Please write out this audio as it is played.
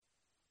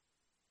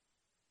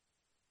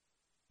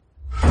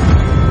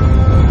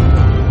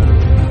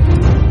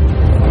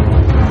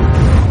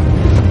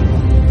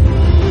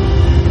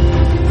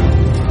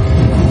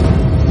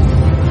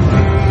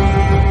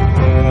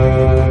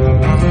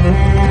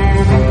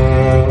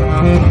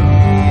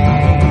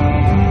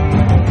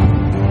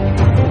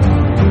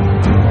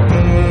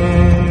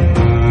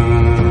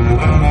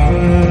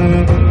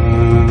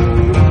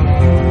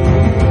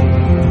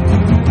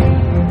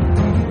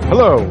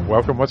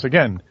welcome once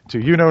again to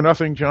You Know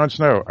Nothing, Jon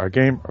Snow, a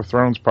Game of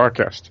Thrones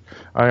podcast.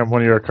 I am one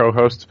of your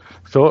co-hosts,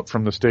 Philip,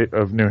 from the state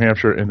of New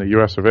Hampshire in the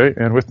U.S. of A.,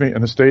 and with me in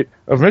the state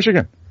of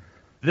Michigan.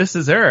 This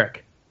is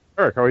Eric.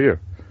 Eric, how are you?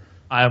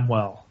 I'm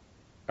well.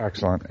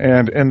 Excellent.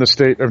 And in the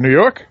state of New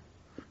York?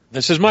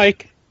 This is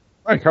Mike.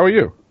 Mike, how are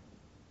you?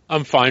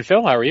 I'm fine,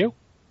 Phil. How are you?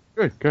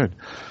 Good, good.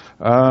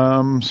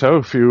 So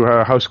a few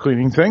house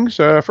cleaning things.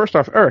 First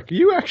off, Eric,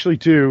 you actually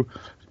do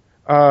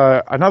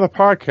another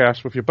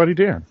podcast with your buddy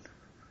Dan.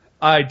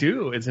 I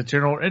do. It's a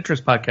general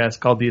interest podcast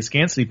called the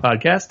s6e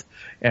podcast,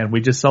 and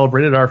we just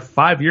celebrated our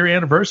 5-year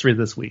anniversary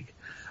this week.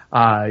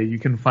 You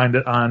can find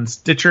it on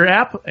Stitcher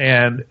app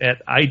and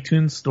at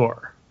iTunes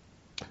Store.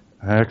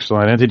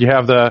 Excellent. And did you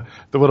have the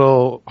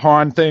little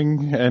horn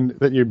thing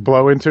that you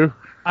blow into?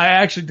 I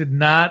actually did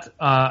not.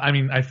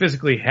 I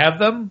physically have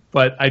them,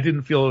 but I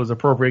didn't feel it was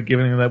appropriate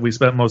given that we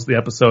spent most of the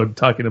episode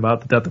talking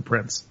about the death of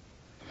Prince.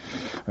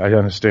 I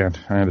understand.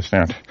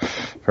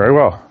 Very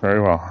well.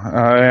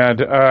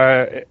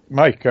 And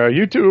Mike,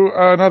 you do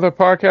another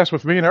podcast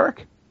with me and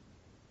Eric?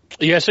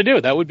 Yes, I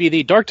do. That would be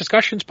the Dark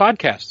Discussions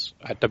podcast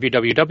at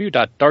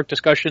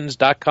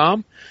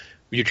www.darkdiscussions.com,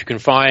 which you can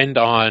find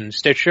on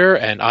Stitcher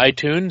and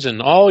iTunes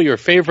and all your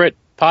favorite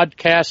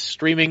podcast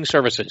streaming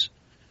services.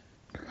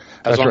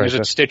 As long as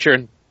it's Stitcher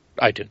and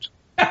iTunes.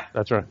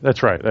 That's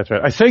right.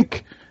 I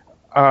think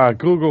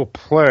Google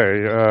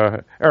Play.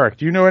 Eric,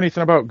 do you know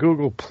anything about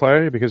Google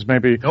Play? Because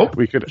maybe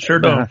we could. Sure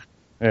don't.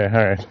 Yeah,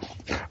 all right.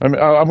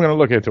 I'm going to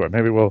look into it.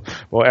 Maybe we'll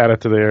add it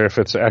to there if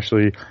it's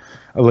actually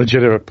a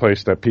legitimate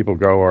place that people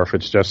go, or if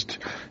it's just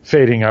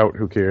fading out.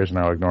 Who cares? And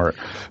I'll ignore it.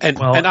 And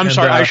I'm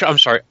sorry. I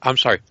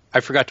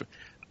forgot to.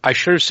 I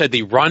should have said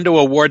the Rondo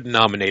Award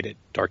nominated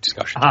Dark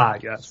Discussions. Ah,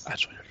 yes.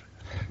 That's what.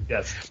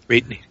 Yes.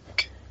 Need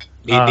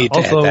to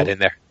add that in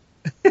there.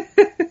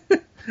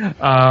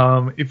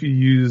 If you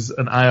use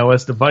an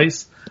iOS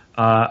device,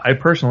 I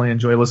personally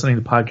enjoy listening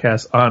to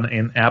podcasts on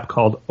an app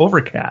called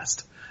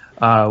Overcast,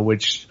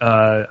 which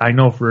I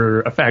know for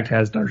a fact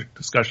has Dark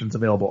Discussions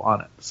available on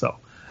it. So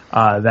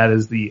that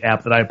is the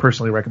app that I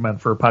personally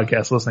recommend for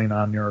podcast listening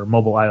on your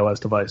mobile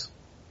iOS device.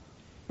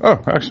 Oh,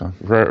 excellent.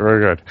 Very,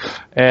 very good.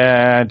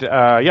 And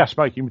yes,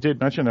 Mike, you did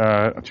mention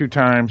 2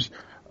 times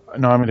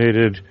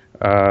nominated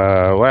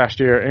last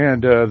year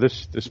and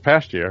this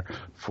past year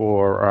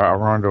for a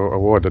Rondo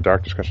Award, the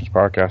Dark Discussions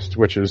podcast,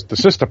 which is the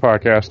sister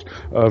podcast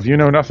of You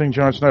Know Nothing,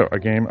 Jon Snow, a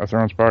Game of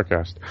Thrones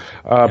podcast.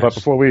 Yes. But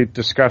before we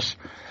discuss...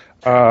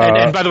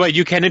 and by the way,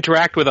 you can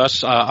interact with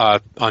us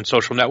on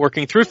social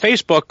networking through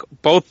Facebook,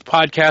 both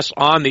podcasts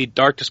on the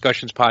Dark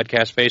Discussions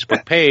podcast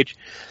Facebook page.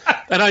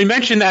 And I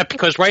mention that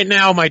because right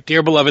now my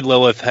dear beloved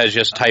Lilith has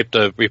just typed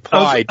a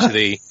reply to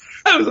the...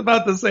 I was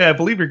about to say, I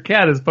believe your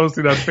cat is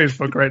posting on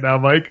Facebook right now,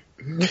 Mike.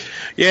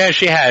 Yeah,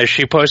 she has.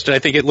 She posted, I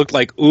think it looked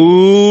like,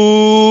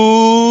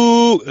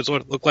 ooh, is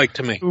what it looked like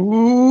to me.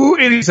 Ooh,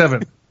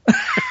 87.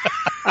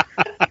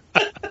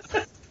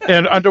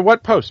 And under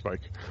what post, Mike?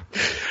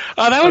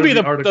 That would be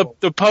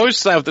the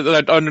post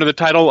under the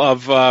title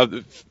of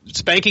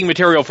Spanking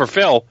Material for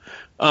Phil,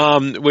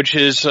 which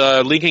is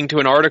linking to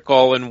an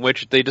article in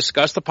which they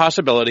discuss the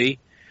possibility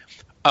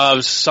of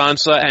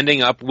Sansa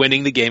ending up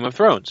winning the Game of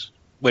Thrones,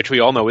 which we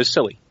all know is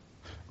silly.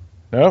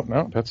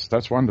 No,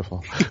 that's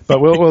wonderful.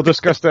 But we'll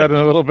discuss that in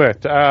a little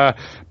bit.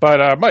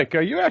 But Mike,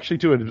 you actually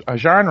do a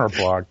genre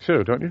blog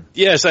too, don't you?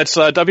 Yes, that's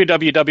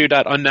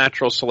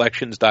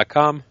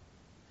www.unnaturalselections.com,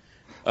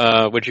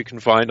 which you can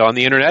find on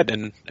the internet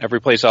and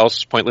every place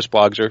else pointless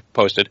blogs are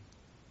posted.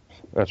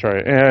 That's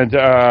right. And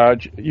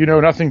You Know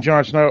Nothing,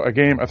 Jon Snow, a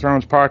Game of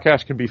Thrones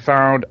podcast can be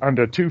found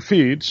under 2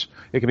 feeds.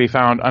 It can be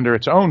found under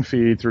its own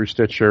feed through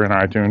Stitcher and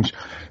iTunes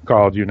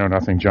called You Know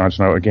Nothing, Jon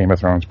Snow, a Game of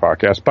Thrones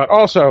podcast. But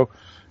also,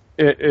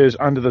 it is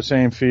under the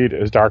same feed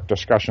as Dark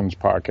Discussions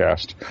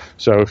podcast.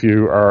 So if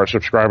you are a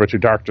subscriber to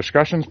Dark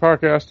Discussions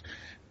podcast,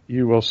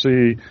 you will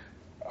see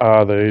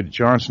the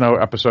Jon Snow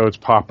episodes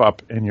pop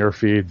up in your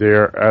feed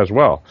there as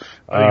well.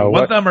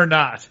 Want them or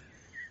not?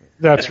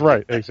 That's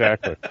right,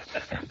 exactly.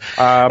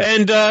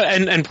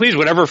 And please,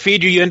 whatever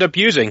feed you end up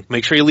using,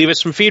 make sure you leave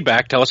us some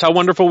feedback. Tell us how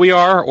wonderful we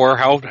are or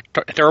how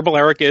terrible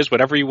Eric is,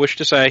 whatever you wish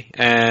to say,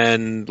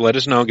 and let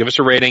us know. Give us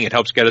a rating. It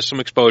helps get us some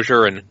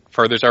exposure and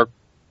furthers our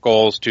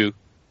goals to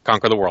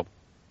conquer the world.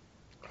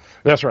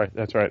 That's right,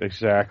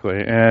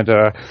 exactly. And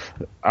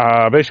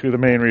basically the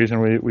main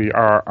reason we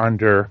are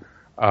under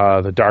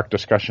the Dark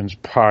Discussions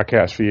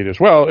podcast feed as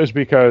well is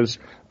because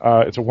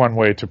it's a one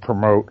way to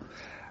promote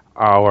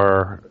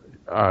our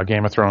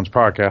Game of Thrones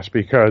podcast,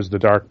 because the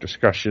Dark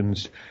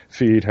Discussions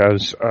feed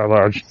has a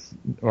large,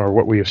 or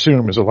what we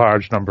assume is a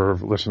large number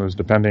of listeners,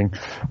 depending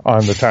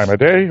on the time of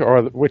day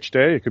or which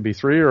day. It could be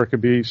 3 or it could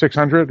be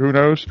 600, who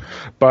knows.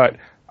 But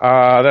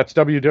that's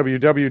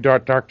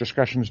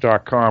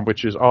www.darkdiscussions.com,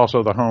 which is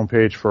also the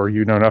homepage for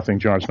You Know Nothing,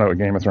 Jon Snow, a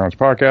Game of Thrones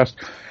podcast.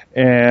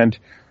 And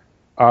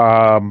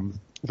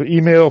the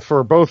email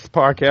for both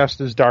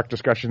podcasts is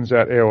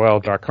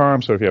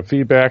darkdiscussions@aol.com. So if you have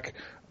feedback,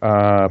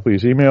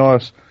 please email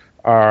us.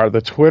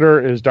 The Twitter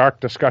is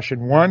Dark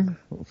Discussion 1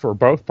 for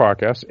both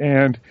podcasts,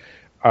 and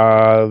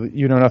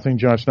You Know Nothing,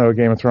 Jon Snow,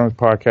 Game of Thrones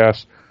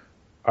podcast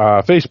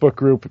Facebook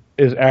group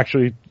is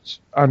actually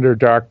under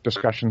Dark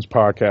Discussions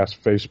podcast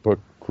Facebook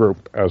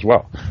group as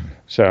well.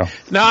 So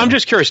now I'm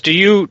just curious,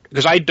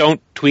 because I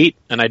don't tweet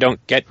and I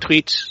don't get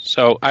tweets,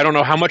 so I don't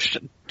know how much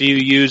do you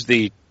use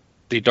the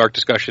Dark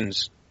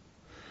Discussions?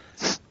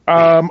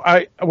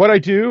 I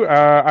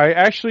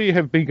actually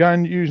have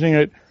begun using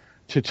it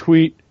to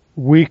tweet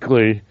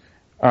weekly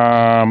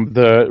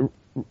the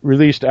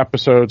released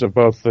episodes of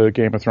both the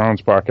Game of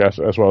Thrones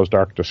podcast as well as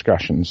Dark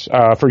Discussions.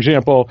 For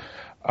example,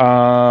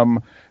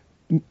 Nina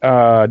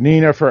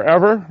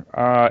Forever,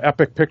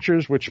 Epic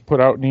Pictures, which put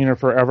out Nina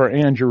Forever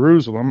and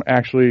Jerusalem,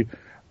 actually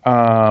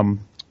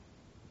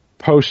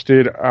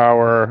posted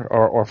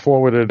or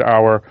forwarded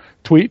our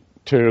tweet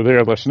to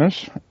their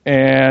listeners,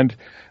 and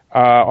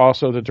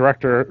also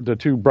the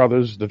two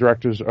brothers, the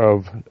directors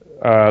of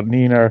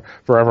Nina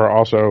Forever,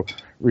 also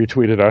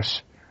retweeted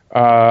us.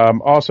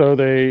 Also,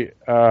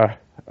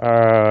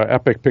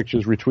 Epic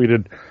Pictures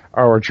retweeted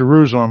our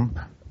Jerusalem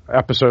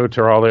episode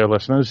to all their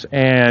listeners,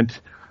 and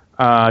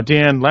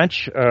Dan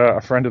Lynch,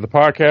 a friend of the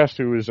podcast,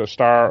 who is a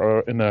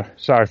star in the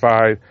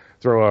sci-fi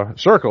Thriller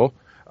Circle,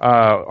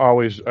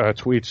 always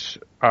tweets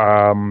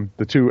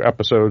the two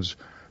episodes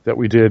that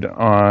we did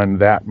on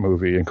that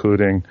movie,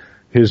 including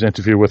his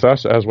interview with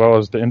us as well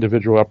as the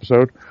individual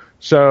episode.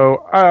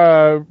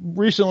 So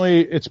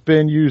recently it's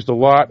been used a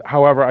lot.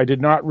 However, I did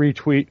not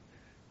retweet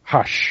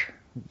Hush,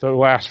 the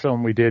last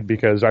film we did,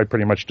 because I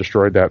pretty much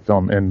destroyed that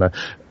film in the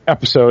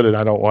episode, and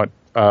I don't want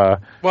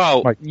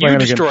you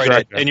destroyed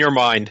it in your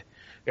mind.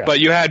 Yeah.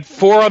 But you had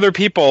 4 other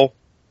people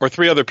or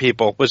 3 other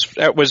people.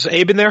 Was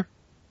Abe in there?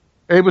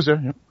 Abe was there,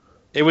 yeah.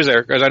 Abe was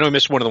there, because I know I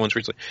missed one of the ones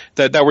recently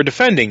that were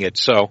defending it,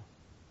 so.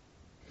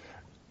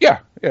 Yeah.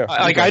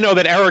 I know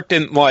that Eric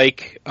didn't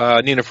like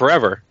Nina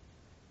Forever.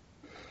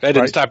 That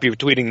didn't stop you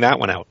tweeting that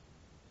one out.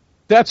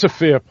 That's a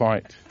fair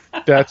point.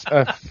 That's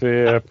a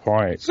fair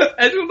point.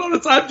 As you'll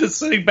notice, I'm just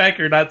sitting back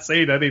here not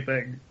saying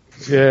anything.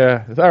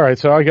 Yeah. All right,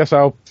 so I guess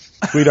I'll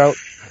tweet out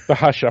the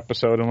Hush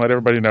episode and let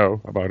everybody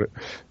know about it.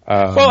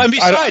 And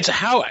besides,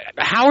 how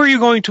are you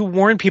going to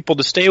warn people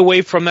to stay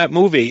away from that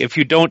movie if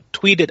you don't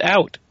tweet it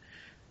out?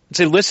 And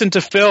say, listen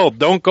to Phil,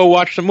 don't go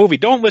watch the movie.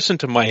 Don't listen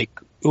to Mike,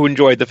 who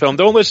enjoyed the film.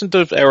 Don't listen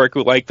to Eric,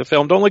 who liked the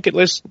film. Don't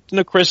listen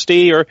to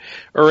Christy or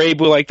Abe,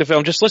 who liked the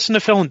film. Just listen to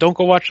Phil and don't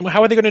go watch them.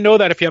 How are they going to know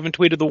that if you haven't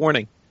tweeted the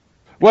warning?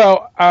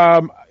 Well,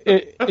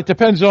 it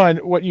depends on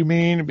what you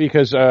mean,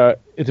 because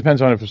it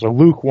depends on if it's a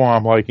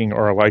lukewarm liking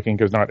or a liking,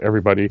 because not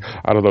everybody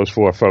out of those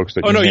 4 folks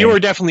that you were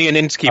definitely in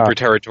Innskeeper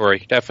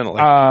territory,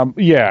 definitely.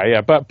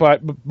 Yeah, but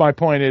my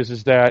point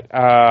is that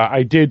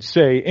I did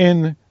say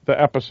in the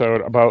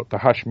episode about the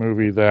Hush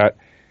movie that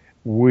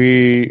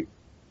we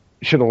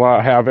should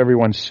have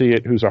everyone see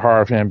it who's a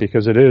horror fan,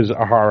 because it is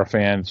a horror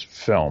fan's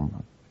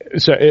film.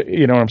 So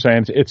you know what I'm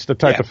saying? It's the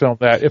type of film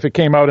that if it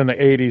came out in the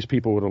 80s,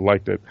 people would have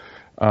liked it.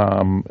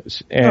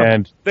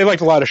 And they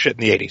liked a lot of shit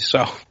in the 80s,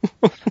 so.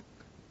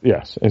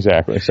 Yes,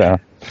 exactly. So,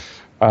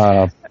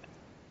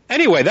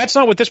 anyway, that's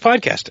not what this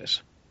podcast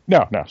is.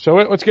 No. So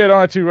let's get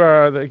on to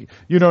the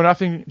You Know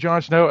Nothing,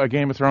 Jon Snow, a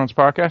Game of Thrones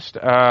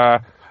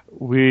podcast.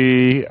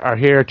 We are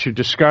here to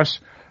discuss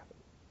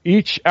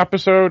each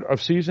episode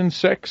of season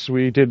 6.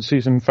 We did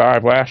season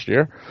 5 last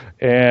year,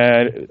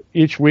 and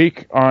each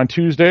week on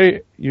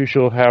Tuesday you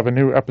shall have a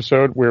new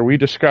episode where we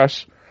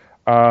discuss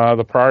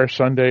the prior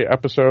Sunday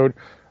episode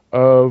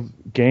of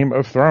Game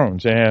of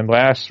Thrones. And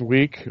last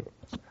week,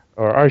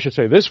 or I should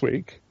say this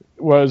week,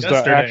 was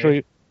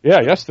yesterday.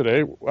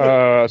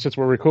 Since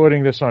we're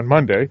recording this on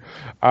Monday,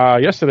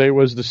 yesterday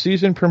was the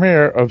season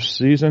premiere of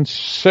season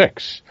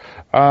 6.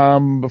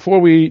 Before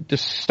we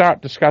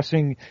start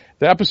discussing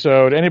the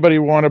episode, anybody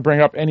want to bring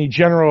up any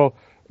general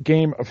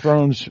Game of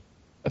Thrones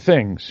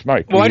things?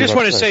 Mike? Well, I just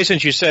want to say,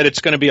 since you said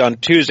it's going to be on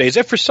Tuesdays,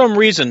 if for some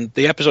reason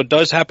the episode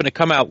does happen to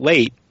come out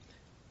late,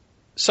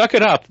 suck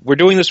it up. We're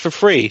doing this for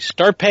free.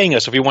 Start paying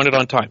us if you want it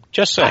on time.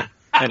 Just saying.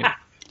 Anyway.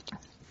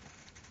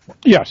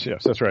 Yes,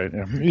 that's right.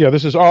 Yeah,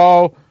 this is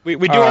all... We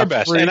do our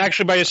best. Free. And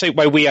actually,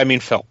 by we, I mean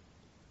Phil.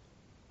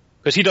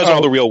 Because he does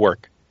all the real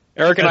work.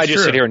 Eric and I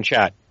just sit here and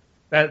chat.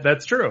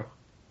 That's true.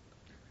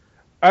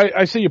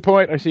 I see your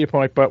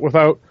point, but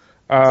without...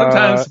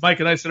 Sometimes Mike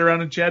and I sit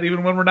around and chat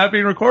even when we're not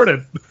being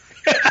recorded.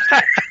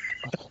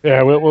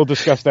 Yeah, we'll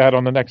discuss that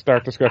on the next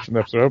Dark Discussion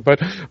episode. But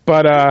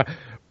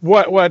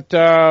what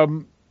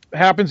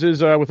happens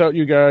is, without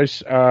you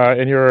guys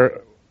and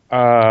your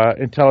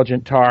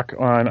intelligent talk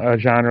on a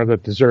genre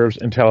that deserves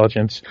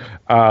intelligence,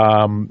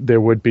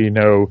 there would be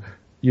no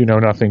You Know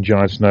Nothing,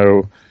 Jon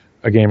Snow,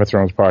 a Game of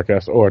Thrones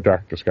podcast, or a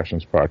Dark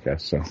Discussions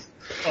podcast. So,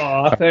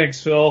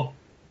 thanks, Phil.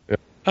 Yeah.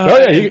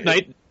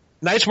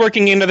 Nice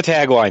working into the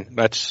tagline.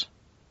 That's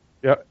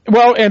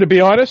well, and to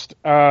be honest,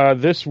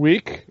 this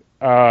week,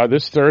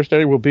 this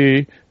Thursday will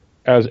be,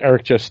 as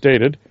Eric just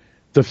stated,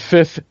 the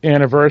 5th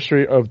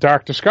anniversary of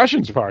Dark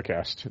Discussions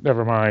podcast.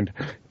 Never mind,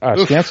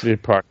 Scancity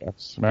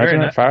podcast.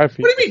 Imagine that, 5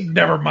 feet. What do you mean,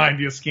 never mind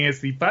you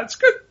Scancity podcast? It's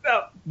good.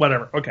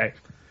 Whatever. Okay.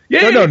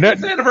 Yeah, no,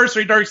 5th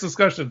anniversary Dark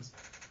Discussions.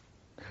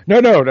 No,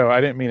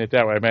 I didn't mean it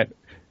that way. I meant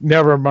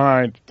never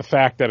mind the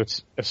fact that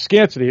it's a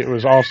Scancity, it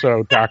was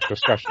also Dark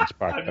Discussions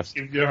podcast. I just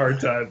gave you a hard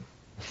time.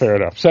 Fair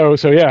enough. So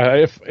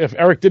yeah, if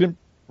Eric didn't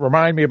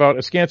remind me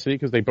about Scancity,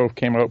 because they both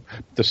came out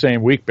the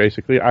same week,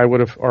 basically, I would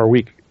have, or a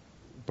week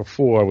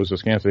before was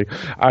Scancity,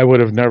 I would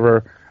have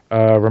never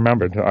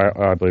remembered,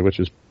 oddly, which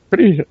is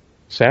pretty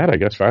sad, I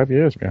guess. 5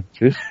 years, man.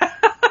 Jeez.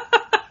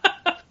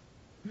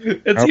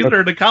 It's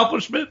either an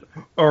accomplishment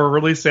or a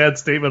really sad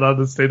statement on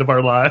the state of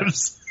our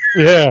lives.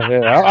 Yeah.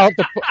 I'll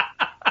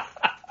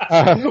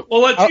have to,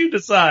 we'll let you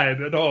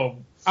decide at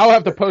home. I'll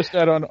have to post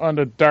that on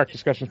the Dark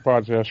Discussions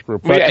podcast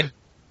group. But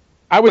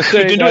I would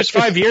say into his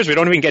 5 years, we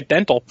don't even get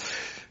dental.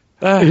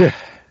 Yeah,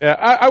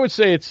 I would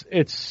say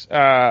it's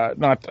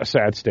not a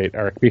sad state,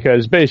 Eric,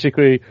 because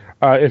basically,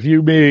 if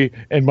you, me,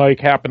 and Mike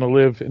happen to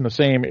live in the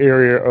same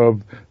area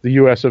of the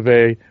U.S. of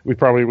A., we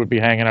probably would be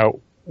hanging out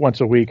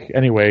once a week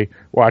anyway,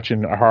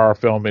 watching a horror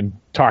film and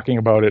talking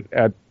about it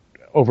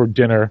over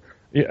dinner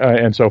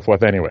and so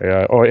forth.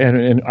 Anyway, or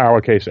in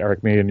our case,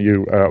 Eric, me, and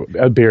you,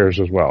 beers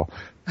as well.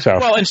 So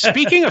well, and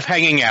speaking of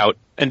hanging out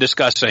and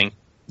discussing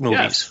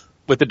movies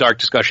with the Dark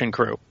Discussion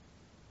crew.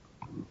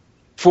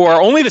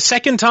 For only the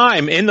second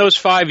time in those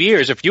 5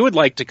 years, if you would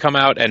like to come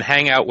out and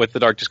hang out with the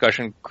Dark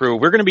Discussion crew,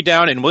 we're going to be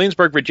down in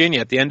Williamsburg, Virginia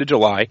at the end of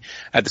July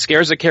at the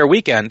Scares That Care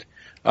weekend.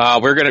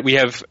 We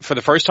have, for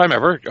the first time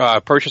ever,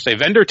 purchased a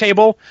vendor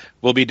table.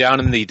 We'll be down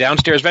in the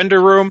downstairs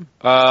vendor room,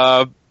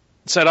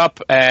 set up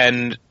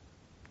and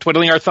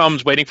twiddling our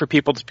thumbs, waiting for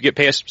people to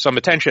pay us some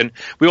attention.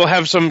 We will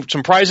have some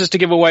prizes to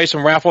give away,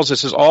 some raffles.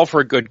 This is all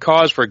for a good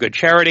cause, for a good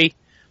charity,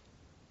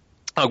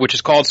 which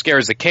is called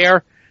Scares That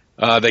Care.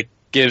 They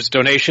gives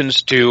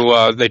donations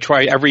to, they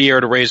try every year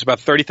to raise about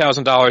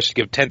 $30,000 to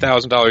give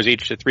 $10,000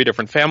 each to 3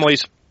 different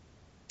families.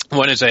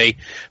 One is a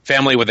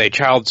family with a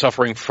child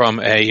suffering from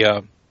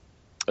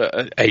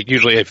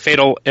usually a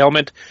fatal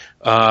ailment.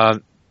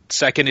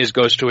 Second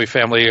goes to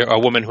a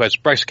woman who has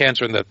breast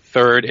cancer, and the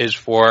third is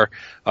for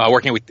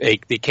working with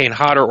the Kane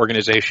Hodder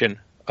organization,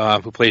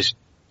 who plays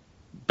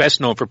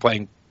best known for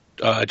playing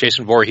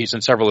Jason Voorhees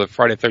in several of the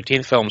Friday the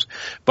 13th films,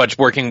 but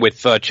working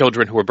with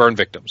children who are burn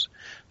victims.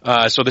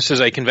 So this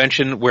is a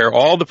convention where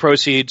all the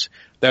proceeds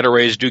that are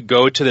raised do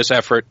go to this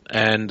effort,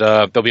 and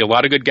there'll be a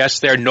lot of good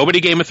guests there. Nobody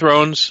Game of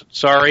Thrones,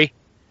 sorry.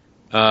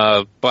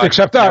 But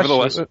except us.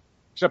 Nevertheless.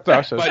 Except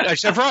us. But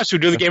except for us who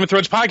do the Game of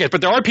Thrones podcast.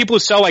 But there are people who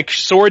sell like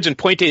swords and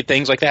pointy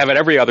things like they have at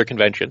every other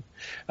convention.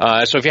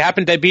 So if you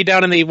happen to be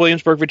down in the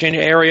Williamsburg,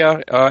 Virginia area,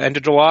 end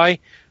of July,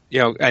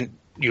 and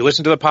you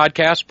listen to the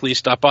podcast, please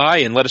stop by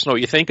and let us know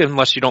what you think,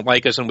 unless you don't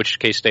like us, in which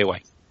case stay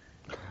away.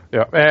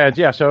 Yeah,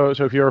 and so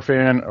if you're a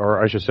fan,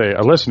 or I should say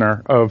a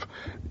listener of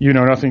You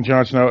Know Nothing,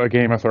 Jon Snow, a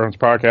Game of Thrones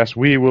podcast,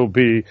 we will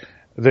be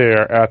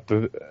there at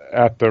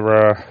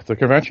the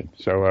convention.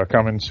 So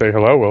come and say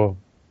hello. We'll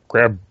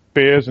grab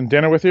beers and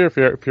dinner with you if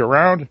you're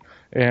around,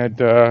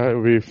 and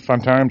it'll be a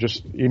fun time.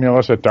 Just email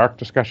us at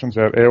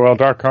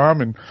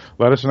darkdiscussions@aol.com and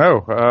let us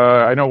know.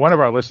 I know one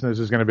of our listeners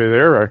is going to be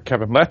there.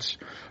 Kevin Letts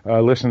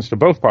listens to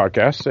both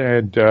podcasts,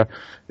 and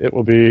it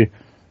will be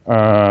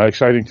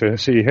exciting to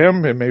see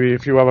him and maybe a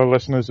few other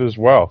listeners as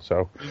well.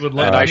 So we would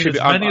like as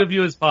many of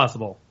you as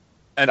possible.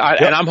 And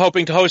I'm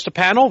hoping to host a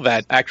panel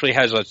that actually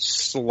has a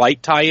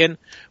slight tie-in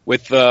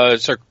with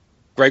Sir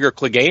Gregor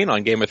Clegane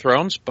on Game of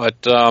Thrones,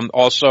 but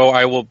also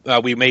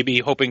we may be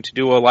hoping to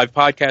do a live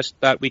podcast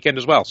that weekend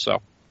as well.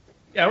 So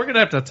yeah, we're gonna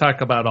have to talk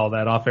about all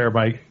that off air,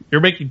 Mike.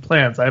 You're making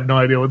plans. I have no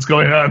idea what's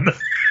going on.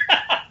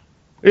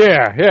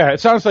 Yeah. It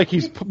sounds like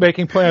he's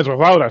making plans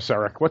without us,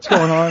 Eric. What's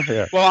going on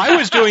here? Well, I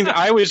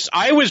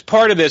was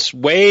part of this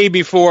way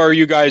before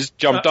you guys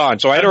jumped on,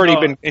 so I'd already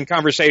been in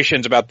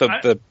conversations about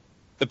the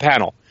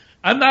panel.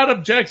 I'm not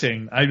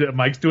objecting.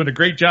 Mike's doing a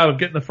great job of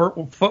getting the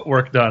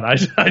footwork done.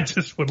 I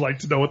just would like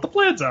to know what the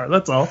plans are.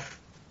 That's all.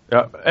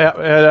 Yeah,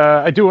 and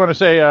I do want to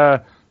say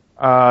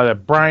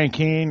that Brian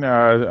Keene,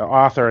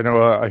 author, I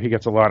know he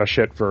gets a lot of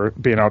shit for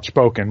being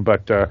outspoken,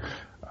 but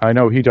I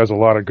know he does a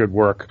lot of good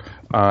work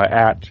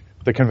at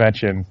the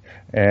convention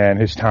and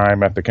his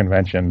time at the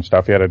convention and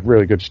stuff. He had a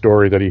really good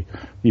story that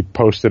he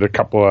posted a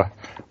couple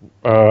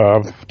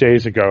of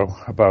days ago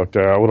about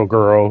a little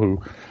girl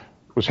who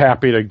was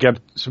happy to get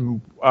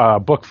some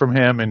book from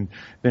him, and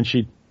then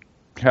she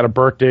had a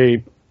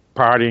birthday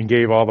party and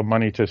gave all the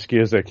money to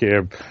Scares That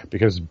Care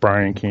because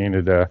Brian Keene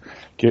had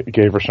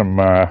gave her some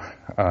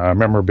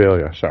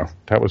memorabilia. So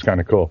that was kind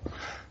of cool.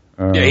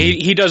 Yeah,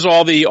 he does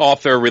all the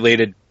author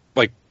related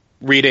like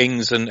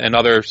readings and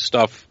other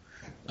stuff.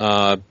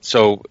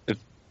 So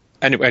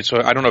I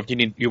don't know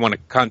if you want to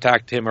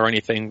contact him or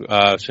anything,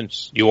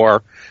 since you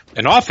are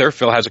an author.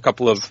 Phil has a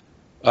couple of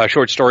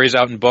short stories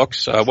out in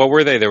books. What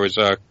were they? There was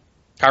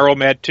Chiral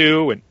Mad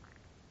 2 and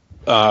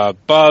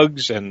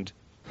Bugs and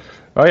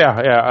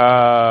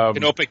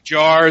Canopic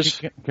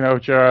Jars.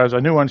 Canopic Jars. A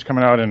new one's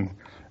coming out in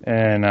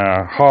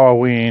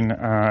Halloween.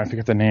 I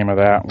forget the name of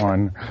that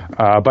one.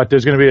 But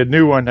there's going to be a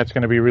new one that's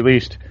going to be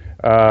released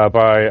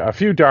by a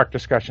few Dark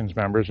Discussions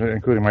members,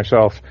 including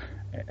myself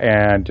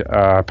and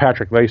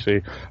Patrick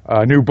Lacey.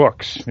 New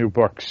books.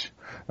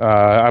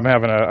 I'm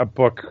having a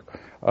book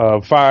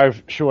of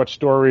 5 short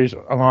stories,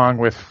 along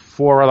with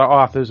 4 other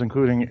authors,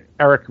 including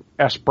Eric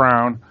S.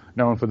 Brown,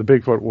 known for the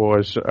Bigfoot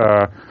Wars,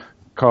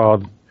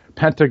 called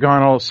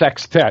Pentagonal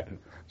Sextet.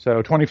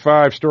 So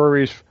 25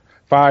 stories,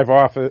 5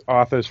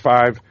 authors,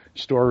 5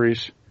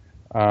 stories,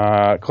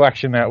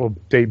 collection that will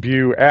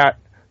debut at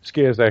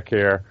Scares That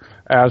Care,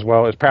 as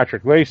well as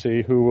Patrick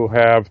Lacey, who will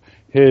have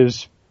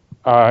his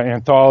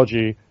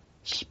anthology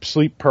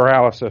Sleep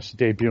Paralysis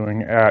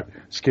debuting at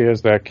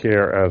Scares That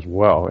Care as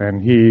well.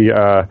 And he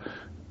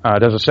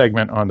does a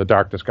segment on the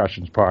Dark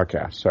Discussions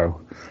podcast.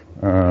 So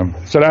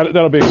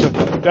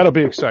that'll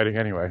be exciting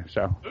anyway.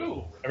 So,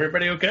 ooh,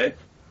 everybody okay?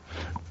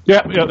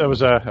 Yeah, there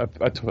was a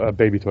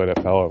baby toy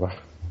that fell over.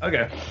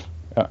 Okay.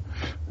 Yeah.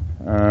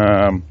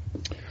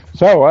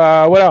 So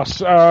what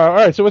else? All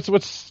right. So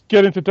let's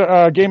get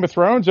into Game of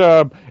Thrones.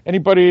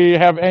 Anybody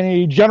have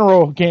any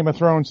general Game of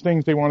Thrones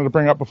things they wanted to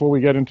bring up before we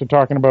get into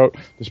talking about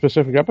the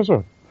specific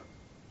episode?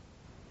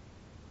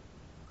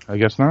 I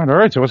guess not. All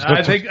right. So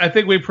I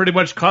think we pretty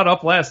much caught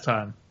up last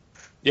time.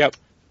 Yep.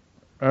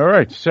 All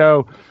right.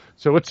 So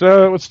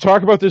let's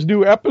talk about this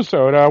new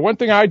episode. One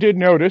thing I did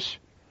notice.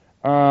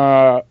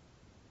 I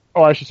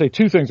should say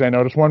 2 things I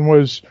noticed. One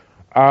was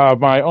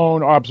my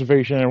own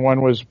observation, and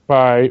one was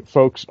by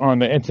folks on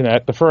the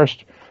internet. The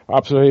first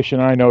observation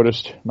I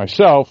noticed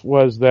myself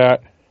was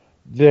that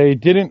they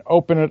didn't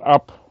open it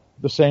up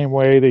the same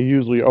way they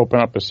usually open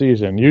up a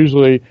season.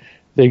 Usually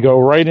they go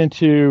right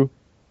into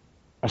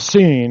a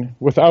scene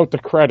without the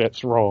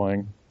credits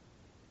rolling,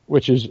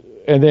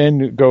 and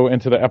then go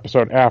into the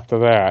episode after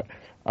that,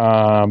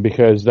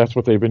 because that's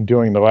what they've been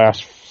doing the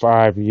last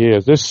 5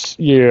 years. This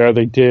year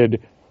they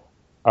did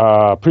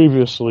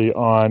previously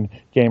on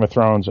Game of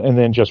Thrones, and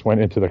then just went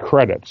into the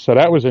credits. So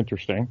that was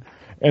interesting.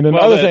 And then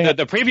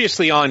the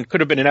previously on could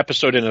have been an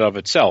episode in and of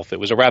itself. It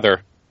was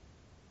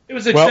It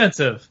was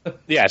extensive.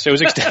 Yes, it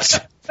was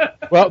extensive.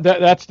 Well,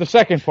 that's the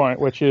second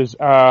point, which is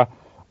I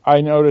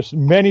noticed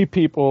many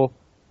people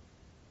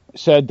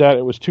said that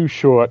it was too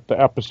short, the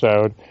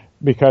episode,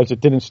 because it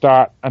didn't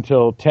start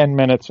until 10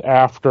 minutes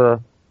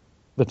after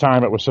the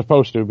time it was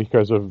supposed to,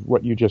 because of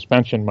what you just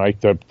mentioned, Mike,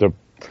 the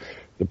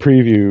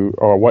preview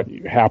or what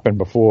happened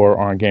before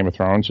on Game of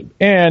Thrones.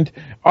 And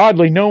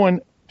oddly, no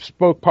one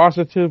spoke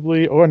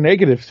positively or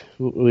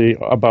negatively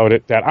about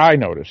it that I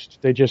noticed.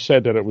 They just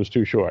said that it was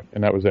too short,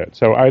 and that was it.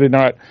 So I did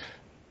not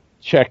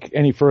check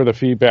any further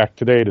feedback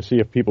today to see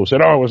if people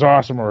said, oh, it was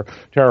awesome or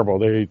terrible.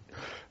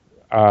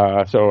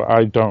 So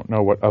I don't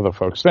know what other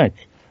folks think.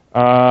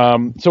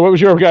 So what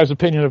was your guys'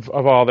 opinion of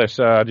all this?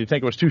 Do you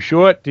think it was too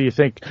short? Do you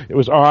think it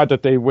was odd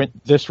that they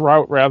went this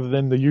route rather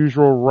than the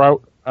usual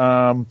route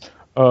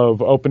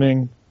of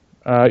opening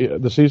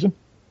the season?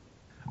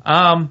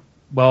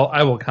 Well,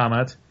 I will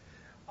comment.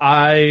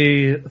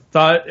 I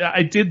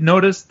did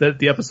notice that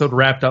the episode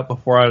wrapped up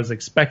before I was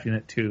expecting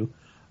it to,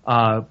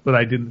 but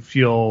I didn't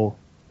feel,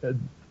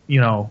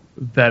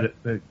 that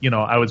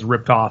I was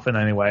ripped off in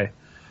any way.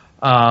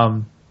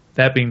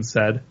 That being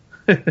said,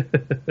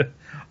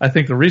 I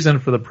think the reason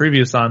for the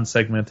previous on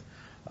segment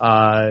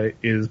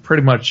is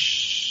pretty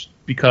much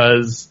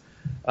because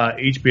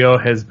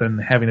HBO has been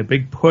having a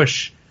big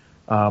push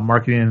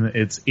marketing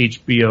its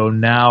HBO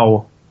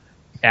Now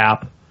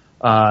app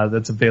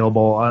that's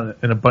available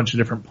in a bunch of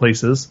different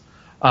places.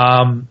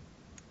 And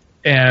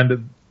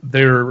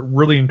they're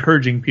really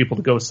encouraging people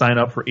to go sign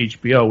up for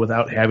HBO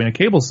without having a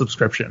cable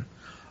subscription.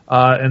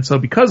 And so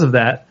because of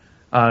that,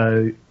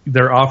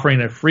 they're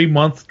offering a free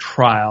month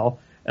trial,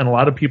 and a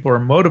lot of people are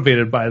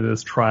motivated by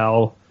this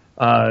trial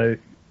by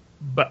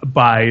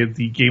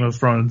the Game of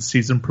Thrones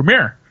season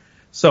premiere.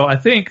 So I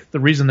think the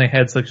reason they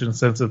had such an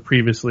incentive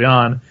previously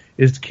on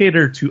is to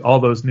cater to all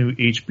those new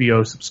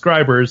HBO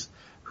subscribers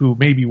who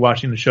may be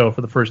watching the show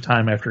for the first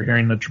time after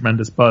hearing the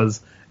tremendous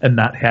buzz and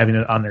not having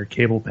it on their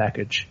cable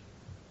package.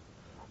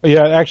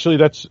 Yeah, actually,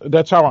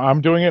 that's how I'm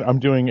doing it. I'm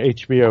doing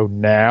HBO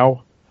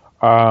Now.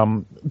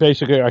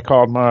 Basically, I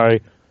called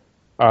my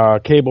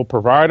cable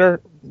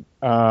provider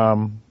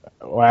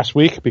last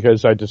week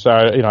because I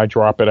decided, I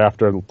drop it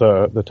after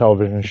the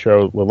television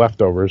show The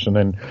Leftovers, and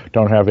then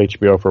don't have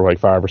HBO for like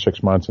 5 or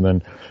 6 months, and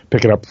then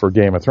pick it up for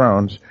Game of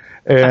Thrones.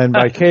 And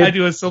my I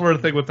do a similar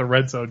thing with the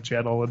Red Zone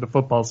channel in the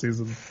football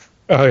season.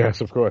 Oh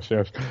yes, of course,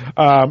 yes.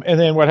 And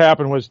then what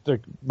happened was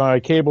my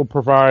cable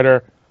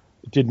provider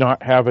did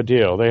not have a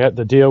deal.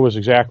 The deal was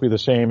exactly the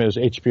same as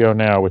HBO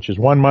Now, which is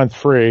 1 month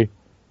free,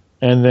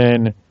 and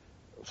then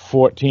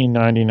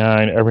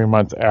 $14.99 every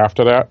month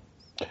after that,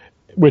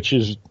 which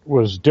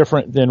was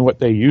different than what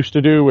they used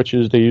to do, which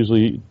is they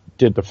usually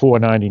did the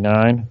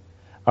 $4.99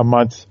 a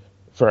month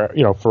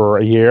for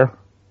a year,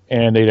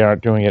 and they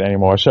aren't doing it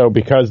anymore. So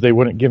because they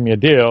wouldn't give me a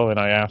deal, and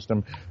I asked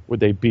them would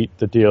they beat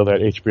the deal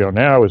that HBO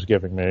Now was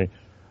giving me,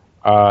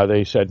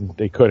 they said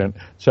they couldn't.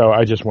 So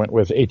I just went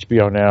with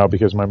HBO Now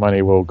because my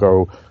money will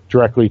go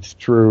directly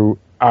through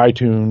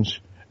iTunes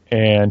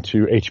and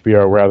to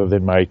HBO rather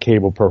than my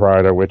cable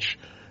provider, which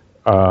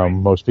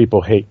most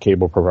people hate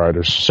cable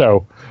providers.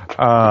 So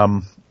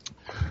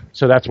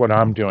that's what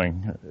I'm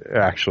doing,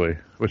 actually,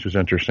 which is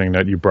interesting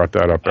that you brought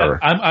that up,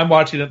 Eric. I'm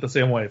watching it the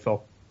same way,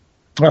 Phil.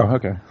 Oh,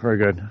 okay. Very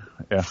good.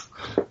 Yeah.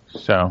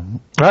 So,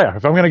 yeah,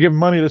 if I'm going to give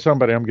money to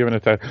somebody, I'm giving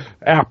it to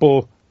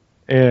Apple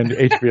and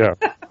HBO.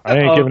 I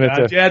ain't giving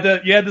it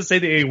to... You had to say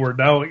the A word.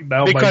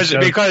 Now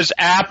because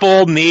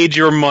Apple needs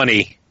your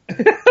money.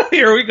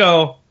 Here we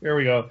go.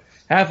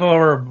 Half of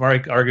our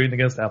Mike arguing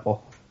against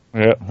Apple.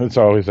 Yeah, it's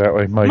always that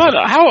way, Mike.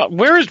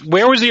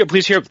 Where was the...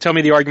 Please tell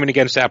me the argument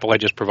against Apple I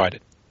just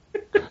provided.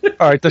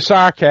 All right, the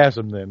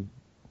sarcasm then.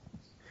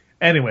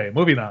 Anyway,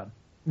 moving on.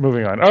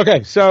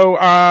 Okay,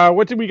 so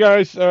what did we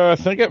guys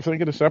think of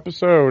this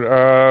episode?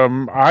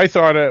 I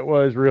thought it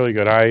was really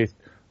good.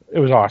 It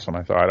was awesome,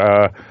 I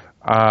thought.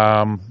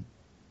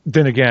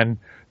 Then again,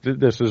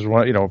 this is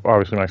one,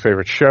 obviously my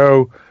favorite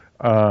show,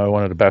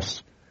 one of the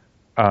best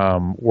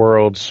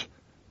worlds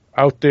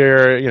out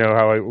there.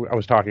 How I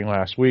was talking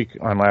last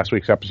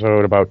week's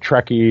episode about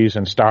Trekkies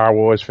and Star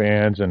Wars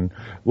fans and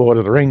Lord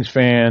of the Rings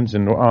fans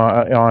and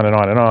on and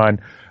on and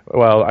on.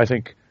 Well, I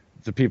think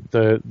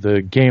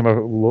the Game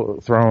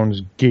of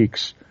Thrones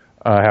geeks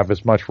have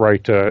as much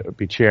right to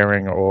be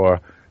cheering or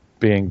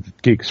being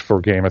geeks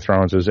for Game of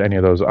Thrones as any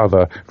of those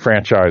other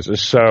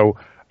franchises. So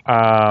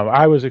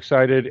I was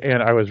excited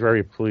and I was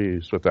very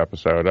pleased with the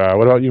episode.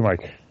 What about you,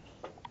 Mike?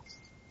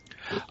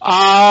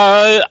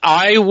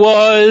 I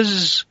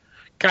was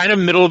kind of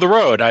middle of the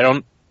road. I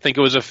don't think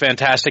it was a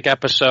fantastic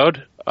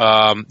episode.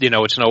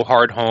 It's no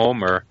Hard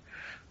Home or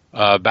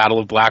Battle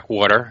of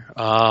Blackwater.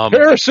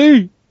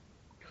 Heresy!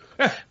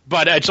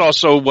 But it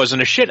also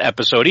wasn't a shit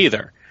episode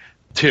either.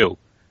 Two,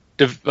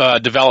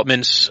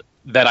 developments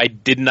that I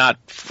did not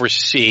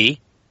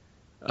foresee,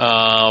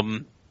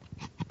 and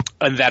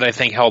that I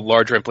think held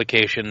larger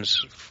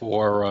implications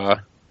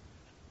for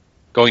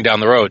going down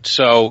the road.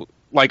 So,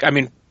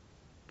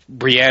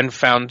 Brienne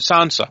found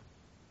Sansa.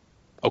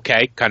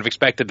 Okay, kind of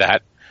expected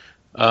that.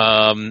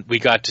 We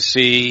got to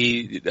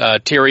see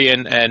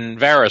Tyrion and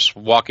Varys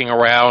walking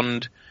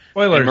around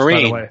Spoilers, in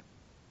Marine. by the way.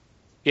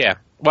 Yeah,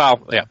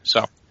 well, yeah,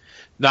 so...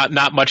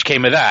 Not much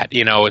came of that,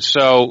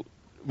 So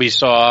we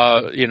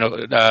saw,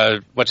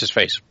 what's his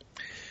face?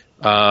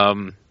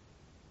 Lannister.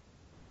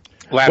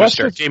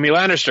 Jamie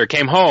Lannister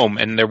came home,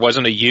 and there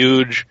wasn't a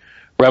huge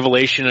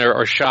revelation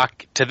or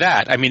shock to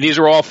that. I mean, these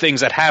are all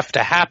things that have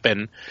to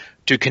happen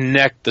to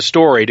connect the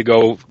story to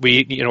go.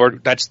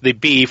 That's the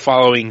B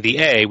following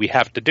the A. We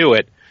have to do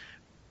it,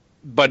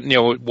 but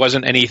it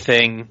wasn't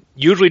anything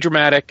hugely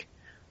dramatic.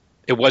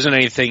 It wasn't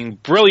anything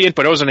brilliant,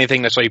 but it wasn't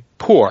anything that's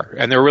poor.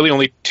 And there were really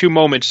only two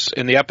moments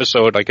in the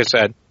episode, like I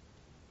said,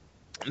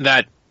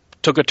 that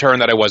took a turn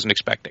that I wasn't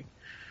expecting.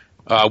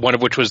 One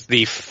of which was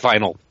the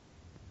final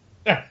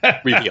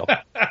reveal.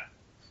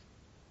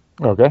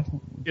 Okay.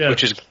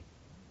 Yes.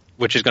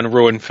 Which is going to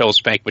ruin Phil's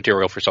spank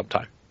material for some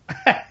time.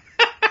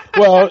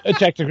 Well,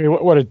 technically,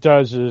 what it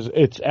does is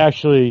it's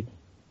actually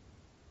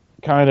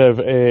kind of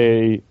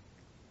a...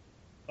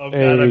 Oh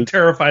God, I'm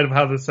terrified of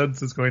how the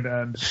sentence is going to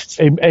end.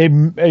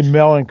 A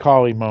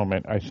melancholy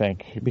moment, I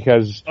think,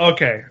 because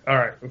okay, all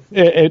right.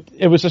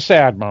 It was a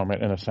sad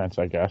moment in a sense,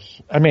 I guess.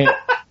 I mean,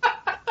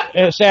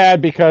 it's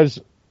sad because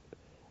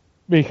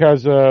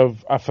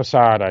of a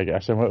facade, I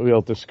guess, and we'll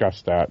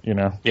discuss that.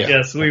 Yeah.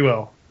 Yes, we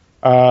will.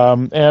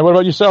 And what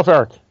about yourself,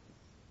 Eric?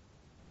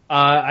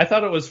 I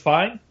thought it was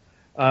fine.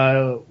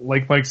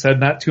 Like Mike said,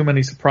 not too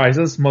many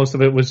surprises. Most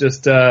of it was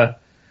just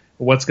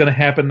what's going to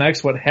happen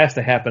next, what has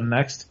to happen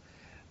next.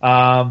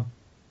 But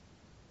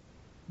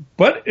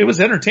it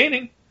was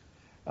entertaining.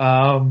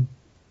 And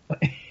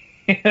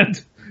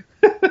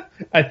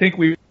I think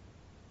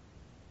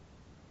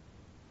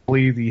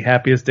the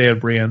happiest day of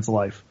Brienne's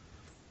life.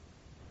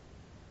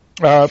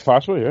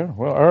 Possibly, yeah.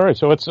 Well, all right.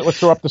 So let's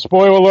throw up the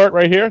spoiler alert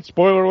right here.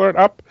 Spoiler alert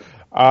up.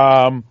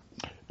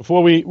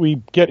 Before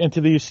we get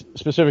into these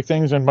specific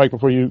things, and Mike,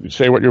 before you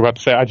say what you're about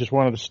to say, I just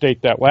wanted to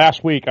state that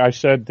last week I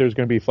said there's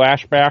going to be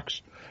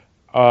flashbacks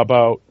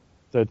about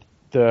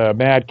the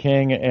Mad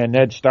King and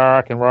Ned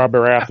Stark and Robb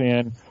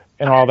Baratheon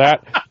and all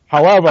that.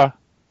 However,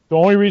 the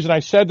only reason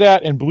I said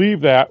that and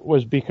believed that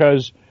was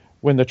because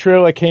when the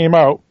trailer came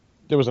out,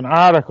 there was an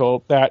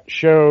article that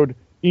showed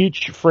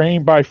each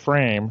frame by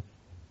frame,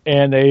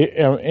 and they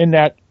in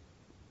that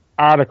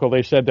article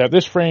they said that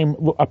this frame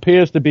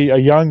appears to be a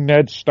young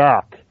Ned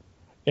Stark,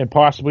 and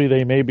possibly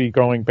they may be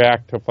going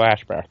back to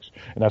flashbacks,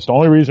 and that's the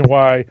only reason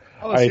why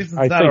I think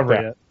that.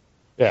 Yet.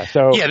 Yeah,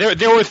 so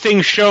there were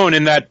things shown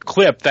in that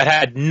clip that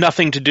had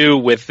nothing to do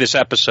with this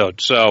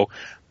episode. So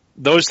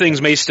those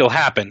things may still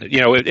happen.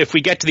 If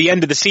we get to the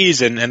end of the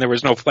season and there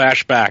was no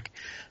flashback,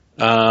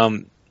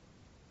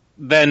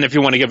 then if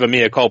you want to give a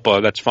mea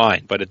culpa, that's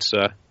fine. But it's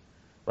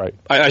right.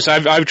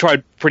 I've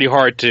tried pretty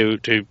hard to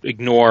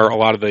ignore a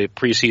lot of the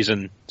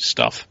preseason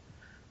stuff.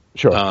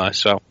 Sure.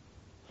 So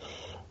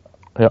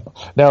yeah.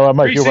 Now,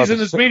 Mike, preseason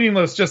is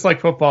meaningless, just like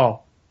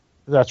football.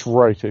 That's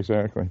right,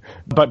 exactly.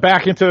 But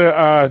back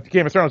into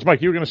Game of Thrones,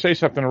 Mike, you were going to say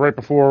something right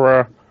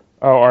before,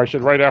 or I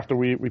should right after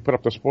we put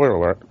up the spoiler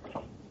alert.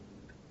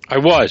 I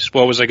was.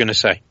 What was I going to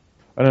say?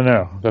 I don't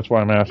know. That's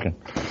why I'm asking.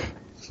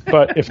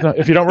 But if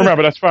you don't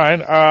remember, that's fine.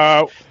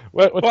 Well,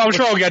 I'm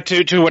sure I'll get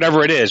to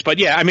whatever it is. But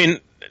yeah, I mean,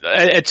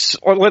 it's.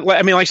 I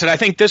mean, like I said, I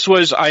think this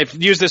was. I've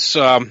used this.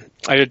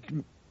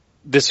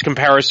 This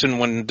comparison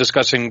when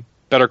discussing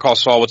Better Call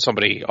Saul with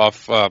somebody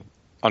off on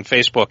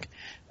Facebook,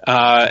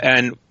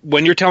 and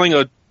when you're telling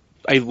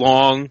a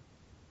long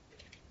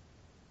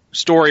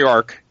story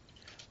arc,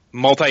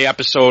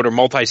 multi-episode or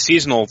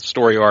multi-seasonal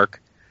story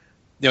arc,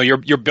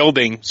 you're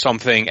building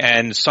something,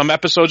 and some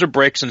episodes are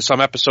bricks and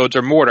some episodes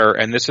are mortar,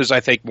 and this is,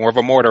 I think, more of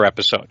a mortar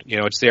episode.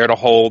 It's there to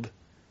hold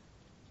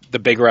the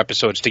bigger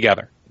episodes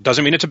together.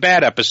 Doesn't mean it's a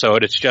bad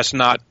episode. It's just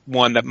not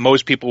one that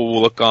most people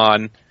will look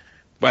on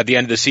by the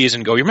end of the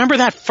season. Go, you remember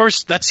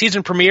that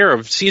season premiere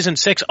of season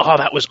 6? Oh,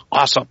 that was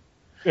awesome.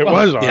 It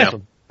was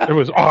awesome. It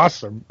was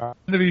awesome.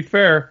 To be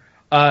fair,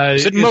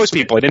 most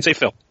people. I didn't say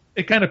Phil.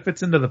 It kind of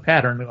fits into the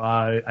pattern.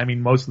 I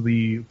mean, most of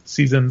the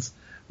seasons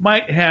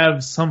might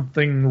have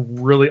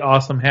something really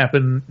awesome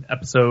happen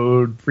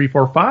episode 3,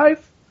 4,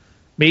 5,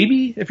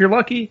 maybe if you're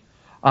lucky.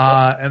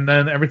 And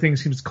then everything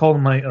seems to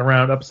culminate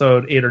around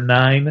episode 8 or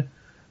 9,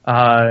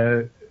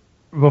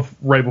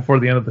 right before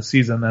the end of the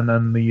season, and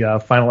then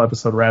the final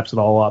episode wraps it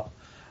all up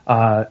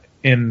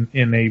in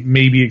a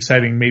maybe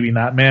exciting, maybe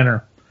not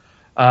manner.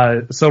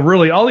 So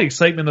really, all the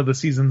excitement of the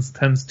seasons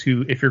tends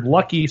to, if you're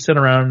lucky, sit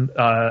around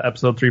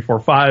episode 3, 4,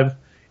 5.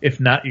 If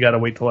not, you got to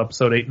wait till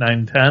episode 8,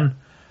 9,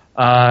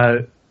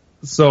 10.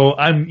 So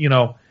I'm,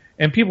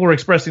 and people were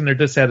expressing their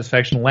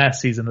dissatisfaction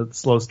last season at the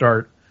slow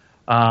start.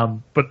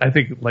 But I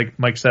think, like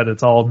Mike said,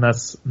 it's all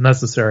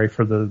necessary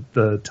for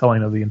the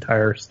telling of the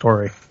entire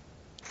story.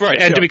 Right,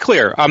 and to be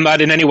clear, I'm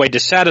not in any way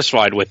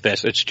dissatisfied with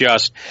this. It's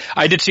just,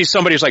 I did see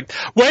somebody who's like,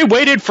 we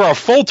waited for a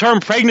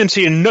full-term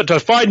pregnancy to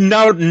find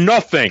out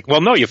nothing.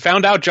 Well, no, you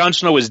found out Jon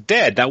Snow is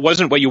dead. That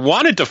wasn't what you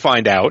wanted to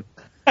find out.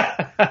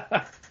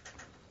 But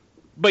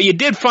you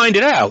did find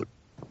it out.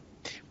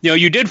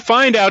 You did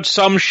find out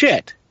some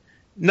shit.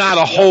 Not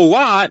a whole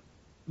lot,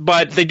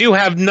 but they do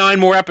have 9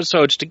 more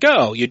episodes to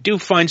go. You do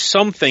find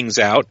some things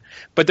out,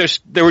 but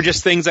there were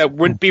just things that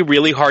wouldn't be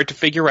really hard to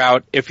figure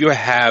out if you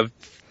have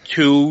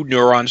 2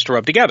 neurons to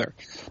rub together.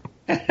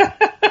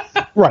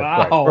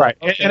 Right.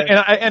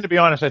 And to be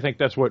honest, I think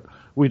that's what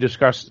we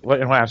discussed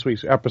in last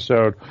week's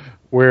episode,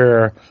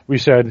 where we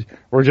said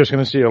we're just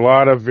going to see a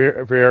lot of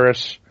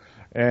Varys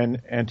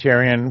and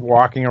Tyrion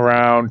walking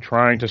around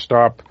trying to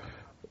stop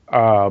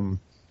the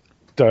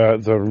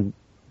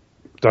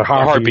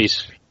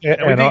harpies. And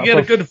we did get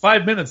a good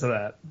 5 minutes of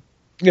that.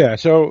 Yeah,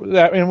 so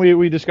that, and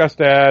we discussed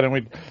that, and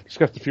we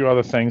discussed a few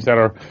other things that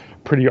are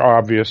pretty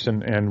obvious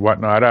and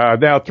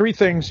whatnot. Now, 3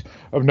 things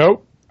of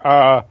note. 2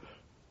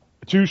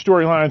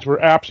 storylines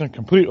were absent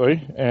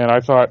completely, and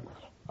I thought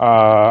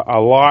a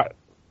lot,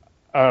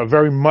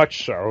 very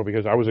much so,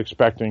 because I was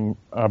expecting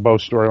both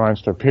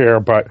storylines to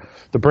appear, but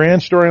the Bran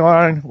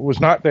storyline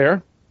was not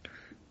there,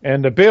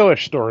 and the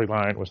Baelish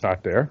storyline was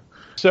not there.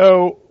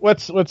 So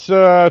let's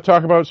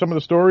talk about some of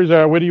the stories.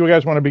 Where do you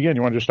guys want to begin?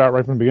 You want to just start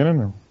right from the beginning?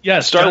 Or? Yeah,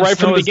 start right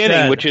from the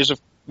beginning, which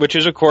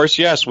is of course,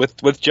 yes,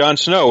 with Jon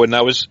Snow, and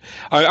that was.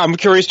 I'm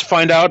curious to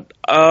find out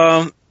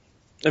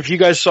if you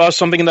guys saw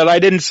something that I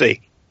didn't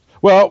see.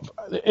 Well,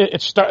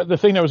 the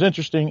thing that was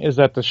interesting is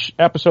that the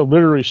episode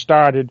literally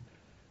started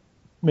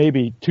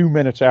maybe 2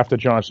 minutes after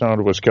Jon Snow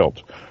was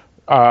killed,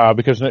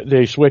 because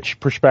they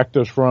switched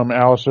perspectives from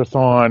Alistair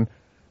Thorne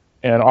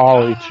and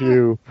Ollie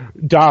to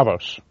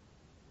Davos.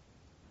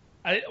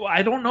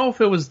 I don't know if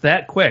it was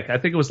that quick. I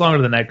think it was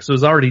longer than that because it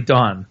was already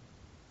done.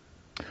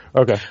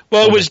 Okay.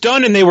 Well, it was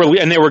done and they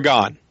were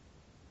gone.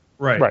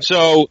 Right.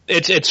 So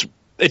it's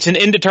an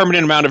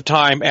indeterminate amount of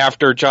time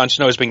after Jon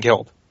Snow has been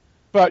killed.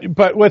 But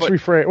let me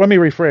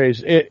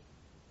rephrase it.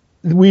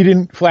 We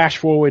didn't flash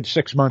forward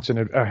 6 months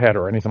ahead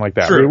or anything like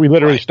that. True. We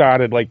literally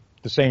started like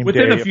the same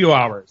within day. a few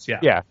hours. Yeah.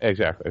 Yeah,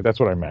 exactly. That's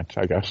what I meant,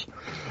 I guess.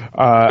 Could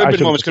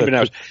have been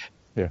hours.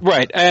 Yeah.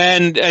 Right,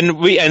 and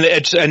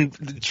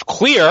it's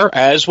clear,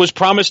 as was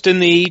promised in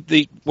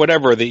the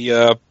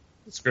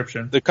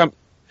description.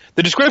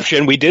 The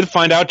description, we did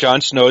find out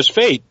Jon Snow's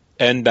fate,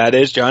 and that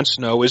is Jon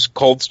Snow is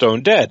cold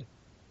stone dead.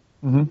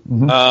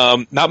 Mm-hmm,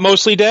 mm-hmm. Not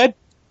mostly dead,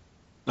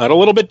 not a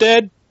little bit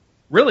dead,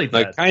 really dead,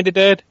 like kind of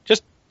dead,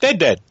 just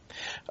dead.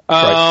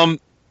 Right.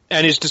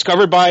 And he's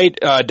discovered by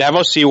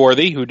Davos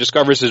Seaworthy, who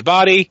discovers his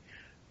body,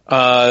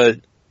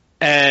 and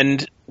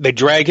they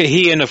drag it.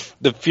 He and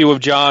the few of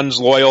Jon's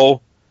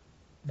loyal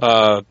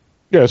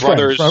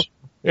brothers.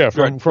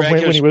 From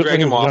when he was a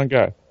young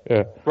guy.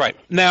 Yeah. Right.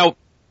 Now,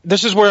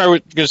 this is where I was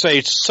going to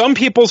say, some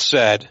people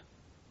said,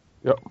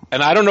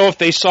 and I don't know if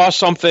they saw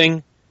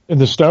something in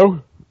the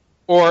snow,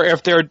 or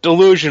if they're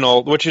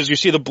delusional, which is you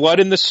see the blood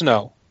in the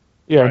snow.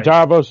 Yeah, right.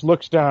 Davos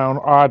looks down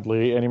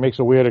oddly, and he makes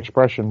a weird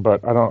expression,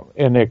 but I don't.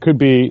 And it could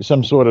be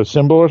some sort of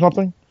symbol or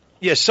something.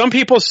 Yeah, some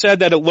people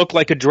said that it looked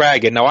like a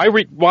dragon. Now, I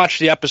watched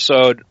the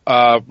episode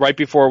right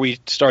before we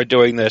started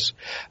doing this,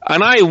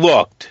 and I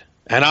looked,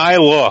 and I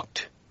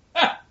looked,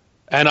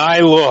 and I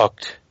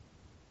looked,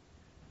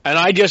 and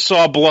I just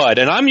saw blood.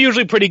 And I'm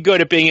usually pretty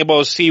good at being able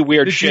to see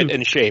weird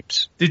in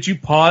shapes. Did you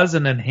pause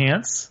and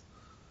enhance?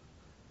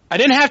 I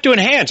didn't have to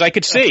enhance. I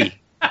could see.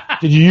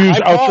 Did you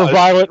use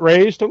ultraviolet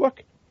rays to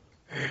look?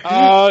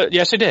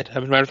 Yes, I did. As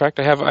a matter of fact,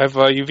 I have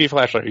a UV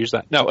flashlight. I use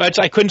that. No, I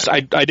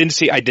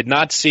did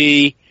not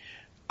see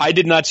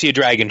a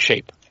dragon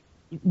shape.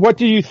 What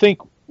do you think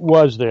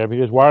was there?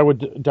 Because why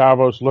would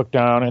Davos look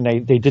down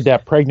and they did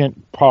that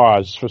pregnant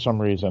pause for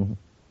some reason?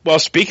 Well,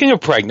 speaking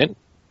of pregnant,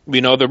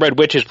 we know the Red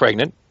Witch is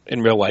pregnant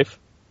in real life.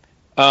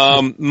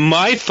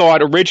 My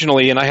thought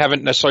originally, and I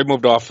haven't necessarily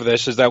moved off of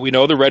this, is that we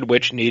know the Red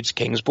Witch needs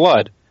king's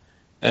blood.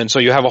 And so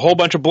you have a whole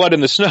bunch of blood in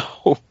the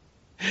snow.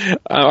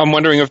 I'm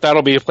wondering if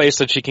that'll be a place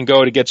that she can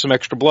go to get some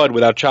extra blood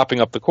without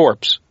chopping up the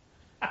corpse.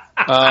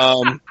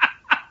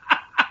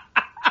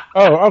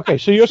 Oh, okay.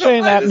 So you're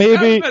saying that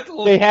maybe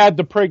they had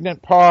the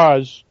pregnant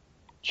pause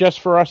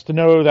just for us to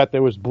know that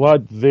there was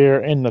blood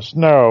there in the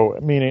snow,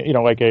 meaning,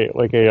 like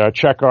a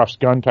Chekhov's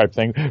gun type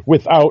thing,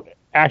 without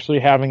actually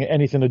having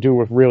anything to do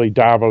with really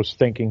Davos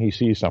thinking he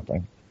sees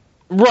something.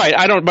 Right.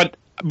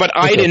 But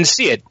I didn't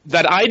see it.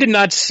 That I did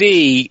not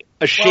see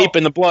a shape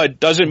in the blood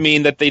doesn't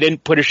mean that they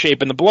didn't put a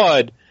shape in the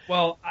blood.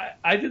 Well,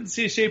 I didn't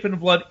see a shape in the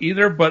blood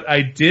either, but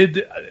I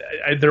did.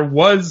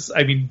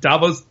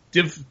 Davos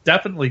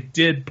definitely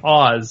did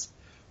pause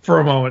for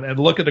a moment and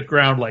look at the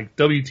ground like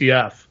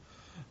WTF.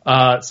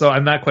 So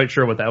I'm not quite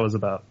sure what that was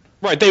about.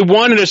 Right. They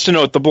wanted us to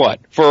note the blood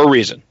for a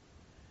reason.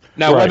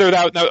 Now,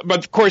 but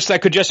of course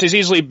that could just as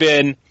easily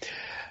been,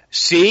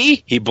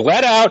 see, he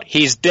bled out,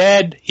 he's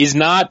dead, he's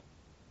not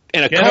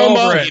in a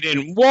coma, he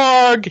didn't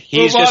warg,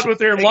 he's just with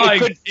their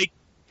life.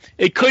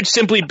 It could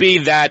simply be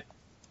that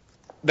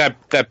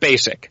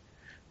basic.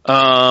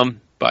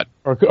 But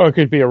or it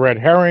could be a red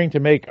herring to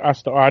make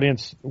us, the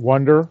audience,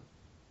 wonder.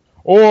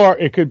 Or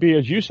it could be,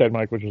 as you said,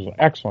 Mike, which was an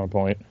excellent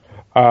point,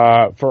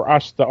 for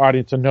us, the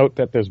audience, to note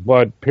that there's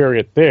blood,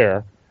 period,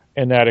 there,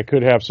 and that it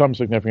could have some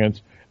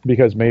significance,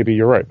 because maybe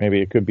you're right.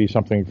 Maybe it could be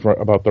something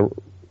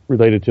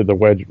related to the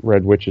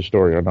Red Witch's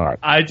story or not.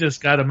 I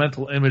just got a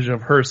mental image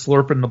of her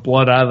slurping the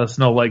blood out of the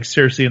snow like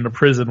Cersei in the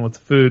prison with the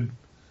food.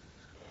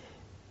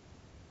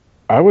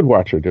 I would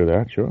watch her do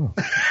that, sure.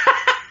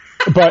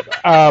 But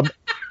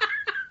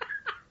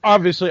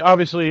obviously,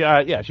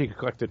 yeah, she could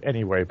collect it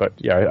anyway. But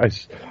yeah, I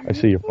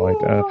see your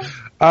point.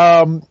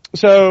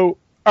 So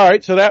all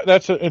right, so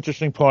that's an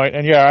interesting point,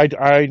 and yeah,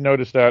 I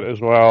noticed that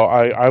as well.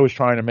 I was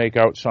trying to make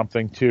out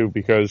something too,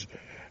 because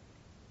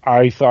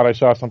I thought I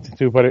saw something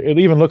too, but it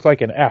even looked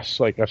like an S,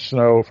 like a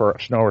snow for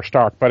snow or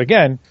stock. But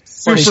again,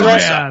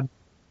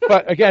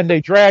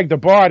 they dragged the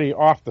body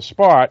off the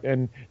spot,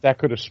 and that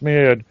could have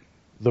smeared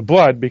the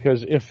blood,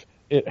 because if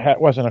it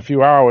wasn't a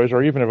few hours,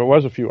 or even if it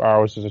was a few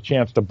hours, there's a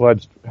chance the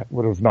blood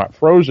would have not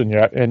frozen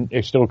yet, and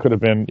it still could have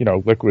been,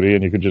 liquidy,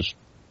 and you could just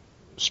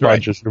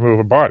just remove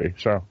a body.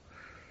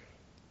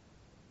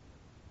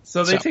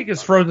 So they take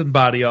his frozen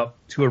body up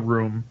to a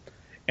room,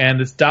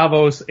 and it's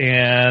Davos,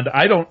 and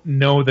I don't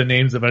know the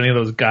names of any of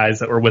those guys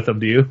that were with him.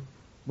 Do you?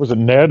 Was it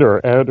Ned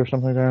or Ed or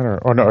something like that?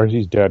 Or no,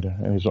 he's dead,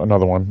 and he's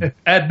another one.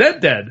 Ned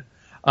dead.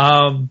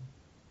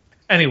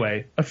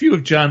 Anyway, a few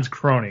of Jon's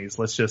cronies,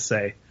 let's just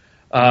say,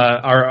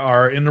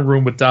 are in the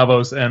room with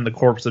Davos and the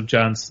corpse of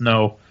Jon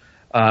Snow.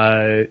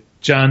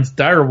 Jon's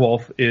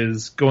direwolf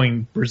is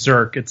going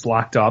berserk. It's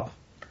locked up.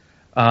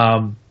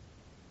 And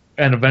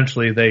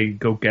eventually they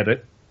go get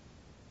it.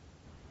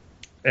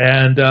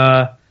 And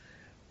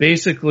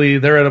basically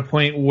they're at a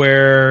point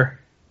where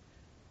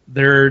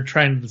they're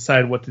trying to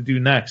decide what to do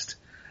next.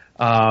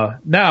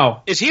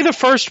 Now, is he the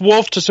first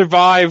wolf to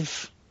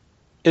survive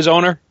his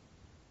owner?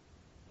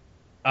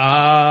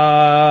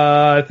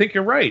 I think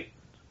you're right.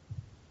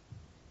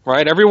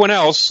 Right? Everyone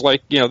else,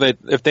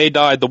 if they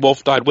died, the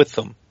wolf died with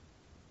them.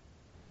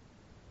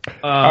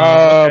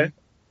 Okay.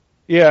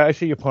 Yeah, I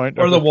see your point.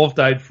 Or the wolf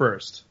died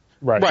first.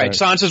 Right.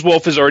 Sansa's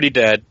wolf is already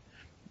dead.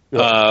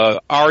 Yeah.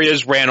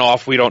 Arya's ran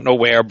off. We don't know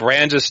where.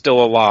 Bran's is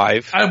still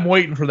alive. I'm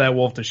waiting for that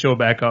wolf to show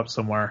back up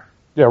somewhere.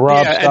 Yeah,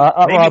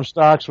 Robb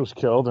Starks was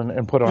killed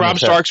and put on. Robb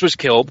Starks was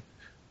killed.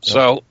 Yeah.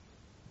 So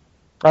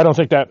I don't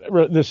think that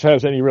this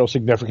has any real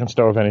significance,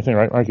 though, of anything,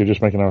 right, Mike? You're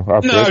just making an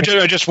observation.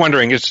 No, I'm just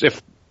wondering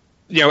if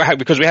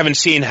because we haven't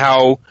seen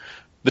how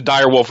the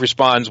direwolf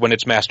responds when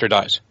its master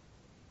dies.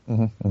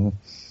 Mm-hmm, mm-hmm.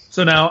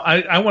 So now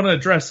I want to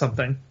address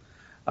something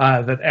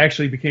that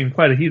actually became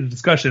quite a heated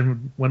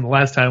discussion when the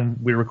last time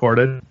we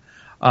recorded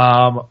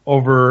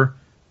over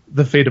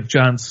the fate of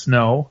Jon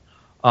Snow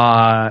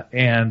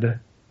and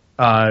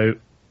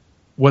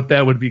what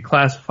that would be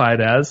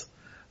classified as.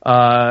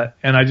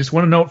 And I just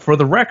want to note for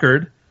the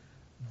record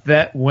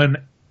that when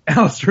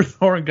Alistair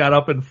Thorne got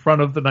up in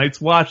front of the Night's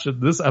Watch in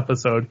this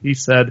episode, he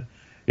said,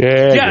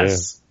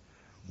 yes,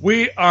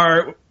 we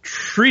are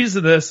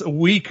treasonous,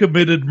 we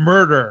committed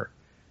murder.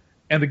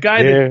 And the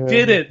guy that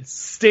did it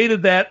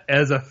stated that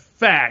as a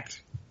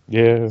fact.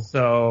 Yeah.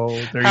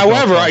 So,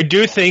 however, I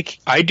do think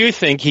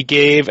he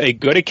gave a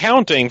good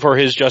accounting for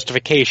his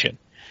justification.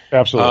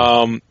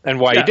 Absolutely. And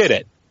why he did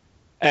it.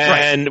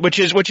 And which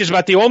is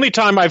about the only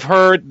time I've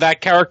heard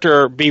that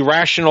character be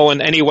rational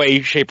in any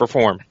way, shape, or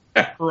form.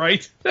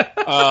 Right. You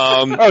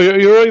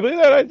really believe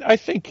that? I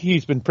think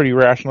he's been pretty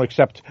rational,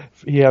 except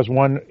he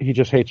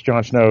just hates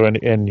Jon Snow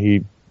and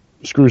he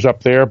screws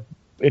up there.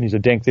 and he's a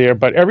dink there.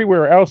 But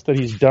everywhere else that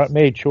he's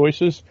made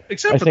choices,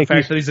 except for the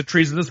fact that he's a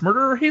treasonous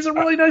murderer, he's a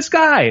really nice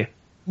guy.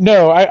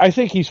 No, I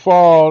think he's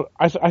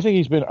I think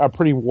he's been a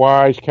pretty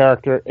wise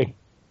character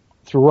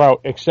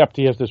throughout, except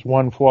he has this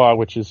one flaw,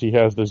 which is he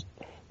has this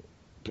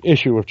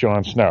issue with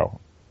Jon Snow.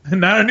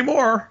 Not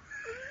anymore.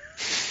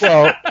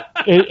 Well,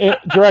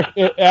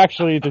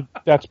 actually,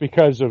 that's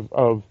because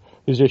of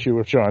his issue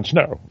with Jon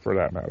Snow, for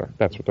that matter.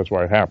 That's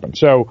why it happened.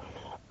 So,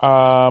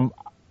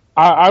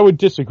 I would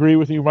disagree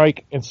with you,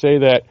 Mike, and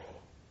say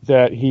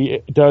that he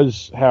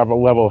does have a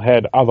level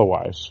head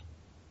otherwise.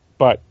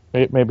 But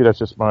maybe that's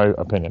just my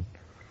opinion.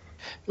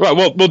 Right.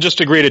 Well, we'll just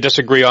agree to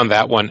disagree on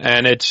that one,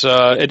 and it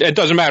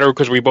doesn't matter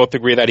because we both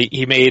agree that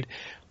he made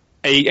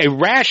a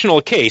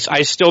rational case.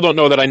 I still don't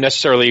know that I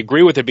necessarily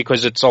agree with it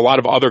because it's a lot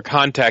of other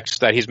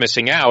context that he's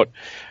missing out.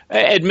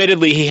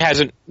 Admittedly, he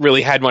hasn't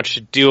really had much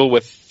to deal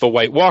with the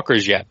White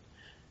Walkers yet,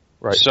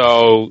 right?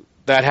 So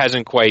that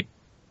hasn't quite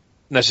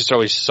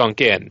necessarily sunk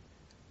in,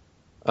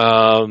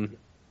 and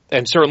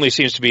certainly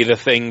seems to be the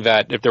thing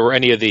that if there were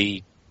any of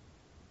the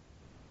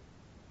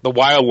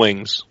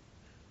wildlings,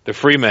 the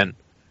freemen.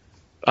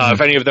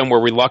 If any of them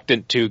were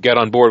reluctant to get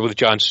on board with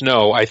Jon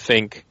Snow, I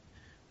think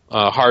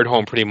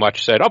Hardhome pretty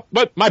much said, "Oh,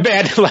 but my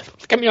bad.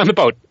 Get me on the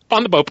boat.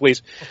 On the boat,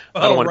 please.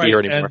 I don't want to be here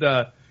anymore."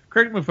 And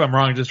correct me if I'm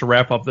wrong, just to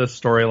wrap up this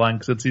storyline,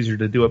 because it's easier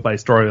to do it by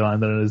storyline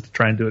than it is to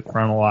try and do it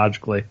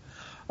chronologically.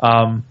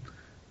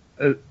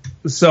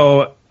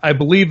 So I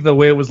believe the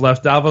way it was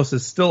left, Davos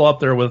is still up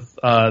there with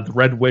the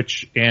Red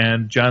Witch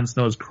and Jon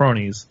Snow's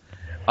cronies.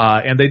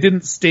 And they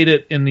didn't state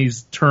it in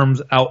these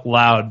terms out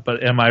loud,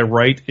 but am I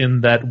right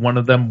in that one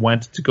of them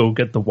went to go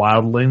get the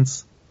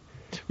wildlings?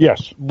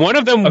 Yes. One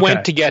of them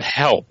went to get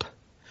help.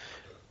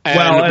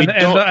 And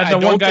the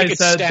one guy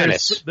said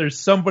there's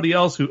somebody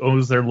else who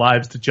owes their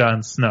lives to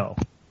Jon Snow.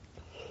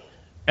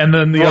 And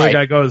then the other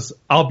guy goes,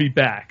 "I'll be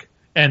back,"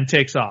 and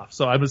takes off.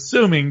 So I'm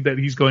assuming that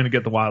he's going to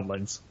get the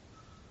wildlings.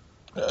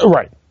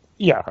 Right.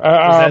 Yeah.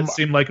 Does that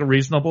seem like a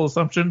reasonable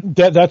assumption?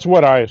 That's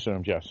what I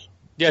assumed, yes.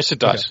 Yes, it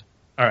does.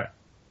 Okay.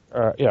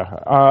 All right.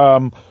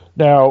 Yeah.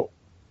 Now,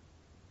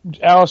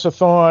 Alistair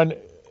Thorne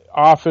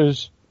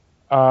offers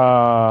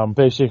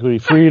basically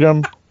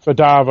freedom for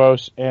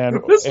Davos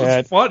and this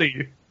is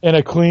funny. And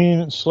a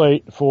clean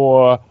slate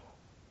for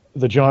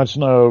the Jon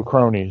Snow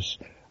cronies.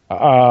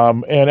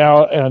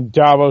 And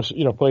Davos,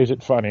 plays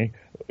it funny.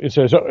 It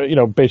says,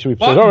 basically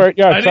says, "All right,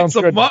 yeah, it sounds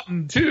good." I need some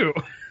mutton too.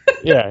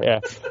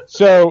 Yeah.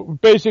 So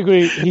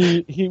basically,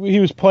 he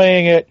was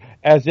playing it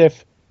as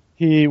if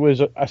he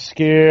was a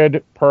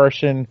scared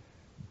person,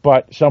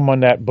 but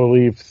someone that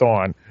believed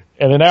Thorne.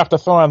 And then after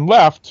Thorne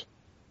left,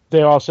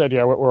 they all said,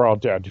 "Yeah, we're all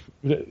dead.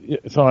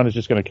 Thorne is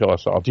just going to kill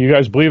us all." Do you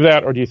guys believe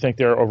that, or do you think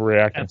they're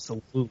overreacting?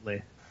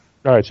 Absolutely.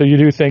 All right, so you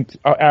do think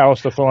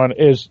Alistair Thorne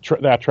is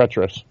that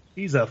treacherous?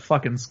 He's a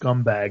fucking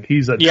scumbag.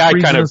 He's a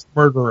treasonous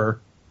murderer.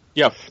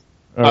 Yep.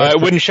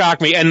 It wouldn't shock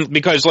me. And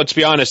because, let's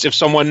be honest,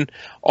 if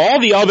all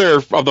the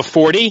other of the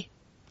 40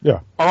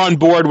 are on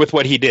board with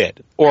what he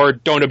did or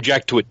don't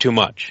object to it too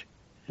much.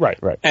 Right.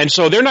 And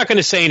so they're not going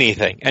to say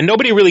anything. And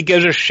nobody really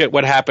gives a shit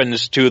what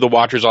happens to the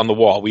Watchers on the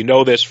Wall. We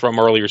know this from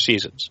earlier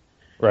seasons.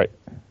 Right.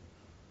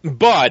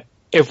 But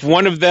if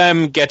one of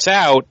them gets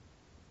out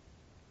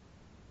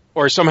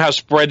or somehow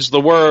spreads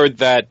the word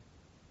that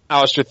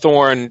Alistair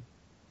Thorne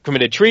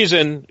committed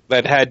treason,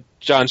 that had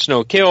Jon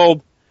Snow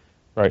killed,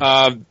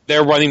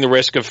 they're running the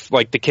risk of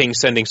the king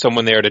sending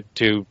someone there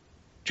to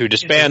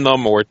disband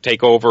them or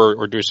take over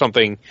or do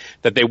something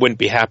that they wouldn't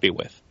be happy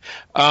with.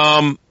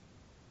 So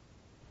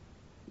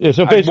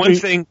basically, one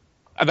thing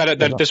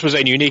that this was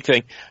a unique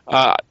thing.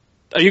 Are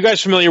you guys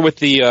familiar with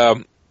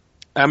the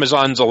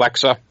Amazon's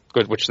Alexa,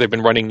 which they've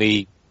been running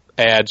the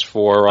ads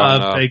for?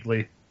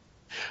 Vaguely.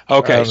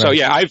 Okay, so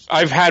yeah,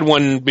 I've had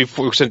one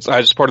before since I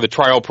was part of the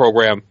trial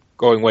program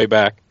going way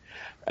back,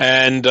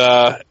 and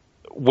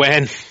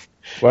when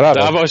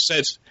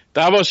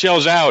Davos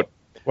yells out,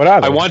 "What are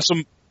they? I want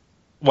some."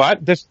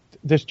 What? This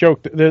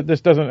joke?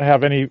 This doesn't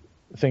have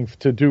anything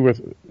to do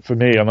for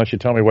me unless you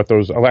tell me what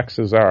those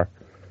Alexas are.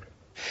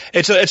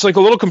 It's like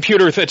a little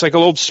computer. It's like a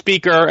little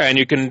speaker, and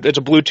it's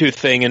a Bluetooth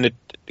thing, and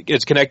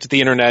it's connected to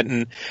the internet,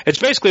 and it's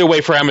basically a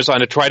way for Amazon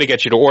to try to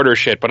get you to order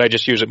shit. But I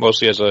just use it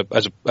mostly as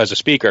a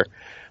speaker.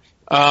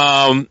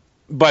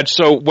 But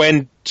so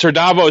when Sir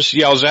Davos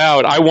yells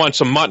out, "I want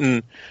some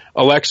mutton,"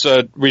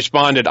 Alexa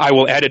responded, "I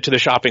will add it to the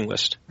shopping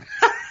list."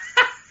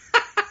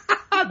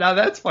 Now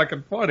that's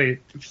fucking funny.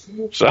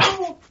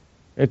 So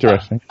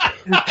interesting.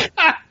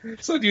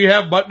 So do you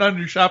have mutton on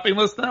your shopping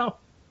list now?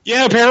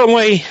 Yeah,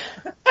 apparently.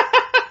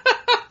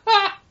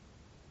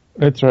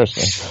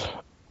 Interesting.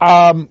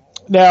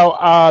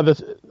 Now,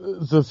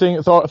 the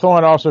thing,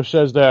 Thorne also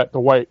says that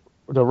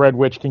the Red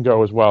Witch can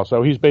go as well.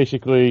 So he's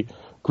basically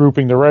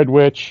grouping the Red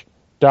Witch,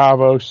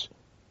 Davos,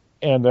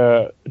 and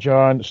the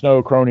Jon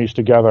Snow cronies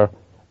together.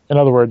 In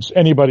other words,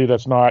 anybody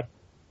that's not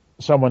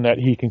someone that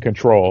he can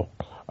control.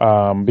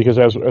 Because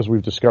as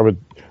we've discovered,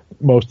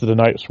 most of the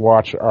Night's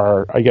Watch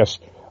are, I guess,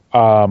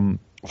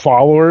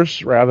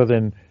 followers rather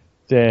than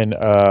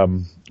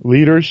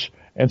leaders.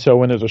 And so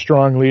when there's a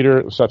strong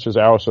leader, such as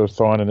Alistair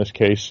Thorne in this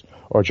case,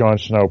 or Jon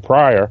Snow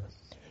prior,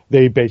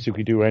 they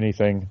basically do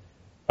anything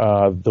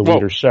the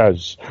leader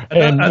says.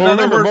 And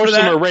remember, most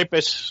of them are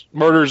rapists,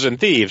 murderers, and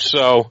thieves.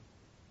 So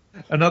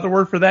another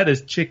word for that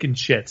is chicken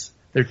shits.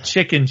 They're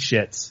chicken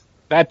shits.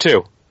 That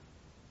too.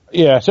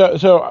 Yeah.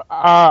 So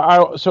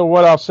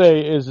what I'll say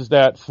is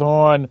that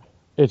Thorne.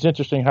 It's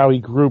interesting how he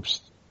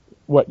groups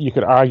what you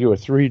could argue are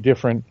three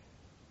different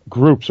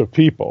groups of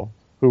people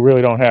who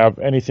really don't have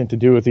anything to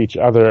do with each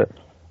other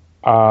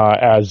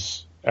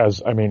as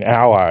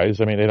allies.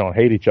 I mean, they don't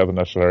hate each other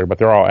necessarily, but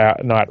they're all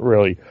not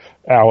really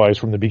allies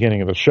from the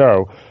beginning of the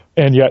show.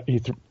 And yet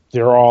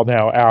they're all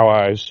now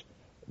allies,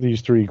 these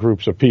three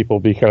groups of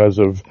people, because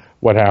of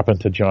what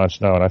happened to Jon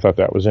Snow. And I thought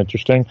that was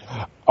interesting.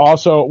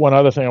 Also, one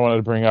other thing I wanted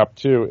to bring up,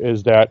 too,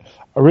 is that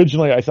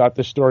originally I thought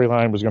this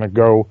storyline was going to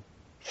go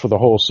for the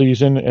whole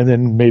season, and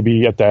then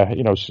maybe at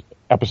the,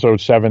 episode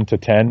 7 to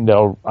 10,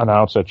 they'll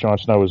announce that Jon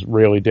Snow is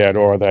really dead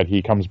or that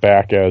he comes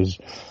back as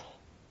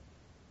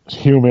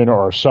human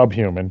or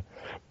subhuman.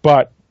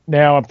 But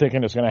now I'm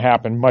thinking it's going to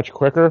happen much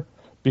quicker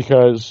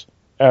because,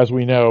 as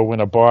we know,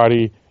 when a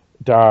body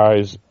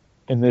dies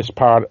in this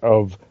part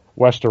of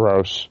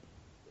Westeros,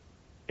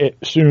 it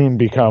soon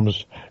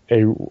becomes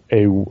a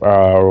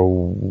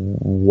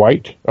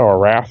white or a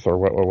wrath or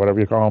whatever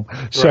you call them.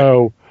 Right.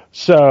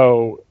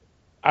 So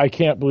I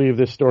can't believe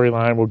this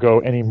storyline will go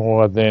any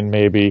more than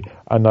maybe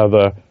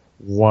another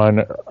 1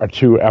 or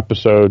 2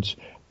 episodes,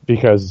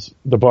 because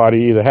the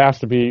body either has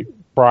to be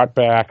brought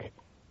back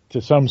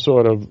to some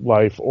sort of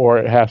life or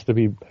it has to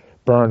be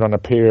burned on a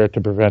pier to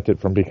prevent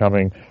it from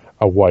becoming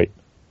a white.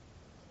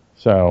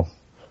 So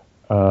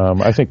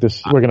I think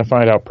we're going to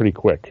find out pretty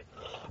quick.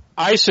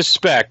 I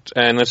suspect,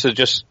 and this is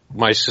just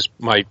my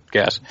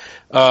guess,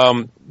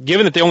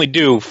 given that they only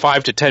do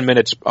 5 to 10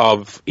 minutes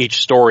of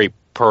each story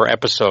per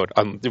episode,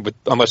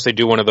 unless they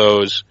do one of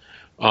those,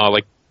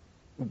 like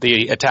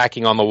the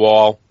attacking on the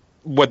wall.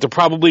 What they'll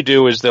probably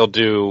do is they'll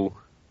do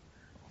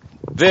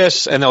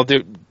this, and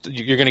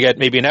you're going to get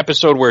maybe an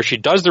episode where she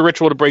does the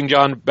ritual to bring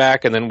Jon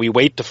back, and then we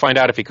wait to find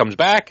out if he comes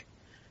back,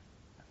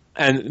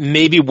 and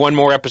maybe one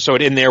more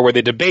episode in there where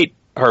they debate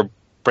her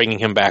bringing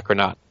him back or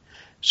not.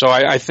 So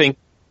I think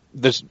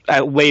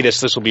at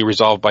latest this will be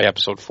resolved by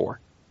episode 4.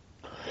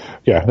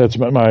 Yeah, that's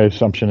my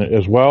assumption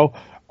as well.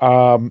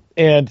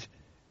 And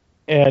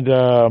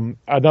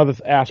another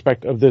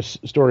aspect of this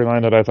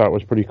storyline that I thought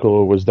was pretty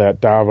cool was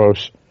that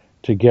Davos,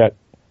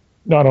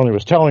 not only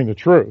was telling the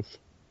truth,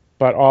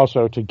 but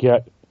also to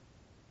get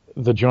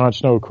the Jon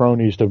Snow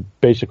cronies to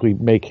basically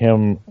make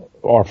him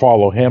or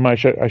follow him, I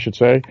should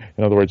say.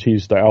 In other words,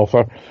 he's the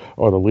alpha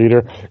or the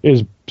leader,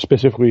 is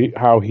specifically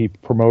how he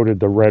promoted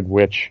the Red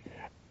Witch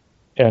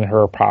and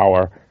her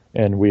power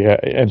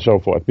and so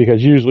forth.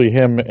 Because usually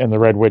him and the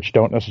Red Witch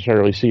don't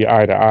necessarily see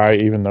eye to eye,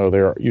 even though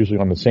they're usually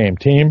on the same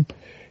team.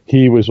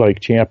 He was like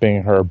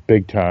championing her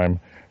big time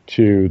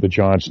to the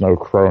Jon Snow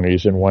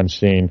cronies in one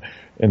scene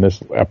in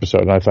this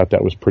episode, and I thought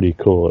that was pretty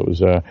cool. It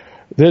was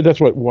that's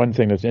one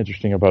thing that's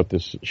interesting about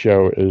this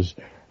show is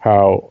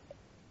how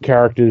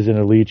characters and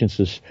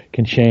allegiances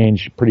can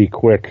change pretty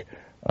quick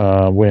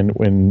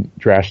when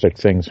drastic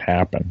things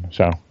happen.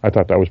 So I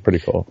thought that was pretty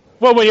cool.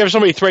 Well, when you have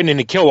somebody threatening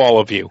to kill all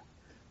of you,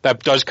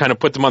 that does kind of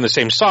put them on the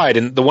same side.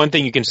 And the one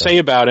thing you can say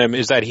about him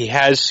is that he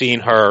has seen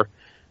her,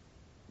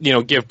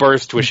 give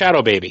birth to a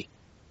shadow baby.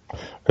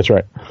 That's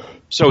right.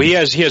 So he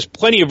has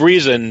plenty of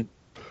reason,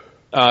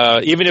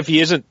 even if he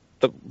isn't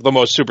the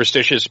most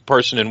superstitious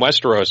person in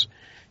Westeros,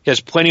 he has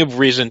plenty of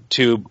reason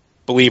to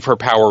believe her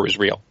power is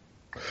real.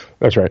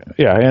 That's right.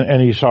 Yeah,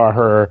 and he saw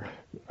her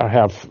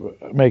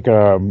make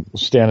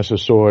Stannis'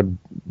 sword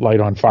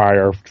light on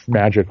fire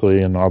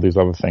magically and all these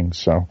other things.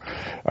 So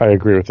I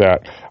agree with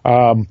that.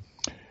 And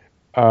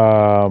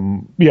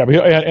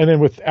then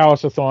with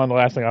Alistair Thorne, the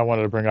last thing I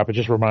wanted to bring up, it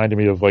just reminded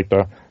me of like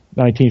the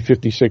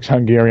 1956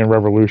 Hungarian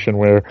Revolution,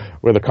 where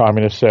the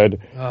communists said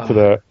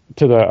to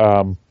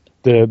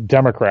the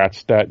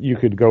Democrats that you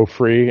could go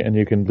free and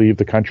you can leave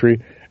the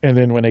country, and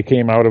then when they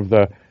came out of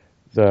the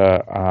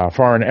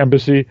foreign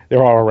embassy, they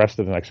were all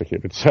arrested and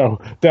executed. So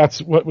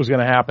that's what was going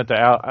to happen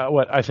to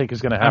what I think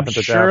is going to happen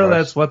to Davos. I'm sure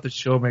that's what the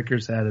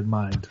showmakers had in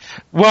mind.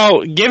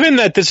 Well, given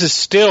that this is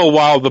still,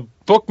 while the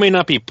book may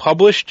not be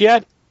published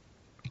yet,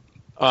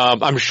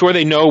 I'm sure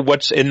they know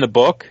what's in the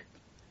book.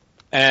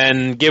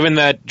 And given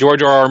that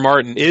George R.R.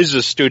 Martin is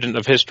a student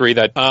of history,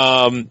 that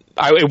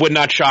it would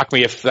not shock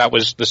me if that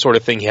was the sort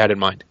of thing he had in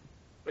mind.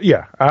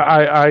 Yeah,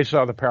 I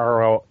saw the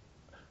parallel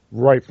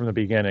right from the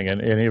beginning,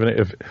 and even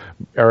if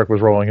Eric was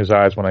rolling his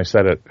eyes when I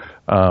said it,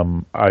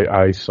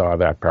 I saw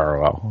that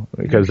parallel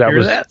because that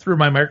was that through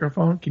my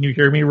microphone. Can you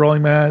hear me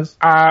rolling my eyes?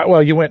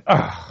 Well, you went.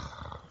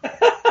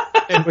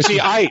 And see,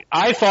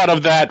 I thought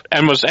of that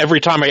almost every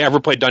time I ever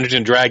played Dungeons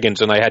and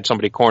Dragons, and I had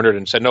somebody cornered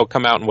and said, "No,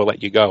 come out and we'll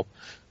let you go."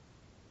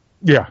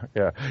 Yeah,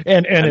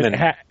 and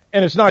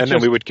it's not. And then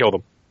we would kill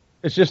them.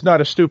 It's just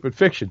not a stupid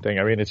fiction thing.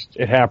 I mean,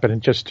 it happened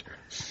in just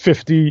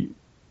 50,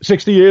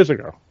 60 years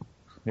ago.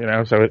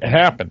 So it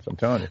happens. I'm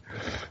telling you.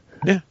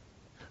 Yeah.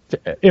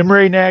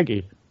 Imre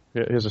Nagy.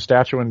 He has a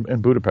statue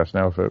in Budapest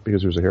now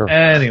because he was a hero.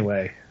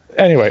 Anyway,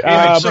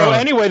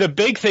 the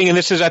big thing, and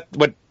this is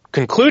what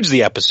concludes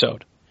the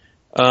episode,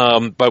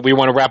 but we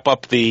want to wrap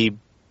up the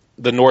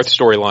North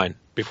storyline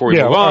before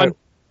we move on.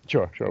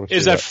 Sure.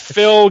 Is that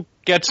Phil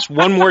gets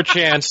one more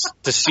chance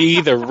to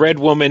see the Red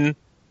Woman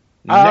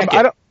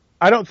naked?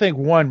 I don't think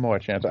one more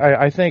chance.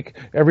 I think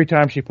every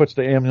time she puts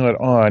the amulet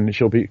on,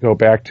 she'll go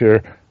back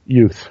to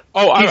youth.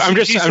 Oh, I'm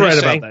just saying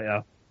about that.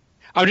 Yeah.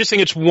 I'm just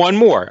saying it's one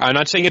more. I'm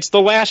not saying it's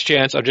the last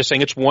chance. I'm just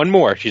saying it's one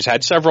more. She's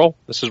had several.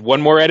 This is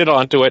one more added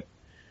onto it.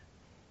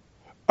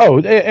 Oh,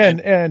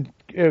 and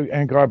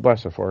God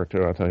bless her for it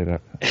too. I'll tell you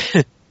that.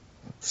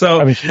 So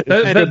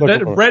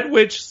that Red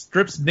Witch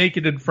strips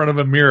naked in front of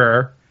a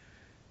mirror,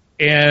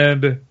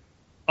 and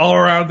all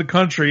around the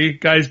country,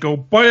 guys go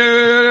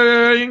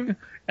bang,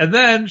 and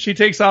then she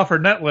takes off her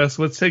necklace,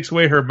 which takes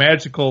away her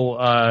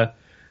magical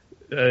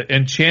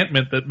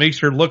enchantment that makes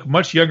her look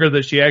much younger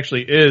than she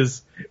actually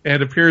is,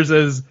 and appears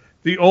as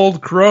the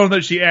old crone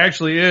that she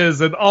actually is,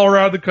 and all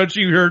around the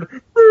country you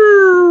heard.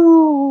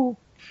 Boo!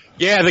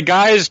 Yeah, the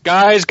guys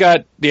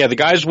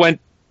went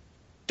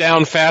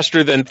down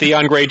faster than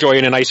Theon Greyjoy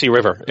in an icy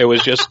river. It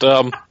was just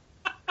it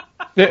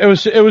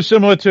was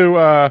similar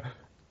to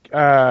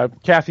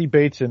Kathy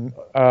Bates in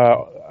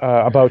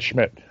About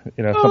Schmidt,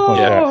 something like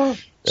that.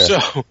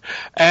 Yeah.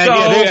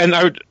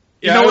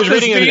 I was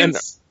reading it.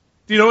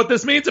 Do you know what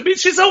this means? It means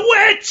she's a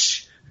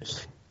witch!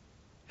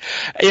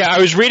 Yeah,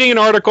 I was reading an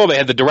article. They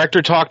had the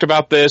director talked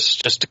about this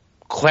just to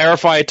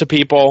clarify it to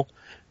people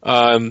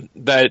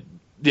that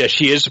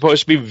she is supposed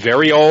to be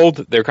very old.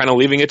 They're kind of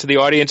leaving it to the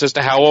audience as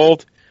to how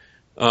old.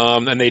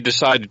 And they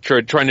decided,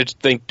 trying to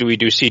think, do we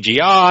do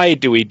CGI?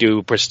 Do we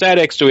do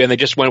prosthetics? And they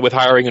just went with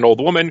hiring an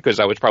old woman because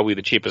that was probably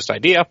the cheapest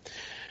idea.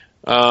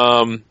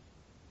 Because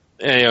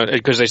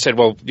they said,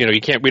 well,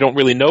 we don't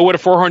really know what a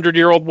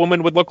 400-year-old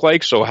woman would look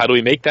like, so how do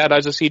we make that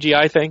as a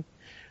CGI thing?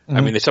 Mm-hmm.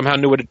 I mean, they somehow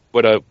knew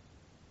what a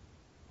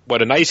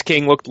nice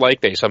king looked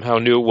like. They somehow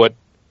knew what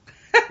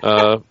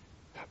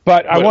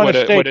but I want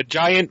to state what a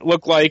giant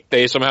looked like.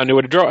 They somehow knew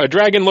what a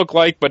dragon looked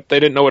like, but they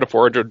didn't know what a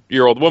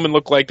 400-year-old woman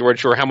looked like. They weren't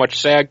sure how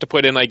much SAG to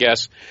put in, I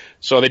guess.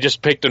 So they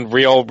just picked a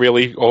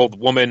really old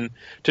woman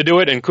to do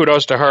it, and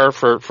kudos to her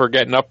for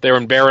getting up there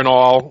and bearing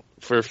all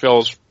for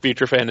Phil's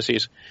future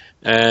fantasies.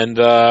 And and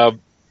the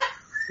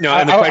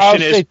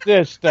question is, say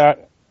this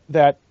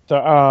that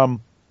the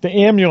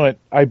amulet,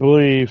 I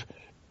believe,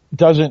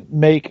 doesn't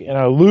make an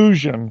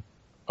illusion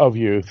of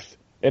youth.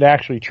 It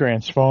actually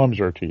transforms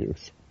her to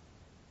youth.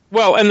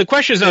 Well, and the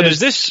question is now: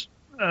 does this?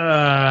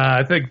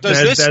 I think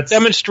does this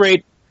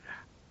demonstrate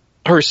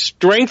her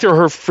strength or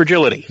her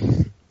fragility?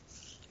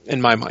 In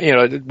my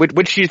mind,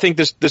 which do you think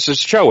this is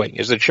showing?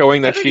 Is it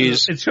showing that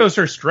she's? It shows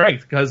her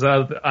strength because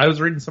I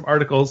was reading some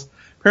articles.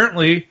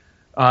 Apparently,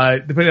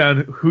 depending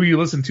on who you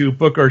listen to,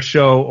 book or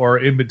show or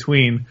in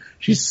between,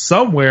 she's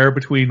somewhere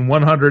between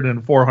 100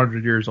 and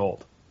 400 years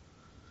old.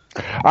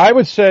 I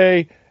would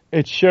say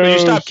it shows. Well, you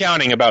stop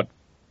counting about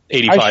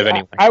 85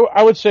 anyway.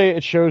 I would say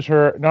it shows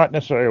her not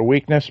necessarily a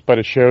weakness, but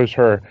it shows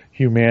her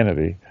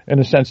humanity in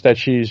the sense that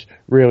she's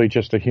really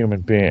just a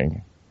human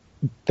being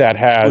that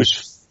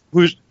has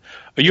who's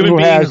a human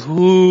being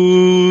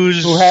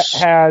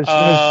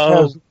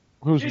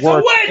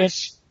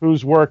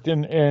who's worked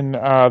in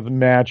the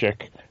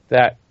magic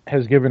that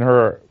has given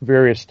her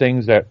various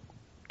things that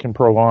can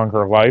prolong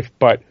her life,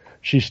 but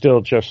she's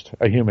still just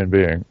a human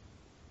being.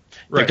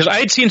 Right, because I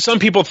had seen some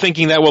people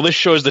thinking that, well, this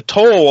shows the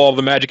toll all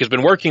the magic has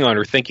been working on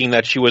her, thinking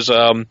that she was,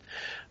 I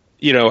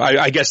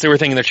guess they were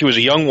thinking that she was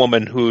a young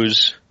woman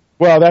who's...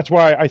 Well, that's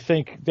why I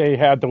think they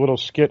had the little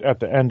skit at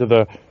the end of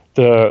the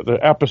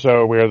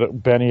episode where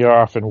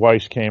Benioff and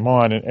Weiss came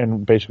on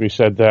and basically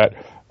said that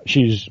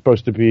she's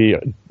supposed to be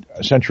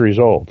centuries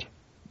old.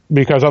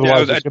 Because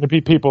otherwise there's going to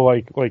be people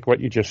like what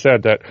you just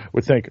said that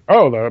would think,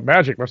 oh, the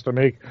magic must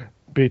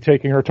be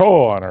taking her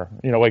toll on her,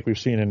 like we've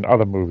seen in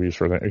other movies,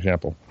 for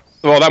example.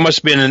 Well, that must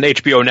have been an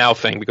HBO Now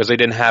thing because they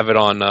didn't have it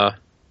on. Then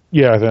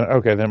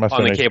it must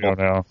have been HBO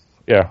Now.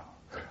 Yeah,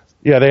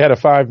 they had a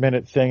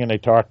 5-minute thing and they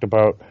talked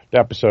about the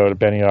episode of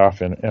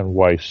Benioff and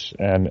Weiss,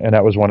 and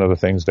that was one of the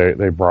things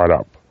they brought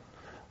up.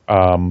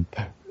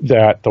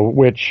 That the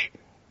witch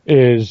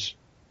is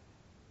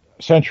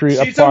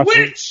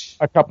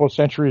a couple of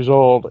centuries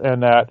old,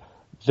 and that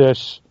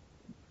this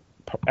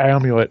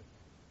amulet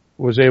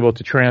was able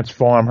to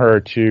transform her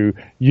to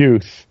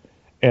youth.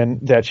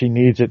 And that she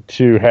needs it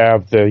to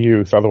have the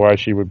youth, otherwise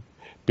she would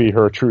be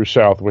her true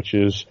self, which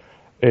is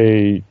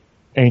a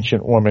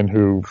ancient woman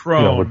who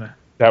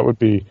that would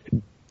be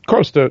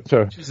close to end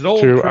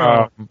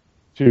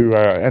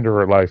of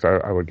her life,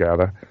 I would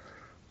gather.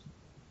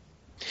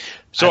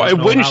 So it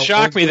wouldn't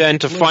shock me then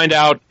to find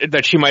out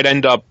that she might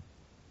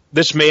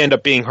this may end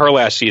up being her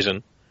last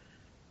season.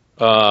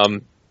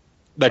 That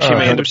she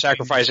may end up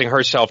sacrificing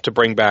herself to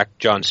bring back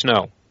Jon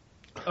Snow.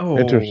 Oh,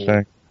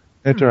 interesting.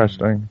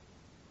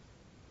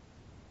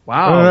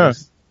 Wow.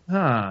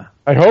 I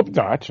hope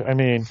not. I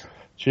mean,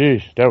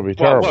 geez, that would be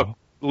terrible. Well, look,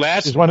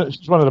 She's one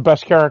of the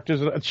best characters.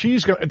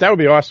 That would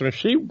be awesome if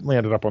she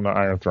landed up on the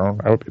Iron Throne.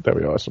 That'd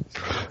be awesome.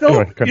 No,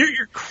 anyway,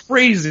 you're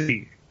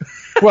crazy.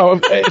 Well,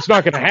 it's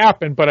not going to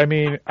happen, but I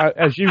mean,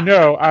 as you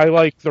know, I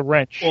like the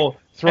wrench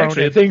thrown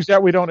in things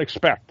that we don't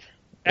expect.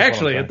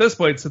 Actually, at this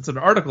point, since an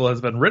article has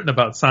been written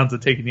about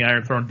Sansa taking the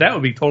Iron Throne, that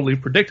would be totally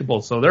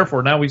predictable. So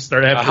therefore, now we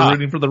start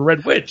rooting for the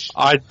Red Witch.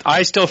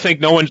 I still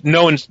think no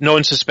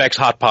one suspects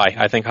Hot Pie.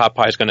 I think Hot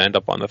Pie is going to end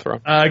up on the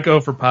throne. I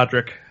go for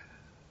Podrick.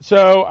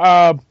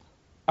 So,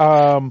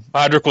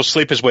 Podrick will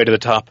sleep his way to the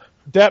top.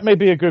 That may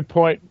be a good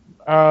point,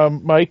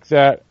 Mike.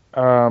 That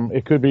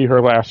it could be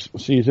her last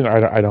season.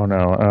 I don't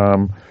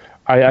know.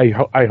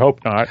 I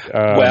hope not.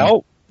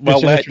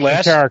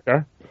 Last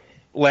character.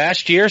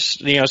 Last year,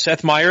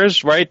 Seth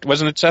Meyers, right?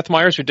 Wasn't it Seth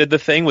Meyers who did the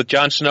thing with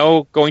Jon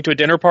Snow going to a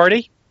dinner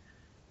party?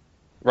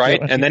 Right?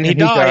 Yeah, and then he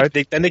died.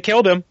 Then they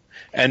killed him.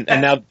 And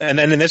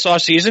then in this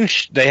off season,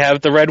 they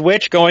have the Red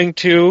Witch going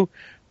to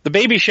the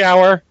baby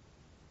shower.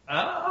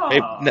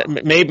 Oh.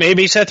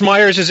 Maybe Seth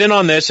Meyers is in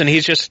on this, and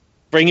he's just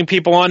bringing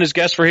people on as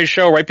guests for his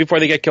show right before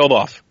they get killed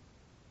off.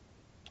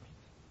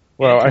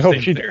 Well,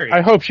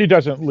 I hope she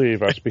doesn't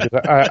leave us because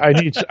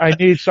I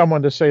need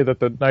someone to say that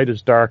the night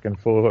is dark and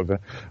full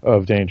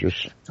of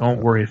dangers.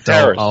 Don't worry,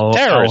 Phil.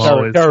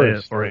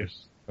 Terrorists.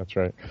 That's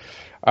right.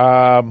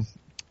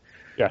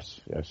 Yes.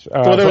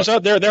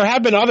 Well, there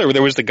have been other.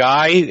 There was the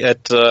guy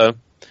at a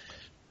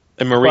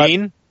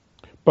Marine.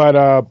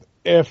 But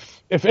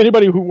if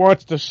anybody who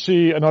wants to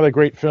see another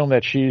great film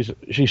that she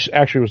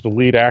actually was the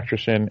lead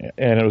actress in,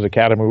 and it was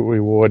Academy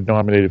Award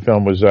nominated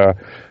film, was I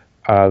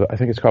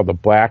think it's called The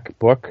Black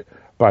Book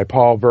by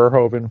Paul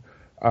Verhoeven,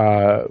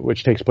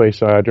 which takes place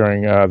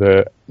during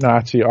the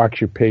Nazi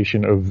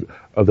occupation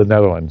of the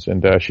Netherlands,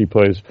 and she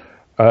plays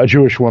a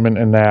Jewish woman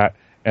in that,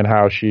 and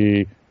how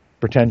she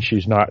pretends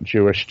she's not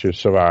Jewish to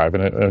survive,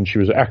 and she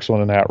was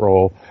excellent in that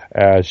role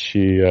as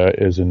she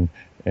is in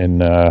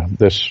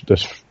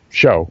this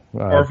show.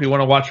 Or if you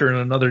want to watch her in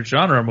another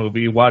genre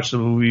movie, watch the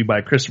movie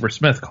by Christopher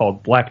Smith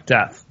called Black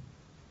Death.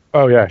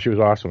 Oh yeah, she was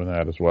awesome in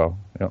that as well.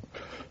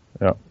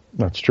 Yeah,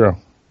 that's true.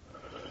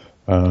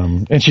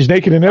 And she's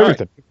naked in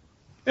everything.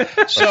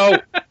 Right. So,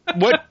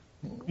 what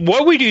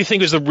do you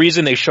think is the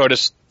reason they showed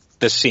us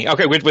this scene?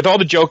 Okay, with all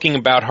the joking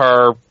about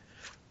her,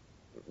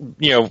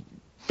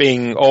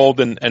 being old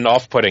and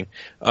off-putting,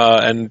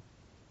 and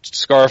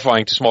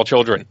scarifying to small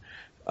children.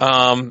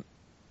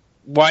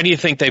 Why do you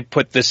think they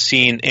put this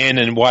scene in,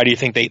 and why do you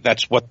think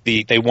that's what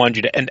they wanted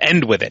you to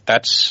end with it?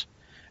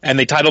 And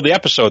they titled the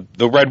episode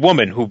 "The Red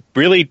Woman," who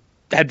really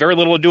had very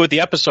little to do with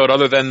the episode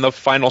other than the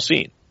final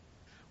scene.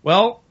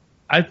 Well,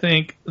 I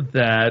think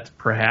that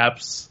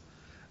perhaps,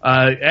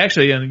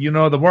 actually, and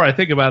the more I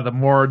think about it,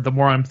 the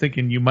more I'm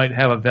thinking you might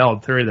have a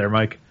valid theory there,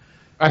 Mike.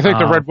 I think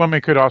the Red Woman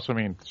could also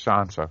mean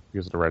Sansa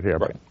because of the red hair.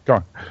 Right. But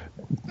go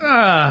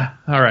on.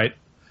 All right.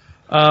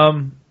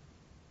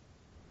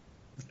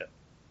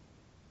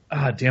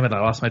 Damn it!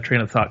 I lost my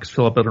train of thought because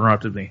Philip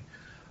interrupted me.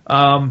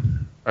 I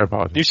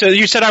apologize.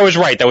 You said I was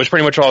right. That was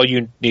pretty much all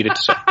you needed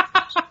to say.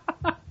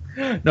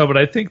 No, but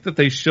I think that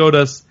they showed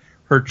us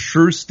her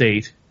true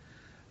state,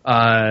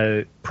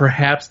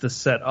 perhaps to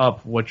set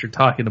up what you're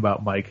talking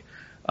about, Mike,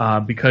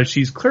 because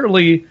she's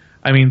clearly.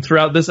 I mean,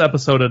 throughout this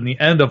episode and the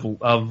end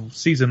of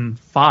season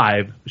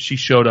 5, she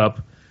showed up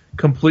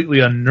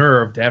completely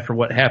unnerved after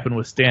what happened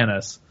with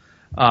Stannis,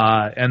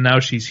 and now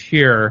she's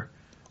here.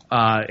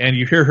 And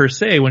you hear her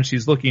say when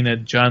she's looking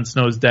at Jon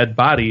Snow's dead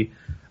body,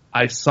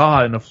 "I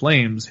saw in the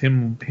flames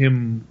him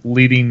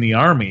leading the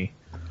army."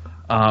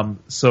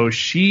 So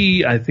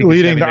she, I think,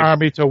 leading the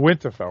army to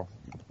Winterfell.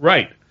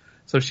 Right.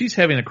 So she's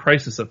having a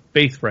crisis of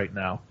faith right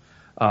now,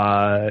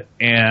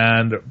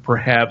 and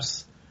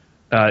perhaps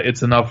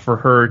it's enough for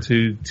her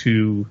to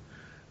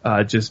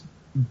just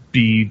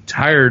be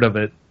tired of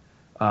it,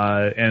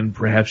 and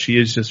perhaps she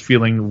is just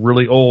feeling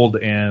really old,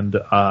 and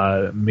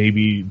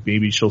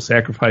maybe she'll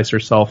sacrifice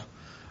herself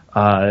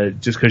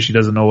just because she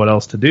doesn't know what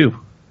else to do.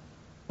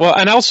 Well,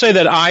 and I'll say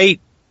that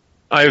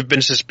I've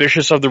been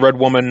suspicious of the Red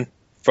Woman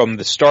from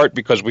the start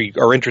because we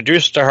are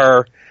introduced to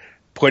her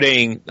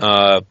putting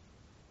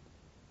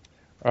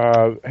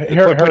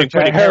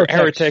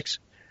heretics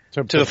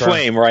to the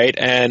flame, right?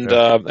 And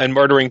and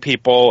murdering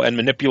people and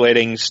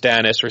manipulating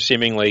Stannis, or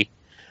seemingly.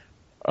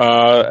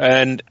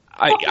 And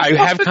I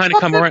have kind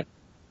of come around,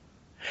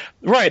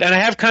 right? And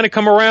I have kind of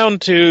come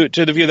around to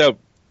the view that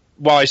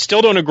while I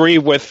still don't agree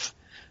with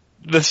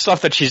the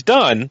stuff that she's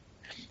done,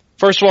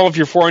 first of all, if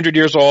you're 400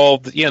 years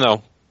old,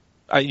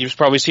 you've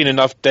probably seen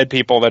enough dead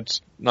people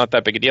that's not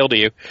that big a deal to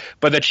you.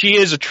 But that she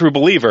is a true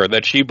believer,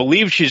 that she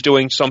believes she's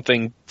doing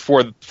something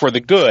for the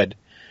good,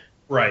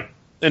 right?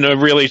 In a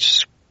really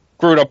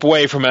screwed up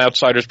way from an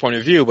outsider's point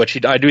of view,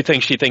 but I do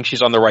think she thinks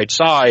she's on the right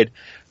side,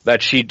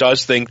 that she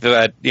does think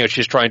that,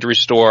 she's trying to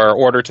restore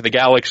order to the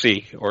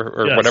galaxy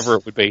or yes, whatever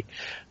it would be.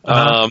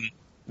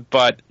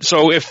 But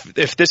so if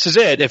this is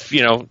it, if,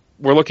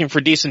 we're looking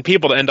for decent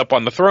people to end up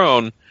on the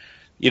throne,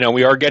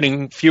 we are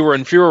getting fewer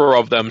and fewer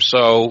of them.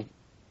 So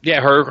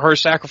yeah, her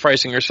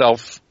sacrificing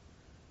herself,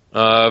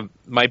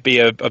 might be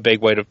a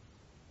big way to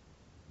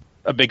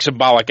a big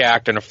symbolic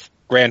act and a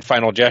grand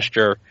final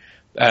gesture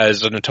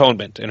as an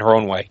atonement in her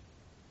own way.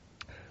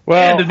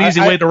 Well, and an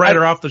easy way to write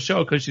her off the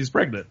show because she's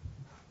pregnant.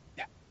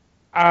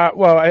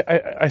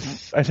 I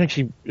think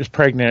she is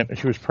pregnant.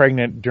 She was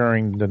pregnant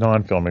during the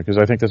non-filming because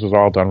I think this was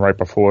all done right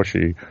before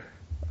she.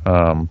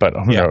 But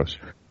who knows?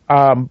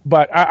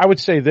 But I would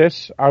say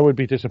this: I would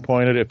be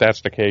disappointed if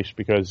that's the case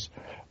because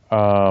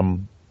I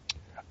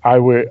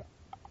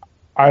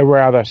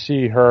rather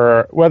see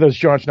her, whether it's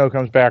Jon Snow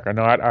comes back or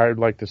not. I would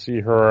like to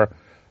see her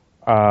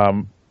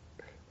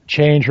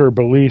change her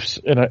beliefs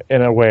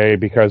in a way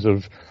because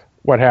of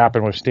what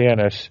happened with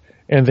Stannis,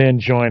 and then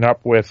join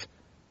up with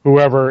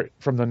whoever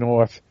from the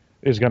north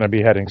is going to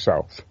be heading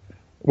south.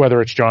 Whether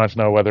it's Jon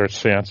Snow, whether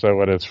it's Sansa,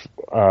 whether it's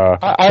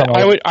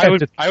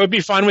I would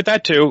be fine with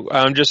that too.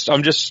 I'm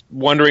just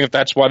wondering if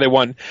that's why they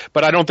won,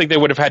 but I don't think they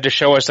would have had to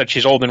show us that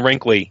she's old and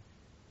wrinkly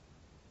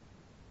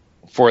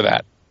for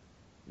that.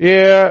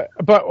 Yeah,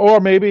 or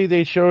maybe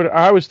they showed.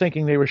 I was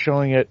thinking they were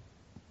showing it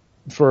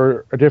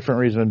for a different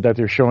reason, that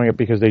they're showing it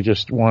because they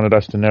just wanted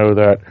us to know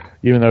that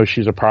even though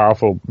she's a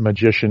powerful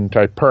magician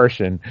type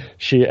person,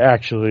 she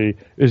actually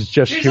is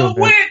just she's human.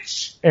 A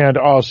witch, and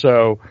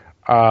also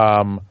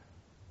a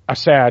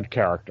sad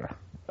character.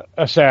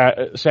 A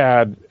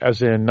sad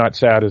as in not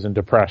sad as in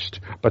depressed,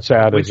 but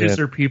sad witches as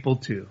in are people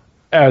too.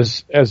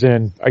 As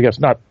in, I guess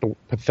not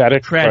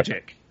pathetic,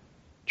 tragic.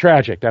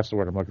 Tragic. That's the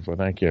word I'm looking for.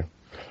 Thank you.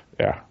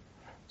 Yeah.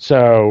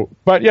 So,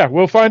 but yeah,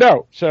 we'll find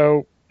out.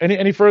 So,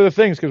 any further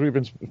things, because we've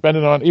been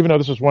spending on, even though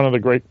this is one of the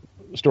great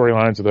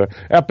storylines of the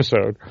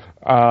episode,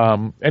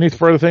 any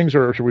further things,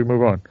 or should we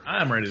move on?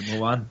 I'm ready to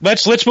move on.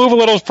 Let's move a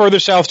little further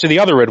south to the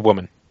other Red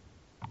Woman.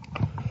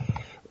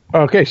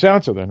 Okay,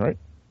 Sansa then, right?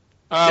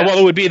 Well,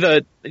 it would be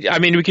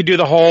we could do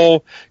the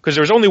whole, because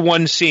there was only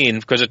one scene,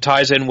 because it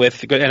ties in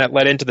with, and it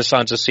led into the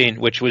Sansa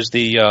scene, which was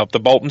the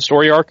Bolton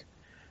story arc,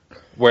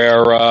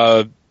 where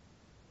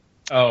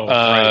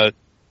right.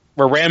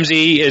 where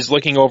Ramsay is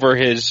looking over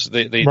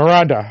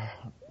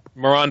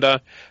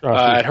Miranda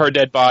at her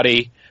dead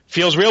body,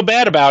 feels real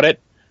bad about it,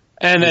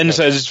 and then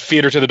says,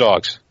 "Feed her to the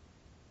dogs."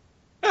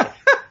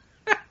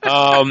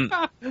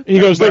 He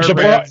goes,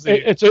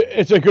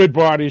 "It's a good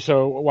body,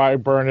 so why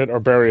burn it or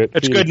bury it?"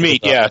 It's good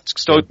meat, yeah.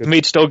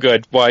 Meat's still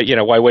good.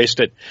 Why waste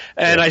it?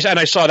 And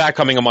I saw that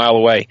coming a mile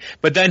away.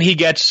 But then he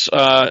gets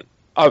some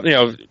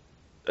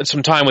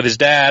time with his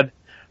dad,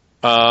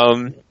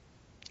 and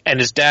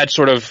his dad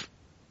sort of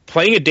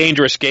playing a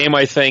dangerous game,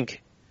 I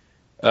think.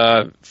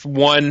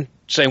 One,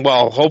 saying,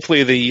 well,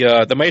 hopefully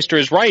the Maester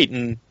is right,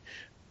 and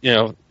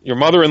your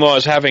mother-in-law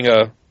is having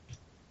a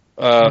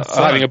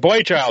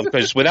boy child,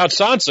 because without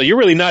Sansa, you're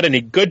really not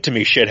any good to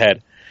me,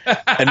 shithead.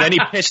 And then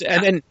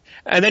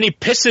he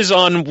pisses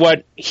on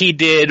what he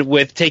did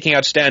with taking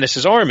out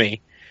Stannis'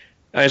 army.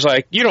 And he's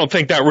like, you don't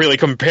think that really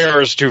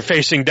compares to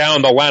facing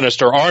down the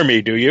Lannister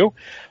army, do you?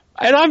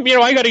 And I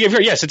got to give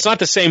her, yes, it's not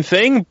the same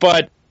thing,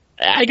 but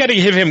I got to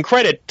give him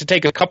credit to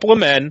take a couple of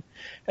men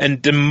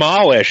and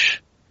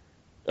demolish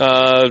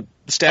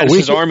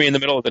Stannis' army in the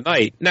middle of the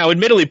night. Now,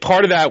 admittedly,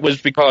 part of that was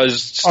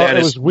because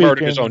Stannis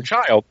murdered his own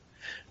child,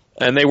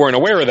 and they weren't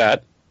aware of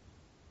that.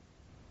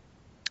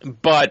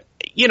 But,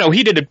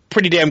 he did a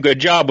pretty damn good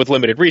job with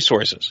limited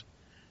resources.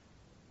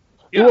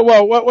 Yeah.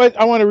 Well, what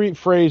I want to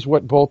rephrase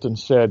what Bolton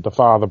said, the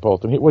father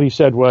Bolton. What he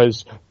said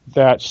was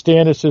that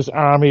Stannis'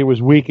 army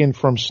was weakened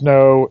from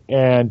snow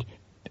and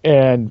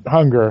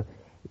hunger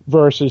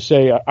versus,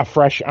 say, a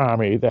fresh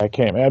army that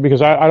came.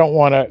 Because I don't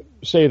want to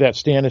say that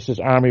Stannis'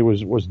 army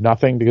was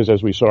nothing, because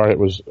as we saw, it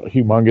was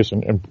humongous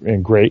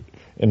and great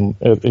in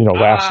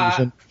last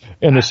season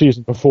and the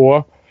season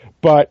before.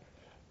 But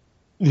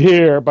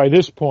here, by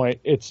this point,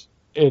 it's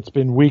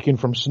been weakened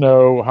from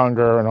snow,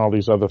 hunger, and all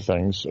these other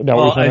things.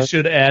 Now, I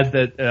should add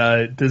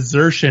that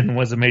desertion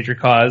was a major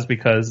cause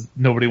because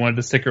nobody wanted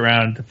to stick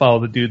around to follow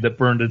the dude that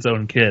burned his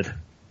own kid.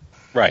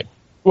 Right.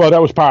 Well,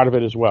 that was part of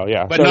it as well,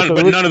 yeah. But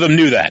none of them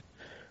knew that.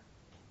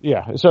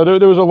 Yeah, so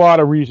there was a lot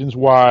of reasons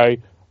why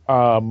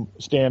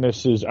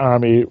Stannis'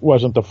 army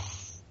wasn't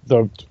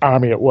the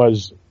army it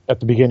was at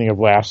the beginning of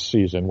last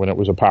season, when it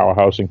was a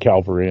powerhouse in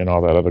cavalry and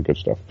all that other good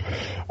stuff.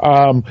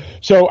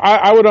 So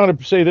I would want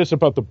to say this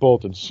about the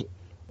Boltons.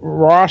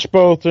 Ross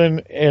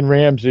Bolton and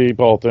Ramsay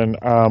Bolton,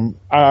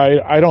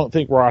 I don't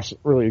think Ross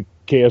really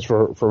cares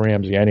for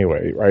Ramsay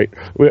anyway, right?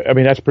 I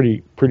mean, that's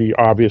pretty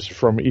obvious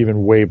from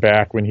even way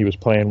back when he was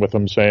playing with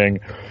him, saying,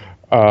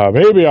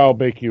 maybe I'll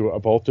make you a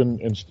Bolton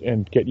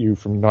and get you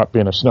from not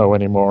being a Snow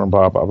anymore, and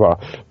blah, blah, blah.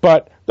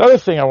 But the other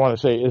thing I want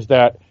to say is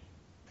that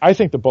I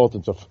think the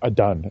Boltons are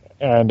done,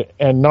 and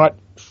not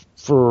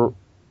for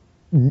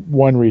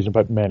one reason,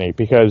 but many,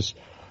 because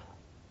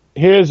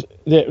so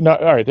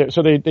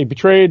they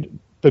betrayed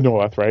the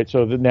North, right?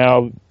 So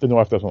now the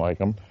North doesn't like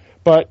them,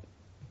 but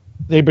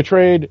they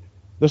betrayed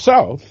the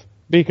South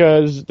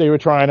because they were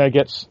trying to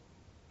get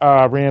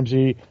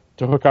Ramsay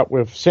to hook up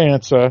with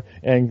Sansa,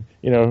 and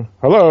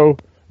hello,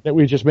 that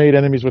we just made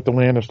enemies with the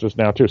Lannisters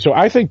now too. So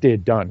I think they're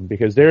done,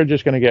 because they're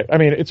just going to get. I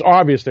mean, it's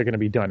obvious they're going to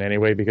be done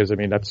anyway, because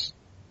that's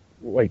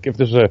like if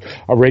this is a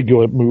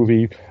regular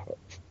movie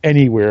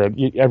anywhere,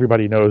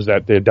 everybody knows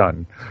that they're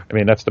done. I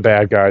mean, that's the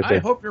bad guys. I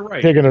hope you're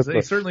right.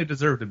 They certainly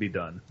deserve to be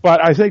done.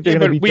 But I think they're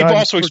going to be done. We've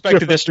also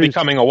expected this to be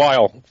coming a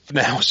while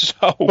now.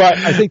 So, but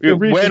I think the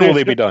reason when will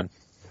they be done?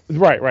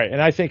 Right.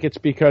 And I think it's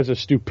because of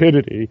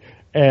stupidity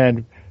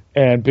and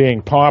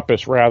being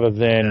pompous rather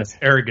than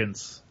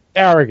arrogance.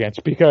 Arrogance,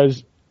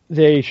 because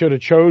they should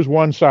have chose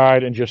one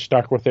side and just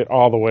stuck with it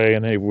all the way,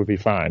 and they would be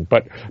fine.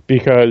 But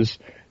because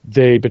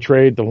they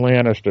betrayed the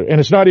Lannister, and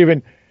it's not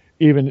even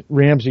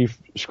Ramsay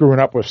screwing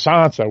up with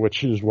Sansa,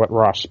 which is what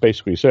Ross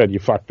basically said. You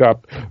fucked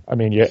up. I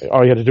mean,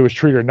 all you had to do was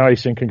treat her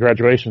nice, and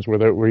congratulations, we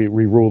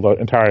rule the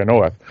entire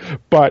North.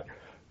 But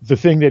the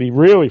thing that he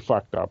really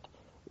fucked up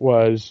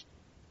was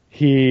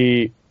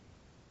he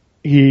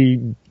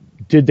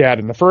did that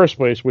in the first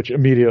place, which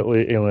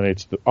immediately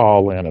alienates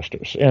all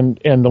Lannisters. And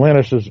the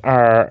Lannisters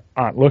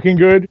aren't looking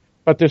good,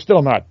 but they're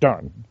still not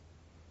done.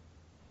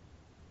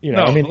 You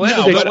know, the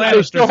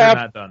Lannisters are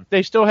not done.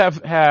 They still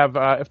have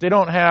if they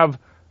don't have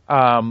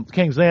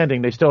King's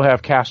Landing, they still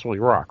have Castle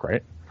Rock,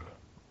 right?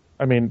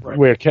 I mean, right.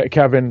 Where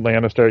Kevin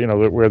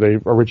Lannister, where they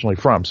originally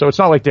from. So it's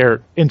not like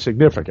they're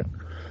insignificant.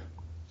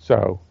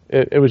 So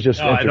it was just.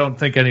 No, I don't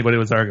think anybody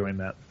was arguing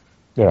that.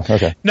 Yeah.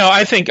 Okay. No,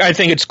 I think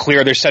it's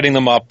clear they're setting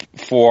them up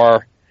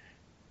for.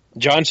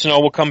 Jon Snow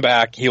will come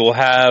back. He will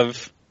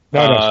have.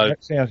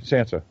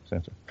 Sansa.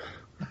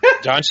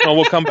 Jon Snow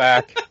will come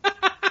back.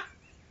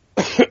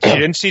 She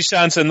didn't see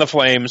Sansa in the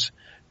flames.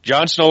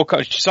 Jon Snow.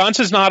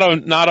 Sansa's not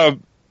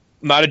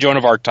a Joan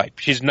of Arc type.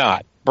 She's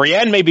not.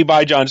 Brienne may be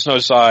by Jon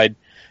Snow's side.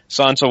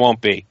 Sansa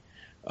won't be.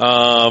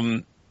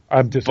 I'm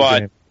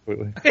disagreeing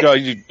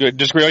completely. You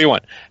disagree all you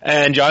want.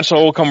 And Jon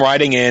Snow will come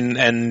riding in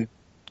and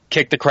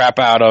kick the crap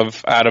out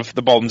of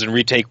the Boltons and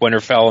retake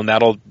Winterfell, and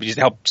that'll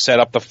help set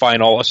up the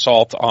final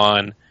assault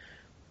on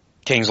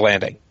King's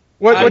Landing.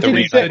 What did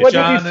you think?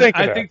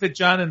 I think that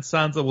Jon and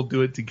Sansa will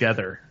do it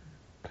together.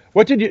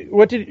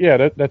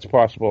 That's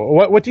possible.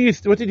 What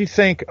did you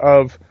think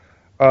of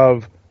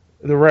the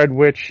Red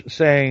Witch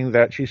saying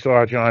that she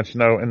saw Jon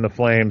Snow in the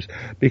flames?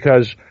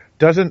 Because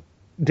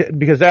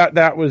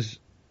that was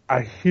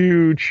a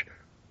huge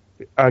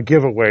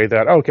giveaway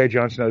that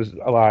Jon Snow's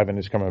alive and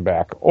is coming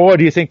back. Or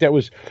do you think that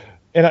was?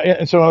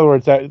 And so in other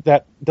words, that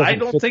doesn't. I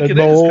don't think it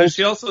is, because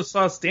she also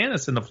saw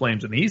Stannis in the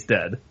flames and he's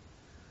dead.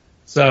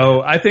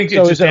 So I think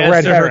it just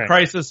adds to her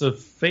crisis of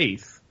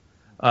faith.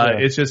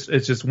 It's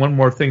just one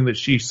more thing that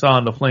she saw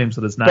in the flames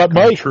that is not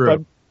come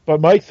true. But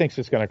Mike thinks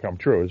it's going to come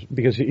true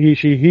because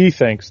he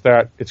thinks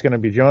that it's going to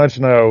be Jon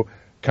Snow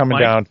coming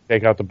down to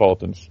take out the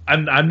Boltons.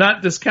 I'm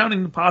not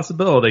discounting the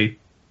possibility.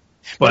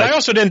 But I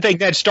also didn't think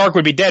Ned Stark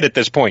would be dead at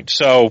this point,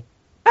 so.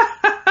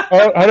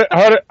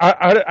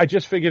 I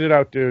just figured it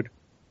out, dude.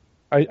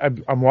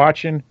 I'm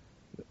watching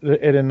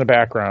it in the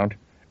background,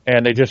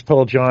 and they just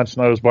pulled Jon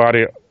Snow's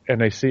body,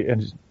 and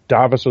and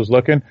Davos was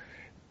looking.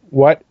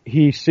 What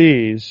he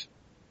sees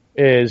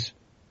is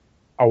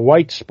a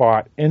white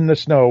spot in the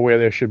snow where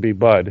there should be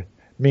blood,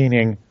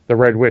 meaning the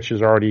Red Witch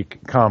has already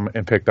come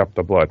and picked up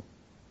the blood.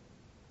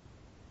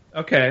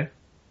 Okay.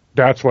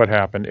 That's what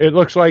happened. It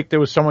looks like there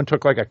was someone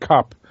took like a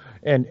cup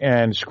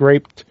and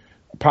scraped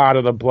part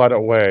of the blood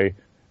away,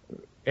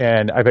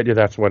 and I bet you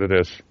that's what it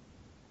is.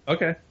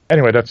 Okay.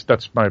 Anyway,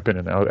 that's my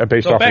opinion now.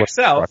 Based off back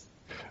south.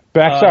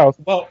 Back south.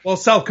 Well,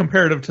 south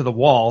comparative to the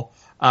wall.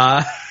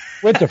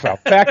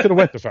 Winterfell. Back to the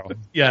Winterfell.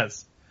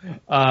 Yes.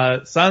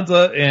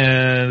 Sansa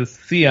and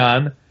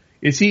Theon.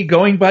 Is he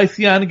going by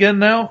Theon again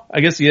now? I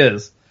guess he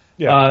is.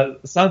 Yeah.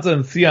 Sansa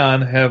and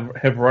Theon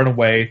have run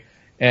away,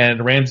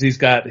 and Ramsay's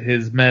got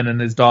his men and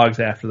his dogs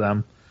after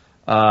them.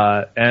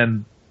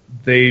 And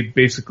they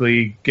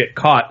basically get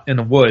caught in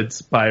the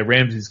woods by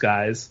Ramsay's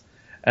guys.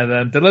 And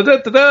then,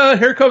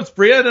 here comes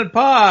Brienne and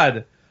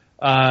Pod,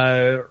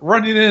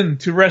 running in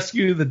to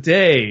rescue the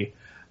day.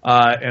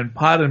 And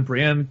Pod and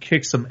Brienne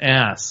kick some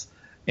ass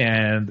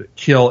and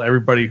kill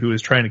everybody who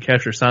is trying to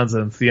capture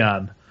Sansa and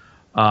Theon.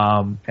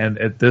 And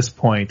at this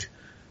point,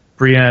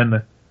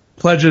 Brienne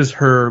pledges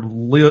her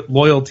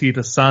loyalty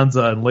to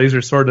Sansa and lays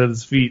her sword at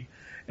his feet.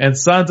 And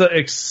Sansa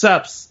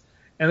accepts.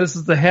 And this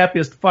is the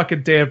happiest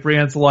fucking day of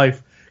Brienne's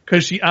life,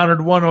 because she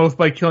honored one oath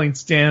by killing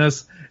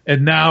Stannis,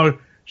 and now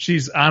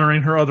she's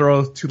honoring her other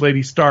oath to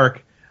Lady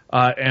Stark,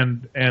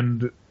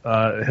 and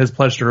has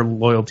pledged her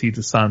loyalty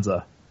to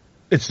Sansa.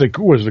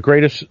 Was the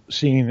greatest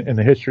scene in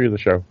the history of the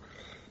show.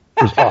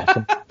 It was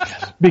awesome.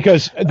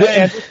 Because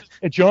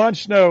Jon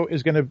Snow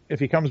is going to, if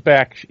he comes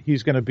back,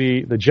 he's going to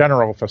be the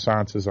general for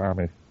Sansa's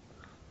army.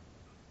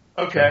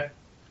 Okay.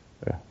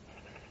 Yeah.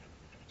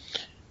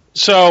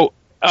 So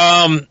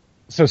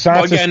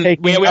Sansa's again,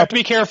 we have to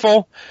be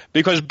careful,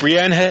 because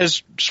Brienne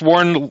has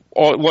sworn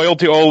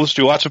loyalty oaths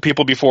to lots of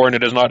people before, and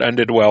it has not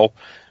ended well.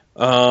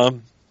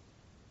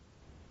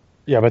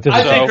 Yeah, but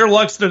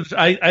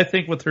I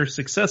think with her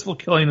successful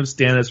killing of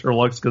Stannis, her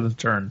luck's going to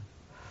turn.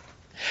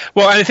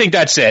 Well, I think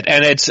that's it,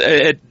 and it's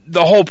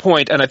the whole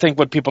point. And I think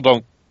what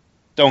people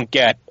don't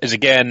get is,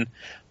 again,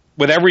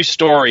 with every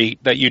story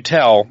that you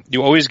tell,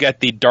 you always get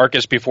the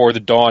darkest before the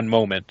dawn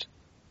moment.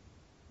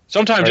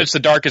 Sometimes it's the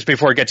darkest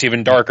before it gets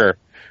even darker,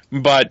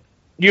 but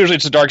usually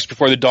it's the darkest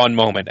before the dawn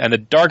moment, and the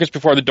darkest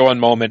before the dawn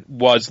moment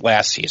was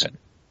last season.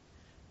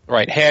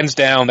 Right, hands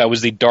down, that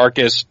was the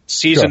darkest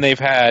season they've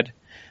had.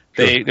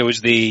 There was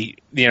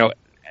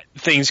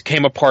things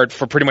came apart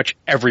for pretty much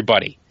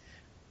everybody.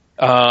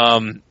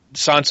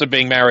 Sansa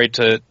being married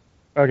to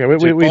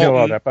we know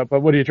all that, but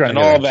what are you trying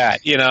to get? And all that,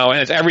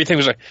 and everything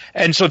was,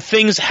 and so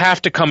things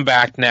have to come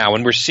back now,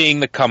 and we're seeing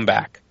the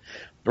comeback,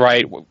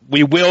 right?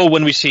 We will,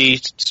 when we see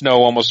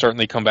Snow almost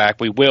certainly come back.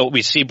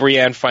 We see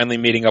Brienne finally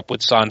meeting up with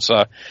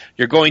Sansa.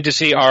 You're going to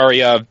see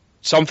Arya.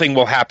 Something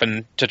will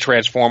happen to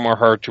transform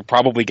her to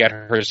probably get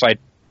her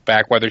sight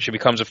back, whether she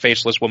becomes a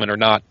faceless woman or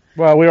not.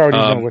 Well, we already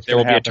know what's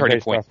going to happen. There will be a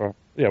turning point.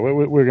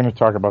 We're going to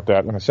talk about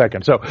that in a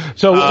second. So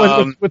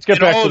let's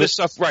get back to this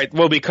stuff. Right,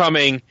 will be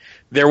coming.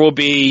 There will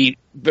be,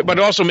 but it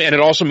also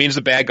means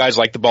the bad guys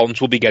like the Boltons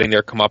will be getting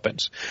their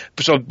comeuppance.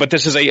 But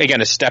this is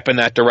again a step in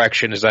that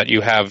direction. Is that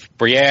you have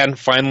Brienne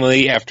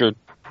finally after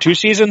 3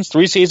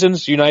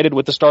 seasons, united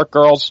with the Stark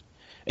girls,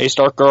 a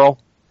Stark girl.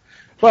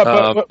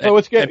 But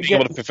let's get being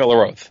able to fulfill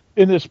her oath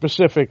in this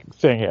specific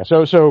thing here.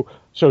 So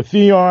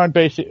Theon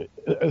basically,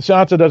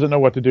 Sansa doesn't know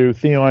what to do.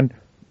 Theon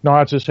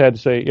nods his head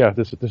to say, "Yeah,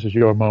 this is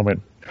your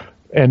moment,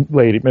 and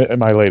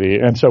my lady."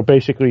 And so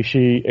basically,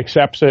 she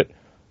accepts it,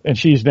 and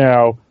she's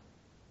now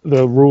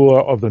the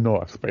ruler of the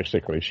North.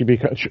 Basically, she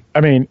becomes.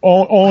 I mean,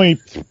 only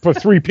for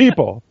 3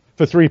 people.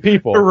 For 3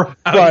 people.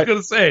 I was going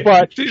to say,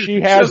 but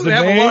she has the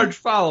name. A large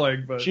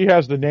following, but she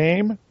has the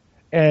name,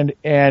 and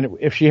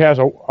if she has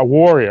a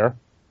warrior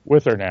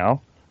with her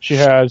now. She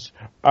has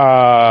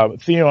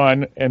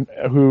Theon,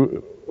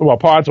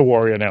 Pod's a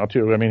warrior now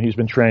too. I mean, he's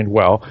been trained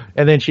well.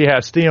 And then she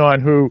has Theon,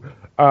 who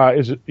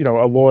is as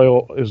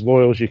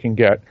loyal as you can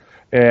get.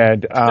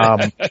 And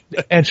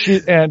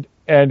and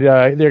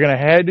they're going to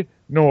head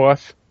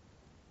north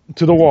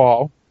to the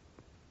Wall,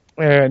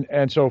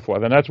 and so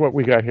forth. And that's what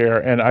we got here.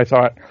 And I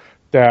thought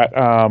that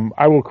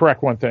I will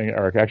correct one thing,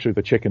 Eric. Actually,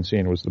 the chicken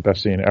scene was the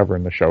best scene ever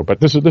in the show. But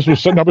this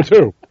was number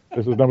 2.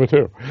 This is number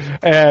 2,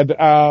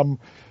 and.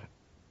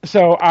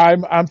 So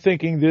I'm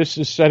thinking this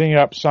is setting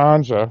up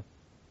Sansa,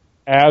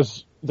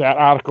 as that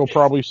article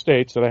probably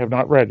states that I have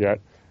not read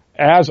yet,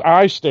 as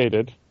I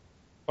stated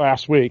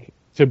last week,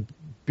 to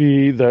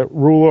be the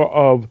ruler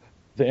of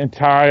the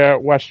entire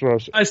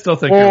Westeros. I still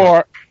think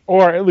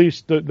or at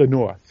least the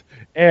North.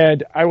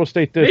 And I will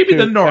state this. Maybe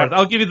the North.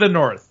 I'll give you the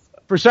North.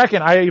 For a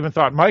second, I even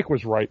thought Mike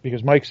was right,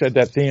 because Mike said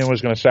that Theon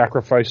was going to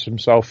sacrifice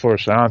himself for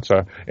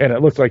Sansa, and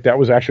it looked like that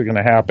was actually going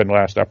to happen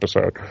last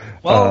episode.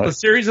 Well, the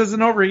series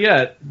isn't over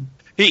yet.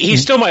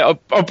 He's still my.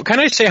 Can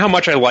I say how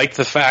much I liked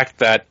the fact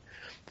that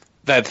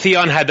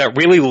Theon had that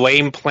really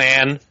lame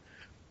plan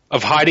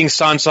of hiding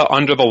Sansa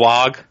under the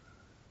log?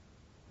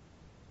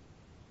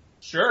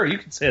 Sure, you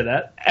can say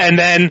that. And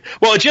then,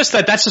 well, it's just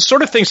that's the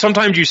sort of thing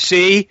sometimes you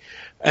see,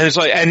 and it's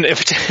like, and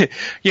if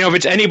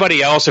it's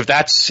anybody else, if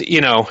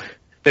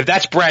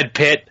that's Brad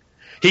Pitt,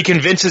 he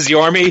convinces the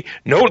army,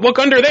 no, look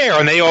under there,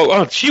 and they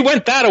all, she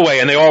went that way,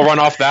 and they all run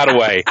off that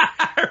way.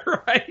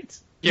 Right.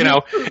 And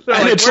like,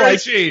 it's where like,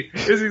 is she?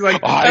 Is he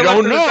like, I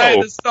don't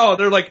know. The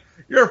they're like,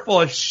 you're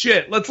full of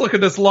shit. Let's look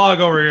at this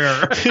log over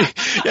here.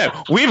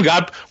 Yeah, we've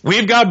got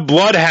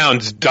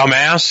bloodhounds,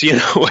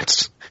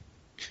 dumbass.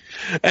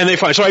 And they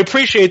find. So I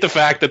appreciate the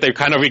fact that they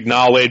kind of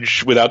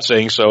acknowledge, without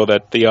saying so,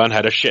 that Theon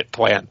had a shit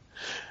plan.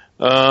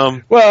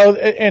 Well,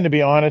 and to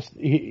be honest,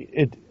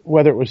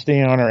 whether it was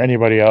Theon or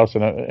anybody else,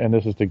 and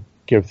this is to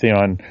give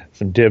Theon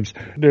some dibs,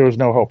 there was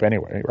no hope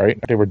anyway, right?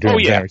 They were doing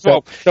damage.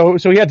 So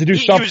he had to do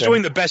something. He was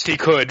doing the best he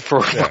could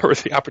for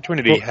the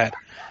opportunity he had.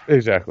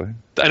 Exactly.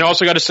 And I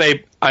also got to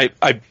say,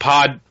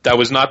 that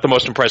was not the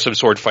most impressive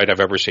sword fight I've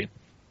ever seen.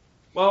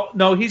 Well,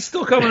 no, he's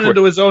still coming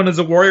into his own as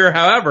a warrior.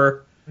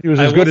 However, he was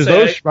as good as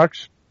those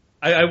schmucks.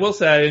 I will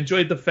say I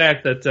enjoyed the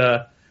fact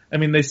that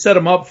they set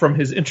him up from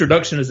his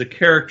introduction as a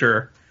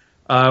character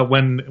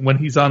when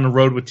he's on the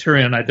road with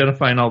Tyrion,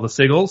 identifying all the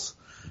sigils.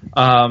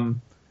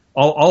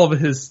 All of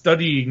his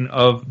studying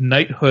of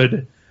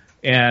knighthood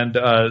and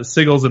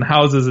sigils and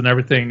houses and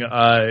everything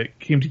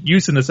came to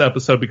use in this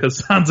episode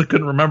because Sansa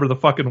couldn't remember the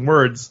fucking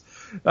words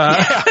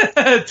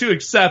to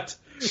accept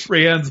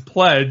Brienne's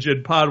pledge,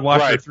 and Pod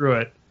walked her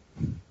through it.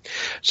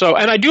 So,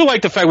 and I do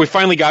like the fact we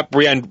finally got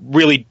Brienne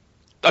really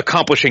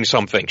accomplishing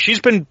something. She's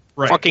been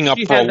fucking up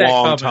for a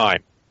long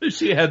time.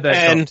 She had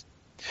that.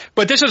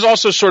 But this is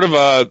also sort of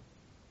a,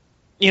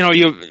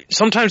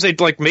 sometimes they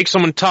make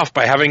someone tough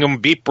by having them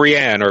beat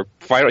Brienne or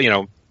fight,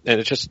 and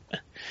it's just,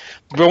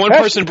 the one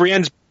person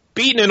Brienne's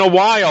beaten in a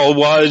while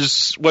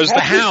was the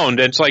Hound.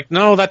 And it's like,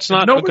 no, that's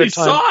not a good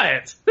time. Saw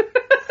it.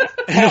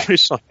 Nobody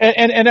saw it.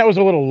 And that was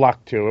a little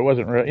luck too. It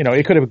wasn't really,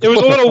 it could have. There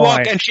was a little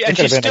luck, and she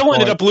still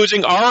ended up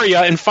losing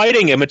Arya and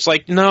fighting him. It's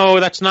like, no,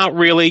 that's not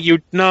really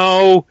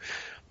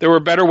there were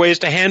better ways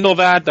to handle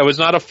that. That was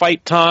not a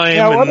fight time.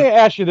 Now, let me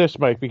ask you this,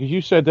 Mike, because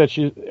you said that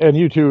she, and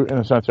you too, in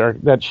a sense,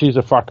 Eric, that she's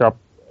a fuck up,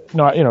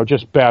 not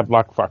just bad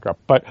luck fuck up.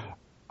 But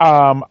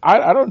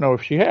I don't know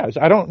if she has.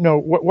 I don't know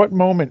what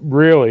moment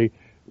really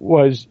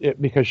was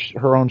it because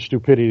her own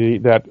stupidity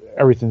that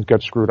everything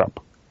got screwed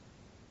up.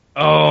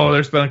 Oh,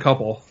 there's been a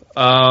couple.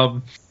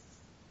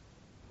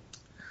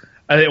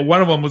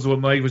 one of them was what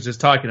Mike was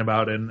just talking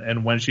about,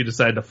 and when she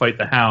decided to fight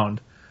the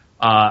Hound,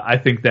 I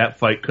think that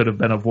fight could have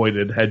been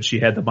avoided had she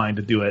had the mind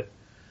to do it.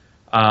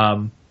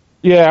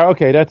 Yeah,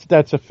 okay,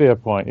 that's a fair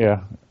point.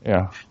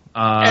 Yeah.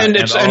 And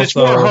it's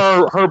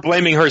more her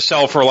blaming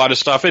herself for a lot of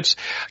stuff. It's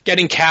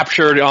getting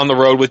captured on the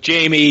road with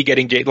Jamie,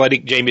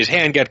 letting Jamie's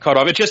hand get cut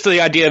off. It's just the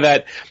idea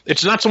that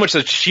it's not so much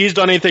that she's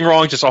done anything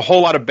wrong, just a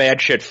whole lot of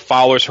bad shit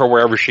follows her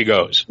wherever she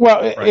goes.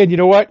 Well, right. And you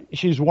know what?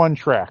 She's one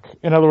track.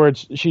 In other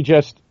words,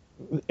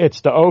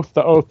 it's the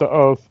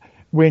oath,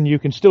 when you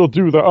can still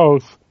do the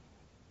oath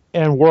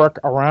and work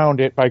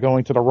around it by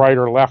going to the right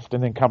or left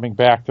and then coming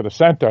back to the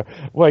center.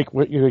 Like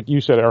what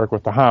you said, Eric,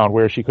 with the Hound,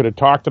 where she could have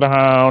talked to the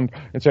Hound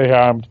and say,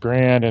 I'm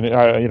Grand, and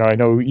I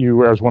know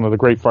you as one of the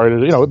great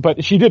fighters,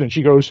 but she didn't.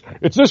 She goes,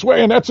 it's this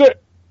way and that's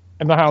it.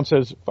 And the Hound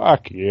says,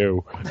 fuck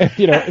you. And,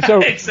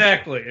 so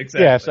exactly.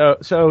 Yeah. So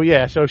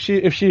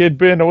if she had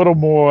been a little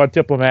more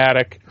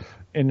diplomatic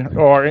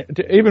or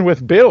even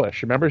with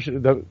Baelish, remember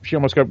she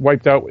almost got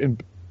wiped out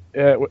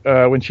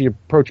when she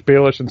approached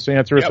Baelish and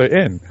Sansa at the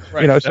inn,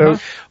 right. So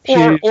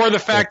or the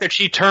fact that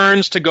she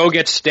turns to go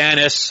get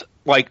Stannis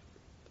like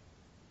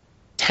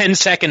 10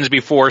 seconds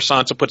before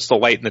Sansa puts the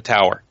light in the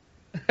tower.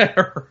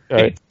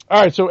 Right.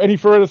 All right. So, any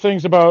further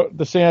things about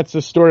the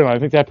Sansa storyline? I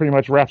think that pretty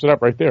much wraps it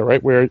up right there,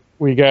 right? Where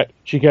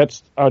she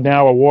gets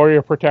now a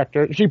warrior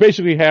protector. She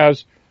basically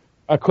has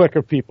a clique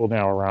of people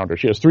now around her.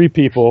 She has 3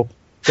 people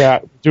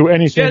that do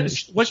anything.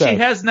 What she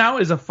has now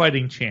is a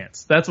fighting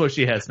chance. That's what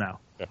she has now.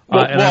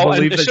 And I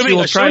believe that she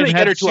will try and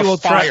head to a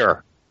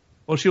fire.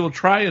 She will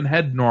try and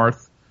head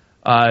north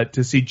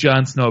to see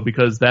Jon Snow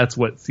because that's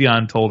what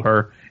Theon told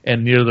her,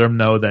 and neither of them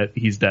know that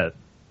he's dead.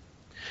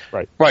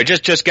 Right.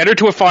 Just get her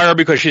to a fire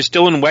because she's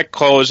still in wet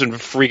clothes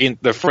and freezing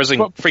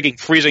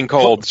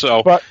cold.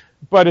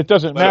 But it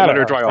doesn't matter. Let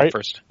her dry right? off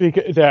first.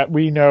 Because that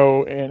we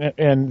know,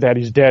 and that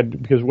he's dead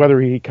because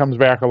whether he comes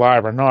back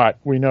alive or not,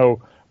 we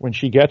know when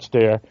she gets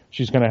there,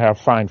 she's going to have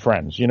fine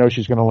friends.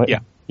 She's going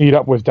to meet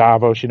up with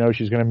Davos.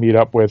 She's going to meet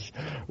up with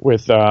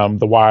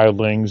the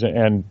wildlings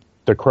and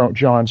the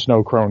Jon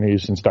Snow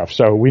cronies and stuff.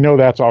 So we know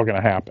that's all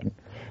going to happen.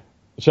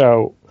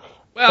 So.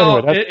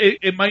 Well, anyway,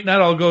 it might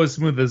not all go as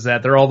smooth as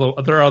that. There are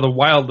the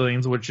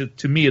wildlings, which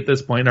to me at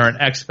this point are an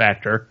X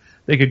factor.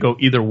 They could go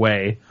either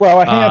way.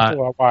 Well, a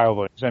handful of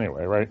wildlings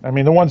anyway, right? I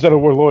mean, the ones that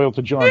were loyal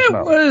to Jon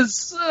Snow. It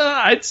was,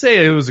 I'd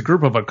say it was a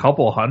group of a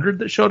couple hundred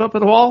that showed up at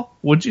the wall.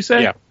 Would you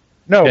say? Yeah.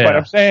 No, but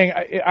I'm saying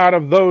out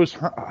of those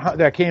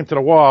that came to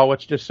the wall,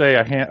 let's just say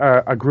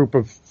a group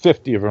of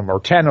 50 of them or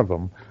 10 of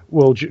them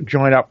will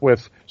join up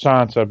with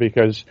Sansa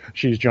because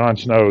she's Jon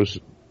Snow's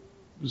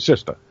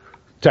sister.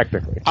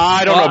 Technically.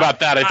 I don't know about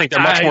that. I think they're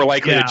much more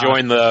likely to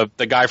join the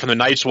guy from the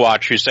Night's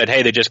Watch who said,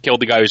 hey, they just killed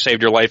the guy who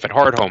saved your life at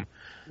Hardhome.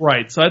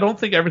 Right. So I don't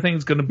think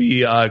everything's going to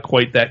be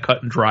quite that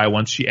cut and dry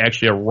once she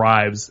actually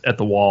arrives at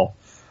the wall.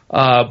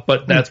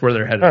 But that's where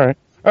they're headed.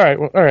 All right.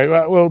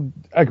 Well, we'll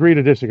agree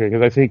to disagree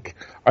because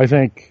I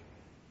think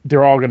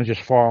they're all going to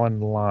just fall in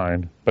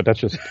line. But that's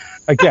just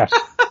a guess.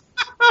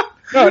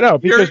 No,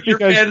 because your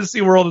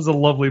fantasy world is a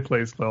lovely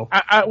place, Phil.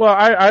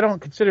 I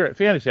don't consider it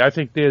fantasy. I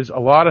think there's a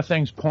lot of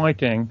things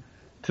pointing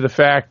to the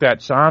fact that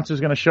Sansa's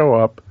going to show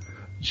up.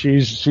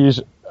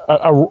 She's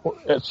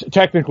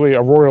technically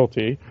a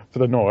royalty for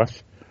the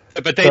North.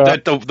 But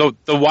the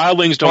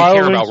wildlings don't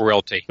care about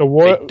royalty.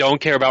 They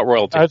don't care about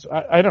royalty.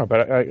 I know,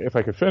 but if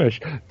I could finish,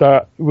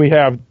 we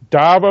have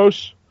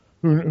Davos,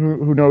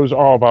 who knows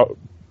all about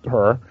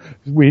her.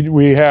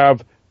 We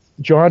have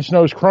Jon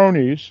Snow's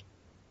cronies,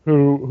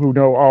 who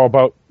know all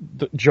about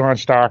Jon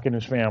Stark and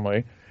his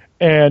family.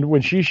 And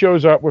when she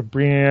shows up with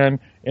Brienne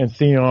and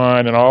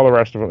Theon and all the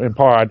rest of them in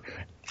Pod,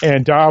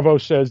 and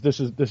Davos says this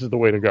is the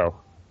way to go.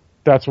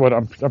 That's what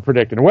I'm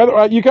predicting.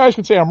 Whether you guys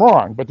can say I'm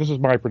wrong, but this is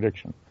my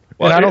prediction.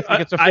 Well, and I don't think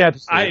it's a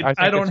fantasy.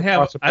 I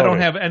don't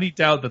have any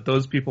doubt that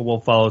those people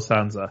will follow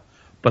Sansa.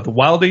 But the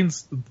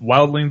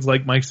wildlings,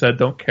 like Mike said,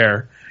 don't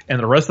care, and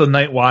the rest of the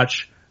Night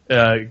Watch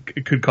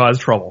could cause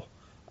trouble.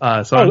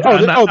 There's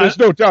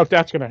no doubt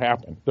that's going to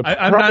happen.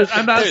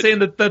 I'm not saying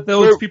that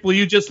those people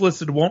you just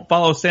listed won't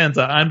follow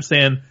Sansa. I'm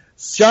saying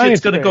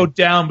shit's going to go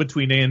down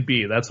between A and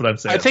B. That's what I'm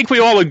saying. I think we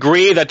all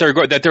agree that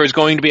there is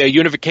going to be a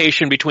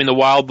unification between the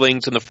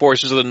wildlings and the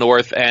forces of the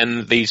North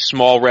and the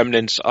small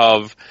remnants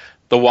of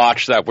the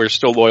Watch that were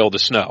still loyal to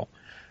Snow.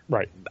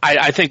 Right.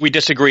 I think we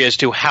disagree as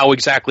to how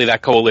exactly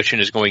that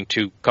coalition is going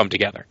to come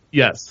together.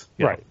 Yes.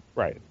 Yeah.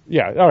 Right.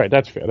 Yeah. All right.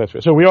 That's fair.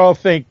 So we all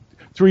think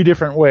 3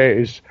 different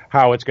ways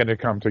how it's going to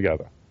come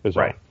together.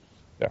 Right.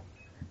 Yeah.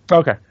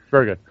 Okay.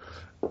 Very good.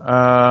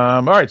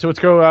 All right. So let's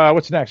go.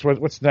 What's next?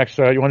 What's next?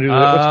 You want to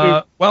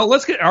do? Well,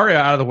 let's get Arya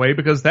out of the way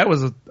because that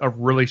was a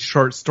really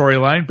short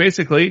storyline.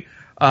 Basically,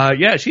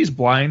 she's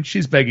blind.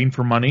 She's begging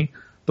for money.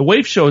 The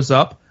waif shows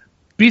up,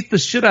 beats the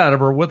shit out of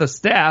her with a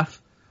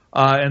staff,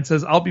 and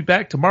says, "I'll be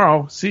back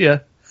tomorrow. See ya."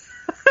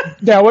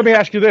 Now, let me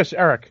ask you this,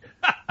 Eric.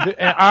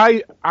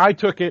 I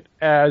took it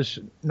as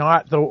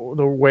not the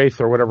waif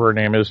or whatever her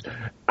name is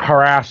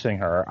harassing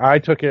her. I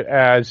took it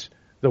as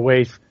the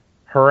waif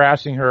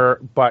harassing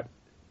her, but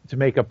to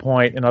make a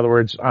point. In other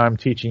words, I'm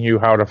teaching you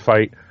how to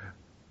fight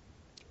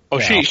Oh,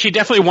 she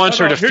definitely wants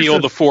her to feel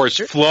the Force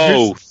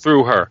flow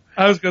through her.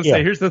 I was going to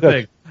say, here's the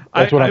thing.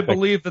 I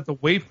believe that the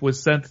waif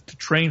was sent to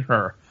train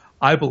her.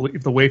 I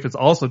believe the waif is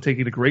also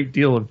taking a great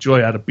deal of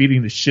joy out of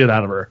beating the shit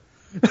out of her.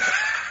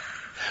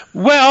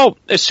 Well,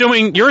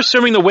 you're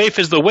assuming the waif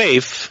is the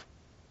waif.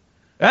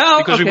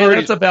 Well,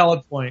 that's a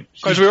valid point.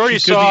 Because we already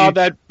saw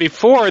that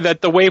before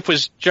that the waif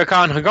was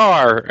Jakan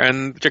Hagar,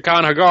 and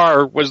Jakan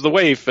Hagar was the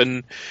waif,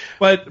 and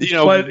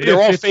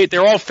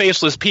they're all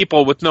faceless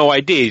people with no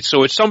ID.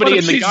 So it's somebody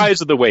in the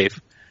guise of the waif.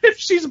 If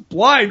she's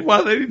blind, why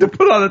do they need to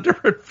put on a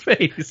different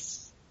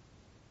face?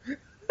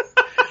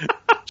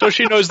 So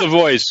she knows the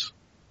voice.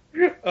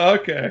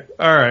 Okay,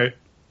 all right.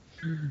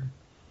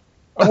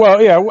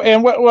 Well, yeah,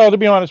 and to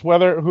be honest,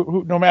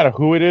 no matter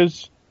who it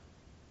is,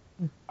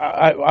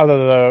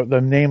 other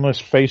the nameless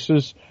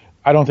faces,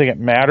 I don't think it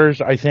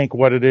matters. I think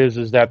what it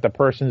is that the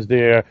person's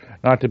there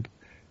not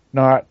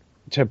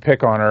to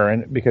pick on her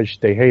and because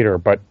they hate her,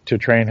 but to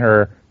train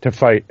her to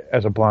fight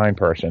as a blind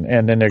person,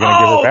 and then they're going to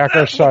give her back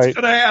her sight. What's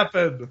going to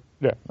happen?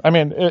 Yeah, I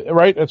mean,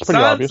 right? It's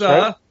pretty obvious,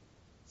 right?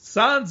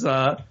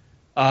 Sansa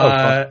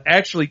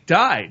actually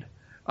died,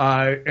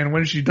 and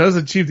when she does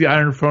achieve the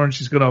Iron Throne,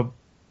 she's going to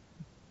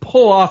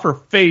pull off her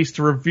face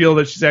to reveal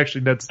that she's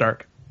actually Ned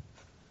Stark.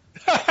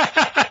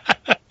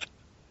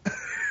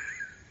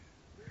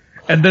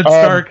 And Ned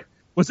Stark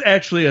was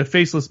actually a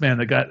faceless man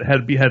that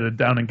had beheaded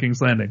down in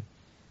King's Landing.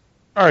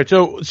 All right,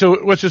 so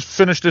let's just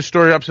finish this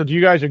story up. So, do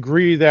you guys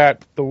agree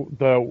that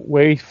the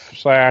waif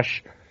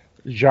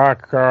 /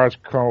 Jacques,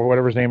 or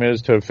whatever his name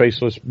is, to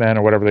faceless men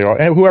or whatever they are,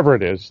 and whoever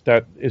it is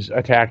that is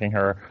attacking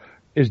her,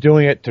 is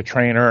doing it to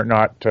train her,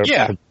 not to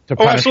to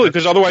punish absolutely,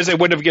 because otherwise they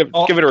wouldn't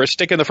have given her a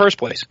stick in the first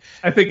place.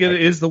 I think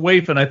it is the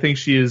waif, and I think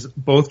she is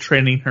both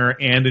training her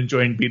and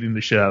enjoying beating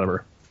the shit out of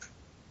her.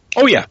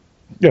 Oh yeah.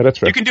 Yeah, that's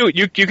fair. You can do it.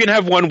 You can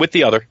have one with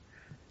the other.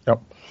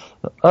 Yep.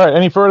 All right.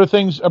 Any further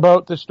things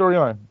about this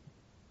storyline?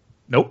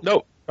 Nope.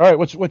 All right.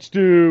 Let's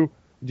do.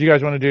 Do you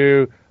guys want to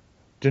do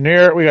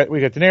Daenerys? We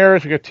got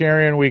Daenerys. We got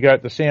Tyrion. We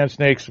got the Sand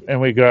Snakes, and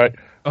we got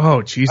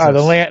Jesus, the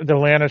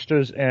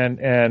Lannisters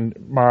and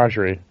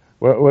Marjorie.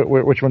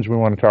 Which ones do we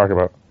want to talk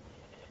about?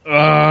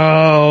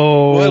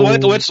 Oh.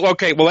 Let's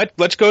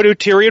go to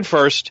Tyrion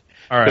first.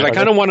 All right. Because I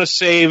kind of want to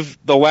save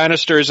the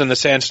Lannisters and the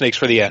Sand Snakes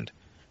for the end.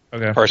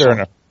 Okay. Personally.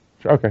 Fair enough.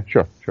 Okay,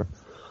 sure.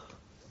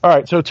 All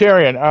right, so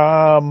Tyrion.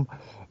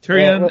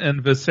 Tyrion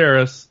and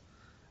Viserys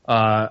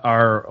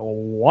are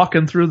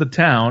walking through the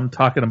town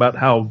talking about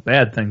how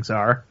bad things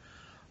are,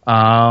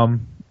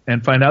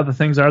 and find out that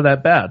things are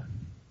that bad.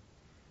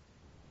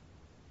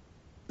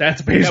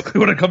 That's basically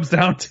what it comes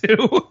down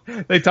to.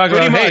 They talk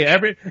about, hey,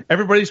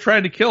 everybody's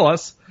trying to kill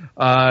us.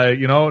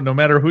 No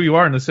matter who you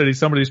are in the city,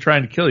 somebody's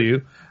trying to kill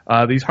you.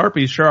 These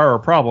harpies sure are a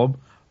problem.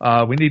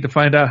 We need to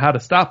find out how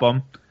to stop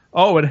them.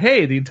 Oh, and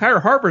hey, the entire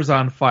harbor's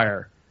on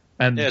fire.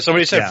 And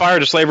somebody said fire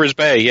to Slaver's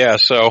Bay. Yeah,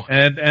 so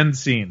and end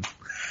scene.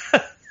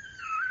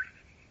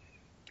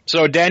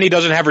 So Dany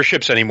doesn't have her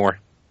ships anymore.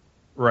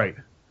 Right.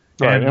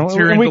 And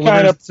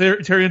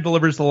Tyrion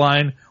delivers the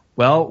line,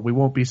 well, we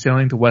won't be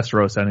sailing to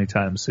Westeros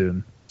anytime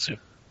soon.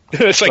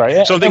 It's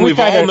like something we've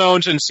all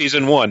known since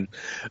season 1.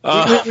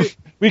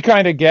 We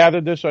kind of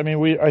gathered this. I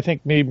mean, I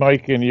think me,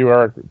 Mike, and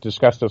you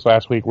discussed this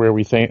last week where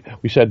we said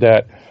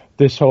that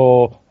this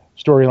whole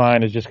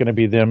storyline is just going to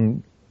be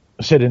them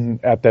sitting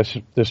at this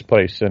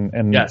place and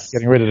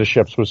getting rid of the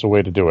ships was the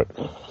way to do it.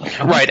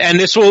 Right, and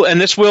this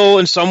will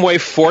in some way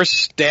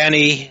force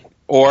Dany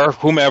or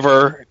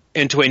whomever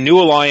into a new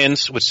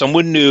alliance with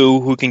someone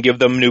new who can give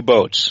them new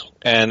boats.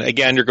 And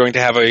again, you're going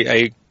to have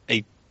a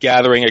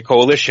gathering, a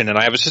coalition, and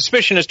I have a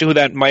suspicion as to who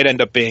that might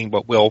end up being,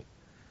 but we'll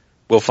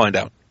find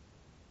out.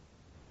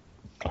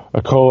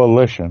 A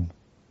coalition.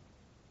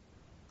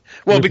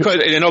 Well, because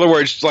in other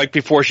words, like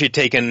before she'd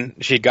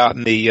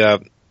gotten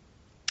the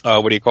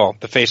what do you call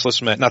it? The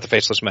faceless men? Not the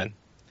faceless men.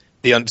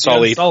 The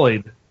Unsullied. The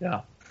Unsullied,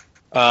 yeah.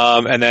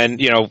 And then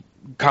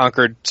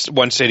conquered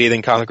one city,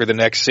 then conquered the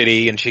next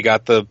city, and she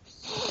got the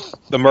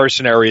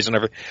mercenaries and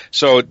everything.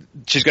 So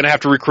she's going to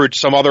have to recruit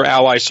some other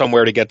ally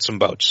somewhere to get some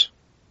boats.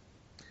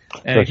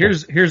 And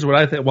here's what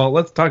I think. Well,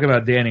 let's talk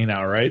about Dany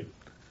now, right?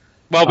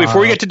 Well, before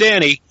we get to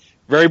Dany,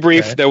 very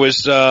brief. There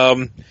was I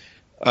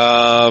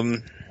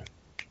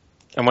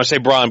want to say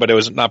Bronn, but it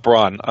was not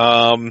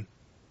Bronn.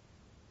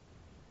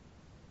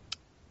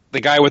 The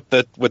guy with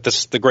the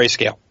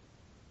grayscale.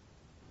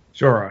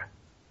 Jorah.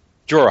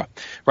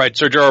 Right.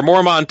 So Jorah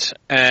Mormont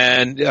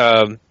and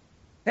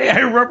hey, I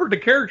remembered the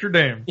character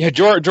name. Yeah,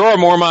 Jorah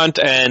Mormont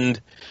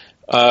and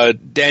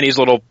Dany's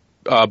little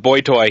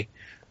boy toy.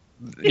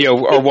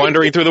 Are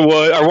wandering through the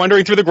wood, are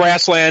wandering through the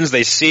grasslands.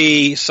 They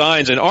see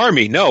signs, an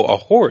army. No, a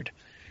horde.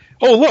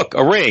 Oh, look,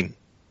 a ring.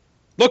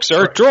 Look,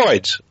 sir,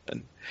 droids.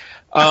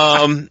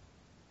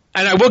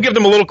 And I will give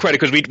them a little credit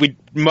because we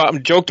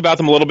joked about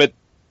them a little bit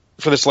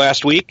for this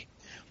last week,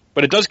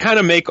 but it does kind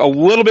of make a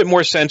little bit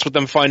more sense with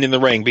them finding the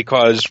ring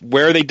because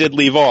where they did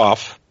leave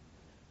off,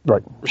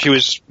 right, she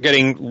was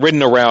getting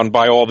ridden around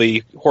by all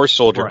the horse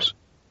soldiers.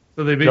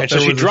 Right. So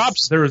she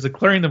drops. There was a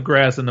clearing of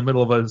grass in the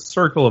middle of a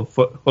circle of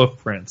hoof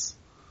prints.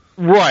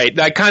 Right.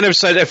 That kind of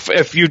said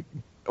if you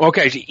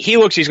okay, he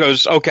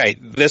goes, okay,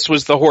 this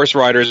was the horse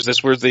riders,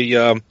 this was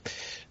the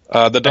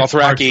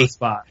Dothraki. The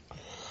spot.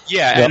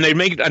 Yeah, yep. And they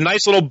make a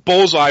nice little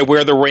bullseye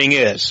where the ring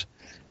is.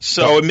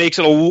 So it makes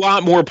it a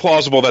lot more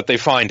plausible that they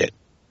find it.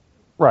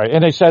 Right,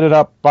 and they set it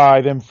up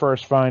by them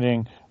first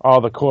finding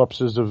all the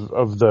corpses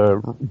of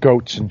the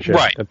goats and shit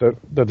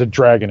that the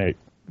dragon ate.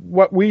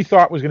 What we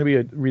thought was going to be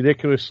a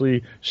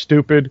ridiculously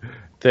stupid,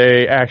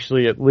 they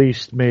actually at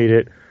least made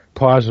it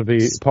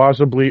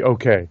plausibly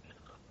okay.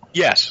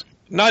 Yes.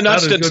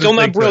 Still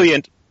not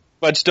brilliant,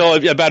 but still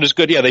about as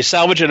good. Yeah, they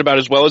salvaged it about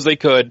as well as they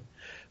could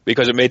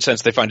because it made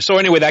sense they find it. So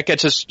anyway, that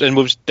gets us and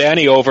moves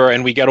Dany over,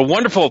 and we get a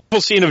wonderful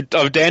scene of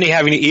Dany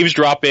having to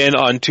eavesdrop in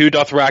on two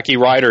Dothraki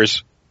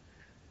riders.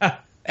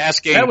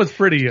 Asking, that was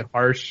pretty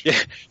harsh. Yeah,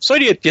 so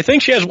do you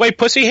think she has white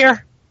pussy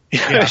hair?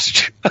 Yeah.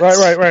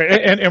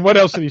 Right. And what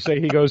else did he say?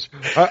 He goes,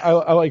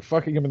 I like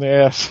fucking him in the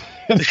ass.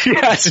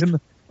 Yes.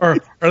 Or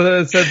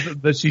that it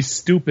said that she's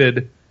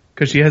stupid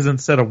because she hasn't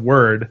said a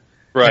word.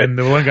 Right. And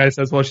the one guy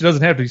says, well, she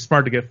doesn't have to be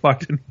smart to get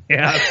fucked in the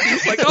ass.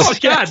 It's like, oh,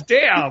 god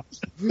damn.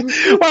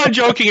 Well, I'm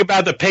joking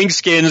about the pink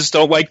skins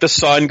don't like the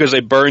sun because they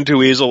burn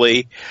too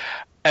easily.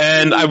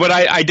 And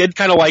I did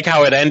kind of like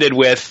how it ended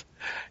with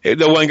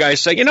the one guy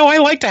saying, I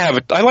like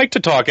to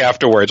talk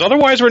afterwards.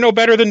 Otherwise, we're no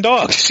better than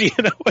dogs.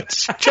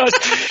 It's just,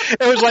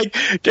 it was like,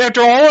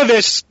 after all of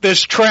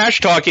this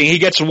trash talking, he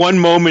gets one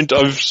moment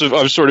of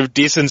sort of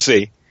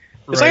decency.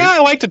 It's like,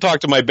 I like to talk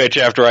to my bitch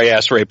after I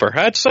ass rape her.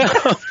 That's,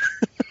 oh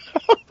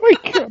my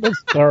god,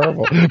 that's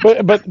terrible.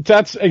 But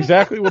that's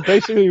exactly what he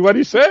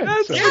said.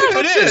 So. Yeah,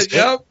 it is.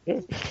 Yep.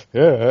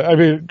 Yeah, I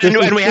mean,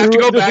 and we have to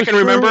go back and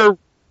remember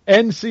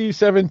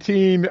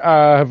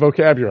NC-17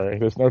 vocabulary.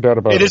 There's no doubt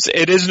about it.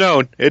 It is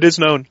known. It is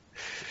known.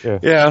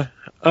 Yeah.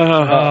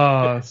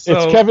 It's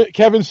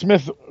Kevin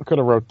Smith could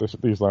have wrote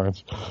these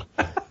lines.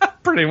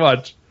 Pretty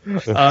much.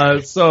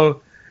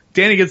 So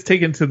Dany gets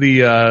taken to the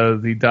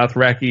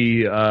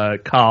Dothraki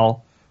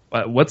Khal.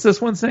 What's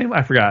this one's name?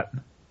 I forgot.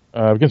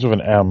 It begins with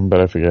an M,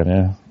 but I forget.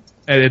 Yeah.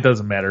 It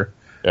doesn't matter.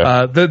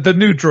 Yeah. The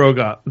new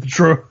Drogo.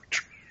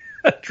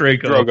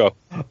 Drogo.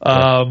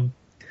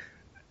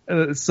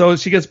 So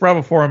she gets brought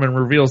before him and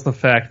reveals the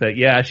fact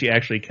that, she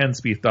actually can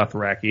speak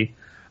Dothraki.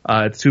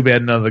 It's too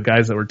bad none of the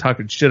guys that were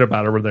talking shit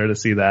about her were there to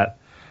see that.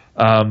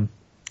 And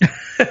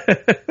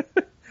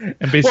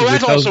basically,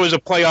 that also is a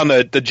play on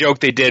the joke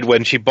they did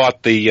when she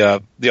bought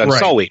the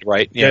Unsullied,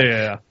 right?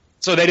 Yeah.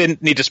 So they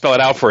didn't need to spell it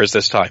out for us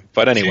this time.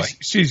 But anyway.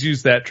 She's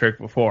used that trick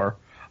before.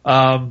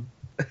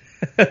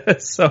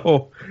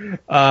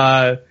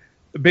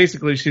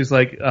 Basically she's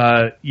like,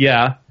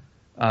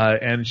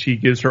 and she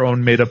gives her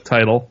own made-up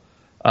title,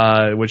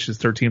 which is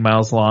 13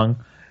 miles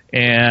long,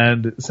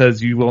 and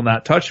says, "You will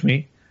not touch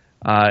me."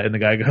 And the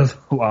guy goes,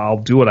 "Well, I'll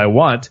do what I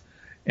want."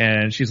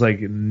 And she's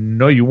like,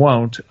 "No, you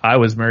won't. I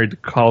was married to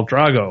Khal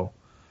Drogo."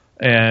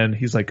 And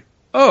he's like,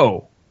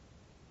 "Oh,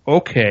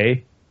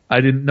 okay.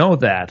 I didn't know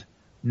that.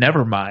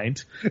 Never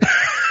mind."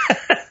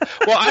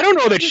 Well, I don't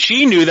know that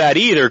she knew that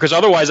either, because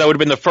otherwise that would have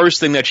been the first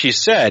thing that she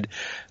said.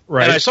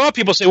 Right. And I saw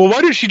people say, well,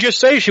 why did she just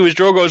say she was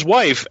Drogo's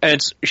wife?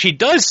 And she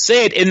does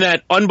say it in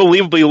that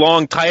unbelievably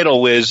long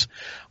title is,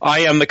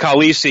 "I am the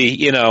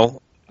Khaleesi, of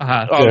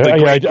the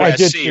Great Grass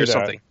Sea," or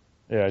something.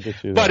 Yeah, I did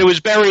see that. But it was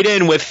buried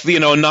in with,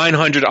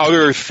 900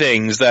 other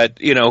things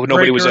that,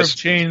 nobody was... Breaker of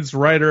chains,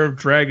 rider of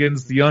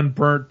dragons, the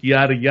unburnt,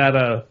 yada,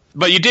 yada.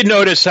 But you did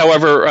notice,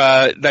 however,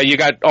 that you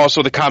got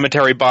also the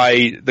commentary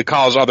by the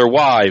Khal's other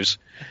wives.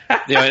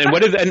 And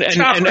what did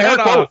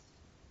Eric?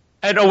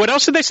 And what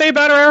else did they say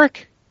about her,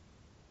 Eric?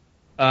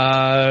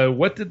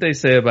 What did they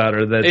say about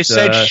her? That they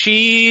said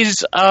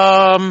she's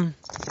a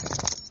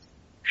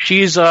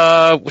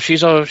witch.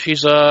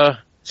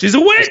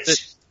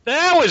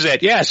 That was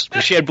it. Yes,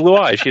 she had blue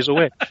eyes. She's a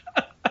witch.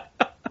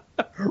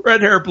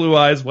 Red hair, blue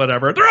eyes,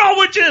 whatever. They're all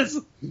witches.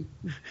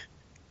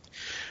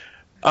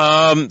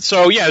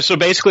 So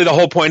basically the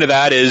whole point of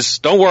that is,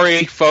 don't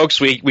worry, folks.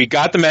 We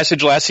got the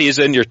message last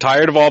season. You're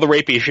tired of all the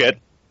rapey shit.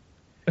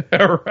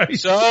 Right.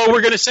 So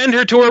we're going to send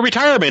her to a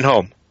retirement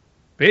home.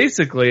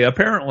 Basically,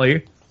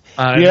 apparently.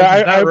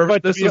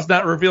 This was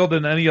not revealed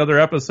in any other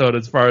episode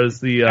as far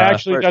as the...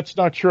 Actually, that's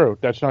not true.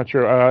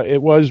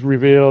 It was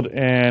revealed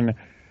in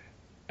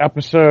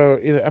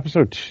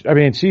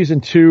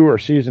season 2 or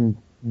season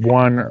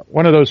 1,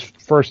 one of those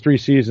first 3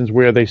 seasons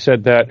where they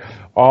said that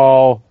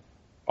all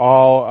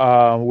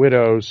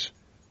widows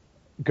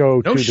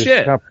go to this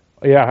company.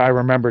 Yeah, I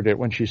remembered it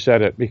when she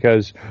said it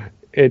because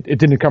it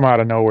didn't come out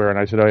of nowhere, and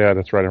I said, "Oh yeah,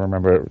 that's right, I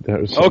remember it."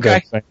 It was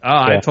okay.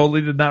 I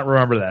totally did not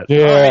remember that.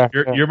 Yeah,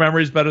 your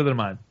memory's better than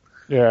mine.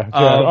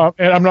 Yeah,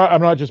 and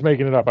I'm not just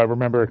making it up. I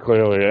remember it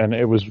clearly, and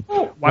it was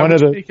why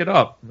would you make it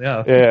up?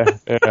 Yeah.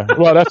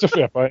 Well, that's a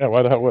fifth. Why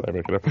the hell would I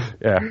make it up?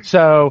 Yeah.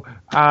 So,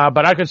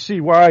 but I could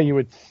see why you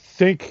would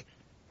think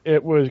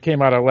it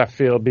came out of left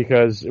field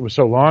because it was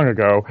so long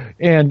ago,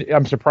 and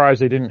I'm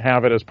surprised they didn't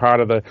have it as part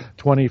of the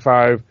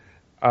 25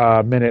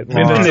 minutes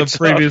of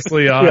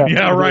previously on.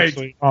 Yeah, right.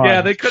 On.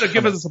 Yeah, they could have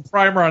given us a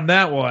primer on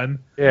that one.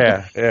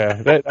 Yeah.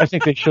 I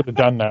think they should have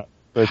done that.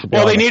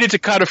 Well, they needed to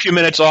cut a few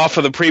minutes off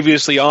of the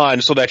previously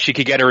on so that she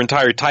could get her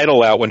entire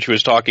title out when she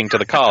was talking to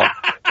the call.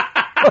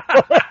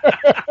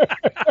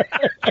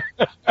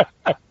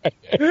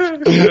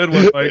 Good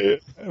one,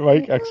 Mike.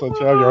 Mike, excellent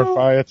job. You're on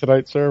fire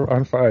tonight, sir.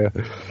 On fire.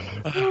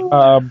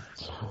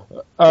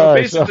 So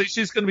basically,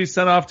 she's going to be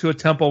sent off to a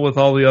temple with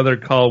all the other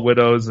Khal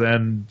widows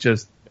and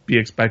just be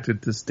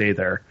expected to stay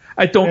there.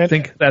 I don't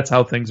think that's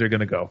how things are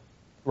going to go.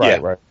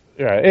 Right.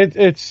 Yeah,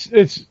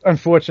 it's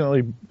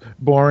unfortunately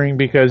boring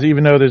because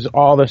even though there's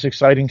all this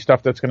exciting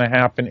stuff that's going to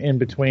happen in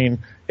between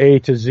A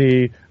to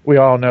Z, we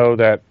all know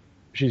that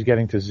she's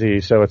getting to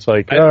Z. So it's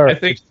like I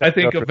think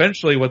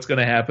eventually what's going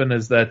to happen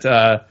is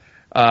that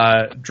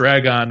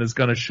Dragon is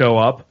going to show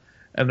up,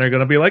 and they're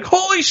going to be like,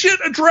 "Holy shit,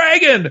 a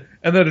dragon!"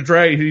 And then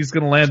he's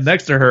going to land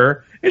next to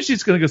her, and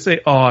she's going to go say,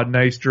 "Oh,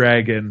 nice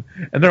dragon."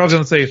 And they're all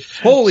going to say,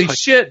 "Holy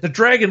shit, the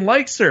dragon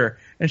likes her."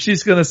 And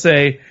she's going to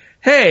say,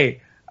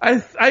 "Hey,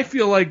 I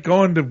feel like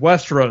going to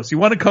Westeros. You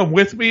want to come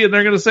with me?" And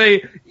they're going to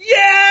say,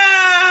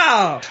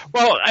 "Yeah!"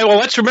 Well,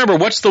 let's remember,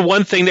 what's the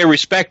one thing they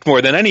respect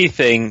more than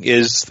anything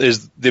is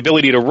the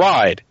ability to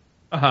ride.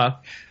 Uh-huh.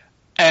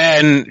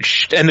 And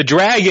the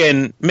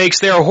dragon makes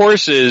their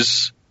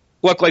horses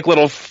look like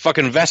little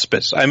fucking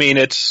Vespas. I mean,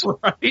 it's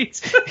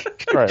right.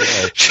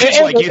 right.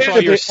 She's like, you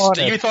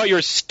thought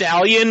your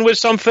stallion was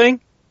something.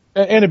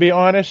 And to be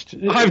honest,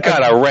 I've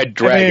got a red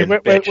dragon.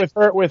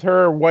 With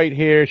her white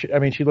hair,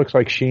 she looks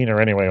like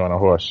Sheena anyway on a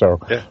horse. So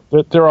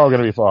they're all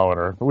going to be following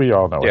her. We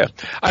all know it.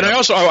 And I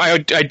also I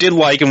did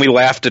like, and we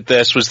laughed at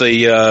this, was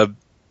the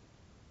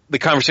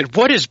conversation.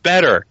 What is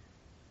better?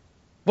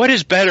 What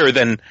is better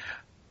than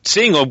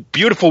seeing a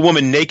beautiful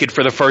woman naked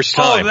for the first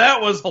time? Oh,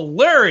 that was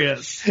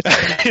hilarious.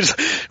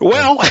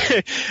 Well,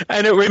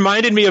 and it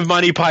reminded me of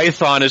Monty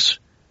Python.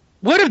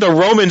 What have the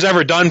Romans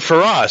ever done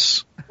for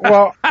us?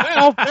 Well,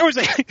 there was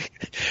all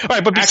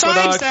right, but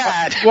besides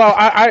that, well,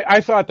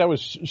 I thought that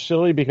was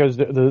silly because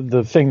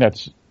the thing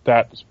that's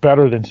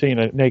better than seeing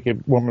a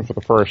naked woman for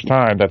the first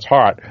time that's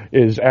hot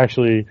is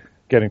actually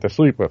getting to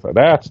sleep with her.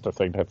 That's the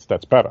thing that's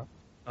better.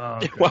 Oh,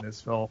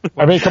 goodness, Phil.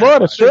 I mean, come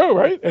on, it's true,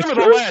 right?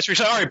 Nevertheless, we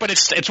said, all right, but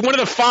it's one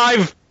of the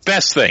 5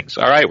 best things,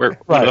 all right? We're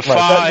one of the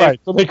 5. Right.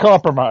 So they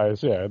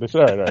compromise, yeah. That's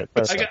right.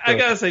 I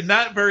gotta say,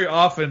 not very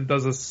often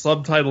does a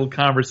subtitled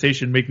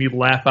conversation make me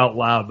laugh out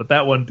loud, but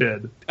that one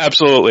did.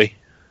 Absolutely.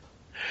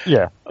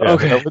 Yeah.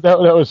 Okay.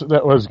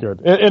 That was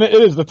good. And it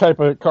is the type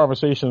of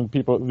conversation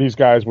these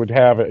guys would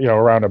have,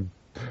 around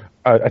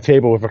a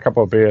table with a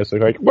couple of beers.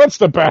 They're like, "What's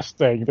the best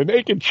thing? The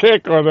naked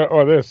chick or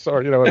this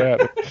or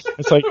that?"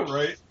 It's like,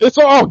 right. It's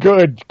all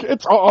good.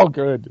 It's all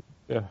good.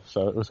 Yeah.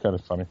 So it was kind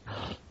of funny.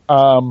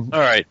 All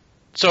right.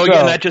 So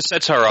again, that just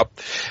sets her up,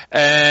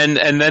 and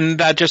then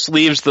that just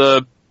leaves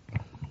the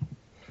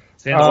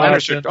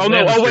Lannisters.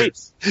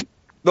 Wait.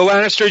 The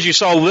Lannisters. You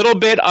saw a little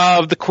bit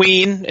of the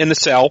Queen in the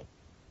cell.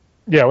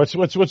 Yeah.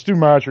 Let's do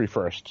Marjorie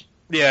first.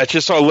 Yeah,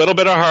 just saw a little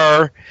bit of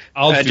her.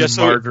 I'll do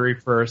Marjorie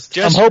first.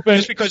 I'm hoping,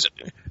 just because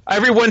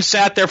everyone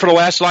sat there for the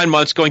last 9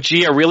 months going,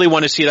 "Gee, I really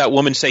want to see that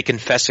woman say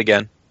confess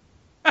again."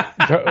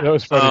 That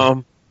was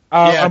funny.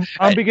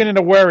 I'm beginning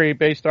to worry,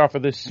 based off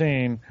of this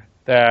scene,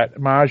 that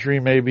Marjorie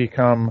may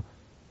become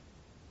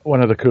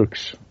one of the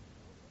kooks.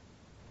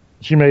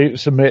 She may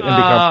submit and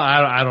become...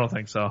 I don't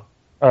think so.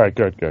 All right,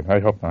 good. I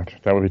hope not.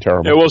 That would be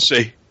terrible. Yeah, we'll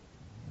see.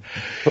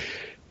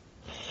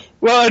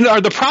 Well,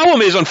 and the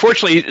problem is,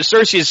 unfortunately,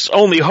 Cersei's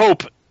only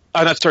hope...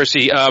 not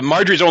Cersei.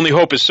 Marjorie's only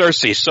hope is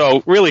Cersei,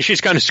 so really she's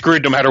kind of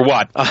screwed no matter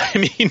what. I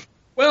mean...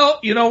 Well,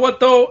 you know what,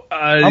 though?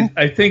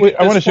 I think...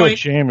 I want to see what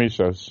Jaime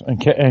says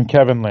and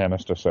Kevin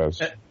Lannister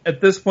says. At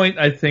this point,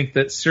 I think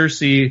that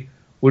Cersei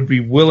would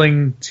be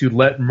willing to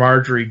let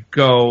Marjorie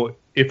go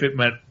if it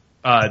meant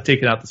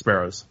taking out the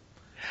Sparrows.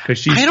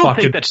 Because I don't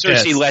think that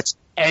Cersei lets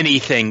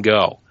anything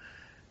go.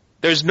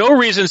 There's no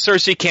reason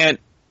Cersei can't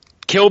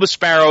kill the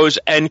Sparrows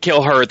and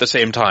kill her at the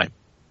same time.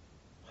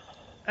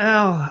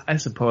 Well, I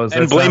suppose.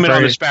 And blame it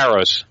on the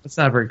Sparrows. That's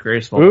not very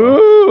graceful.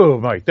 Ooh,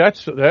 Mike,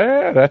 that's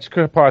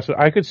possible.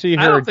 I could see her doing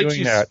that. I don't think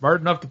she's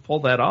smart enough to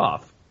pull that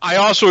off. I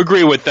also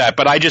agree with that,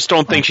 but I just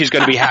don't think she's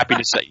going to be happy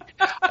to say.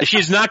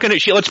 She's not going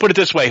to. Let's put it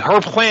this way: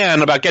 her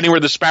plan about getting rid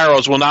of the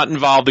Sparrows will not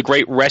involve the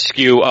great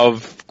rescue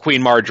of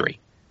Queen Marjorie.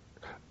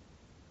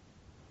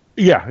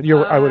 Yeah,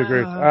 I would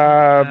agree.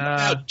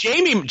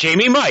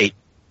 Jaime might.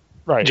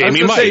 Right.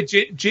 Jaime might.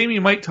 Jaime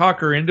might talk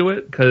her into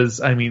it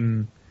because, I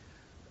mean,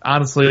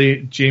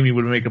 honestly, Jaime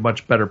would make a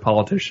much better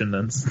politician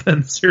than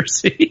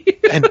Cersei.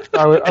 And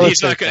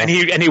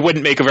he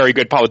wouldn't make a very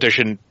good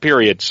politician.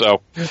 Period.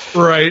 So.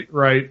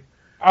 Right.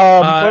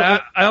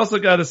 I also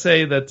got to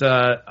say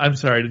that I'm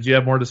sorry. Did you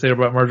have more to say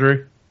about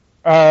Marjorie?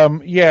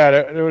 Yeah,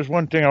 there was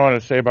one thing I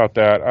wanted to say about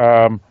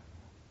that.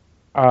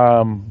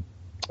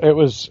 It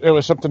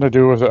was something to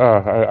do with.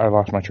 I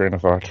lost my train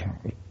of thought.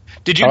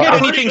 Did you get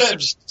anything?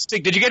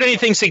 Did you get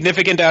anything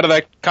significant out of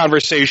that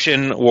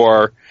conversation,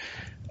 or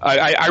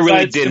I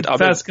really didn't?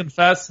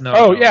 Confess. No.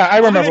 Oh yeah, I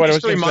remember what I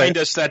was going to say. Remind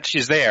us that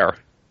she's there.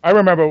 I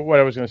remember what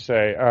I was going to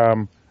say.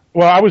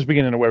 Well, I was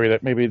beginning to worry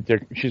that maybe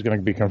she's going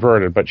to be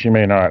converted, but she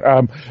may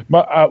not.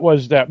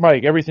 Was that,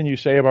 Mike, everything you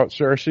say about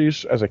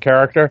Cersei as a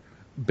character,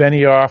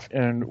 Benioff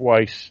and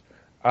Weiss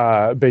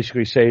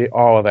basically say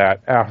all of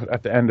that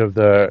at the end of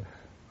the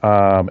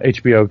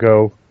HBO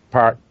Go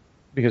part,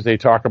 because they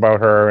talk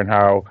about her and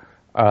how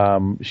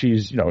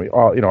she's,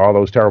 all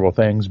those terrible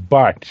things,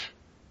 but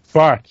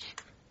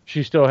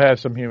she still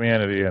has some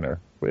humanity in her.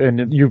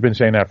 And you've been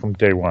saying that from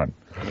day one,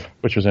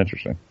 which was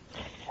interesting.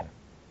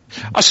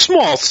 A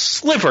small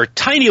sliver,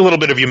 tiny little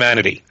bit of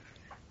humanity.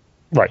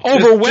 Right.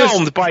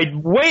 Overwhelmed by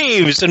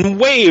waves and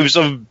waves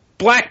of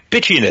black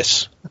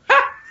bitchiness.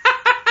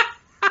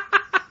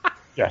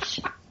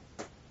 Yes.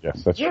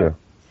 Yes, that's true.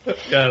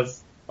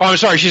 Yes. Oh, I'm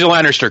sorry, she's a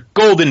Lannister.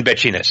 Golden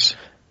bitchiness.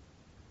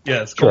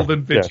 Yes,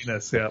 golden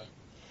bitchiness, yeah.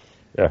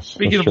 Yes.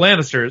 Speaking of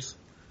Lannisters,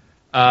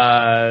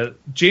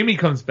 Jaime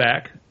comes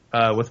back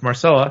with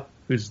Marcella,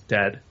 who's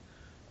dead,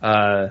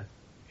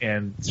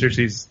 and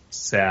Cersei's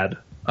sad.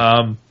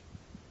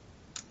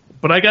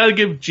 But I gotta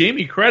give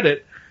Jaime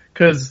credit,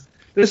 because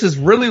this is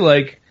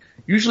really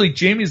usually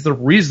Jaime's the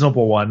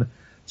reasonable one.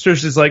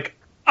 Cersei's like,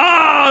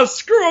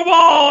 screw them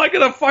all, I'm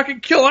gonna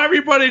fucking kill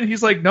everybody. And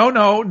he's like,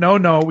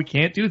 no, we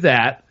can't do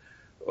that.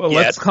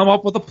 Let's come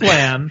up with a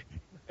plan.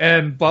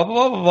 And blah,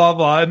 blah, blah, blah,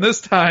 blah. And this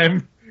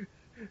time,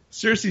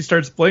 Cersei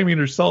starts blaming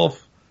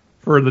herself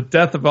for the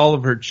death of all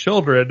of her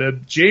children.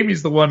 And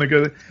Jaime's the one that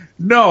goes,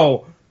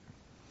 no,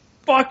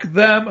 fuck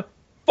them,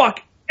 fuck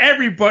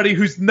everybody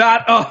who's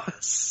not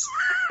us.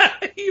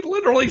 He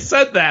literally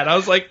said that. I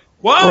was like,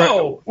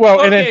 whoa. Well,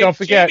 okay, and then don't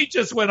forget, Jaime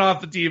just went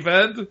off the deep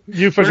end.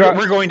 You forgot.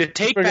 We're going to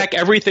take back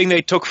everything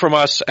they took from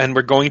us, and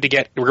we're going to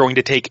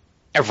take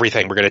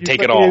everything. We're going to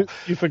take it all.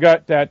 You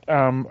forgot that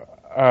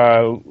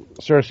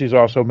Cersei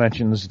also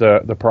mentions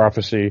the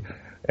prophecy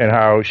and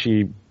how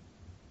she.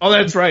 Oh,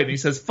 that's right. He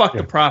says, fuck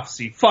the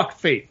prophecy, fuck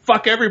fate,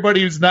 fuck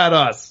everybody who's not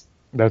us.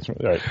 That's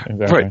right.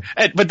 Exactly.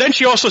 Right. But then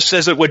she also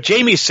says that what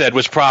Jaime said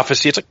was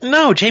prophecy. It's like,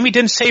 no, Jaime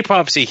didn't say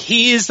prophecy.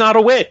 He is not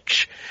a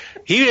witch.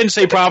 He didn't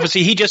say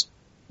prophecy. He just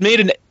made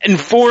an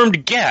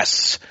informed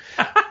guess.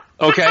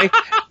 Okay?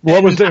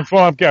 What was the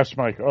informed guess,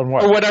 Mike? On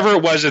what? Or whatever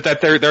it was, that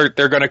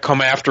they're going to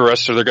come after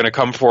us, or they're going to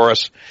come for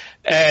us.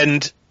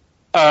 And,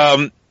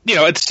 at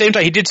the same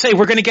time, he did say,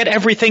 we're going to get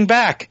everything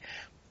back.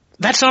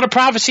 That's not a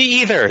prophecy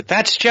either.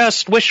 That's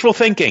just wishful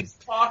thinking.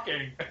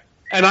 Talking.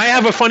 And I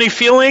have a funny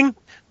feeling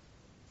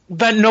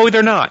that no,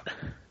 they're not.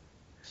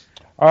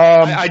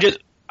 I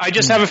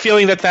just have a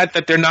feeling that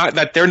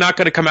they're not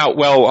going to come out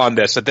well on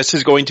this. That this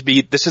is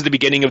the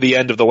beginning of the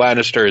end of the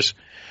Lannisters.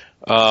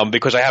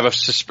 Because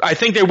I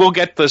think they will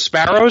get the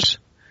Sparrows,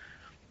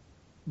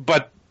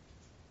 but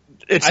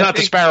it's not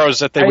the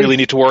Sparrows that they really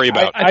need to worry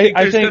about. I think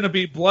there's going to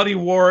be bloody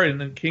war in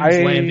the King's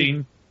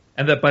Landing,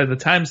 and that by the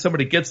time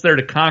somebody gets there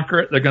to conquer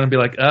it, they're going to be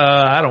like,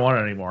 I don't want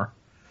it anymore.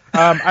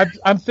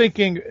 I'm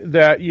thinking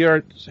that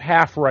you're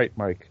half right,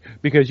 Mike,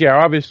 because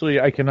obviously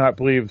I cannot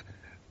believe,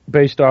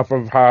 based off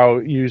of how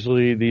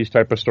usually these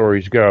type of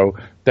stories go,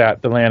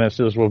 that the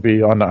Lannisters will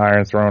be on the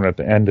Iron Throne at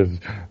the end of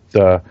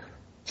the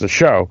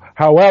show.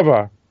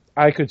 However,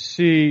 I could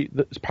see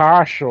the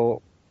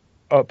partial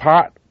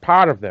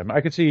part of them.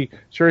 I could see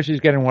Cersei's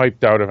getting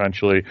wiped out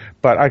eventually,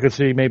 but I could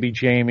see maybe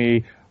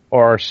Jaime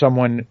or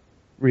someone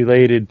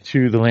related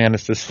to the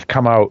Lannisters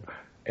come out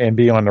and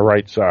be on the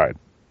right side.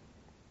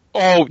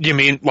 Oh, you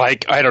mean I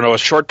don't know, a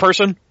short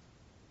person?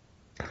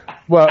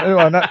 Well,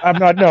 I'm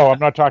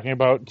not talking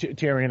about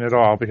Tyrion at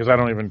all, because I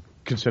don't even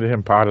consider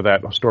him part of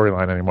that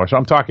storyline anymore. So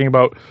I'm talking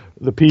about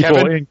the people.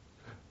 Kevin?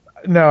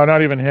 No,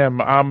 not even him.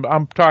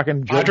 I'm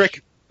talking.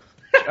 Podrick?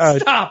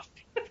 Stop.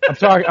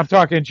 I'm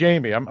talking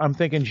Jaime. I'm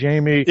thinking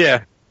Jaime.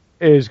 Yeah.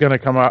 Is going to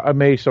come out.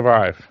 May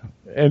survive.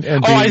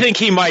 I think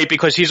he might,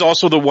 because he's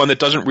also the one that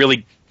doesn't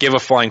really give a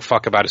flying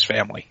fuck about his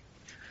family.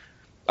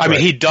 I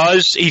mean, he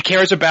does. He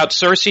cares about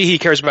Cersei. He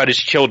cares about his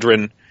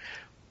children.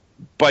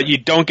 But you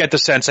don't get the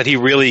sense that he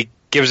really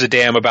gives a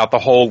damn about the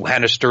whole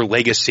Lannister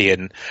legacy.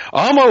 And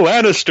I'm a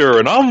Lannister,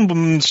 and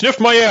I'm sniff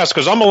my ass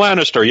because I'm a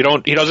Lannister.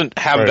 He doesn't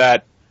have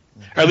that.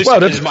 Or at least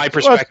this is my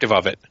perspective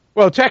of it.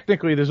 Well,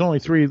 technically, there's only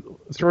three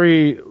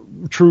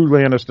true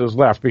Lannisters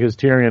left, because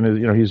Tyrion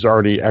is, he's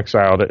already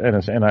exiled, and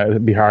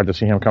it'd be hard to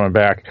see him coming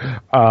back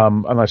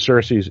unless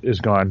Cersei is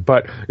gone.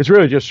 But it's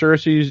really just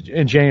Cersei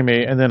and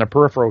Jaime, and then a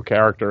peripheral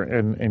character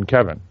in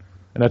Kevin,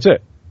 and that's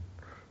it.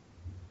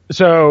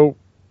 So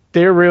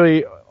they're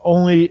really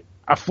only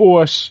a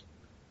force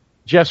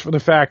just for the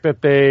fact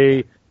that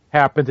they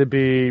happen to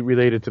be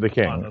related to the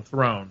king on the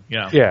throne.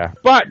 Yeah.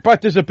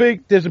 But there's a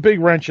big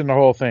wrench in the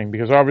whole thing,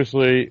 because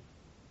obviously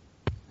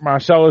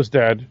Marcella's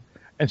dead,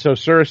 and so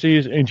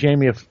Cersei and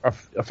Jaime are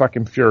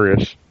fucking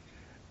furious,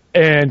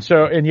 and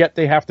yet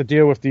they have to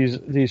deal with these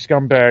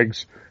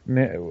scumbags.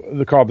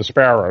 They're called the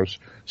Sparrows.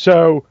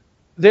 So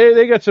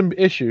they got some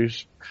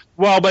issues.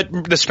 Well, but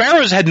the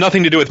Sparrows had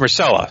nothing to do with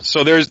Marcella,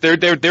 so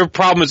their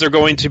problem is they're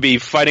going to be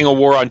fighting a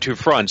war on two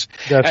fronts.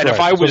 That's and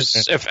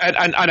right.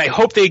 And I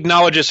hope they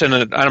acknowledge this,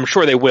 and I'm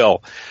sure they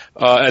will,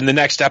 in the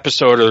next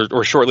episode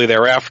or shortly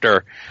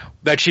thereafter,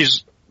 that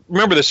she's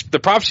remember this, the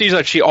prophecy is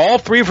that all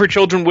 3 of her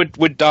children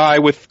would die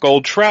with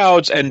gold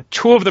shrouds, and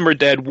 2 of them are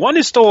dead. 1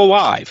 is still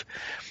alive.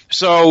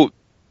 So,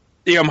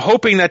 I'm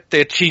hoping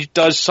that she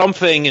does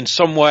something in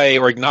some way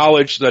or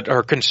acknowledge that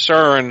her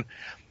concern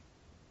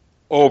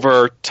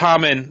over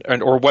Tommen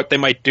or what they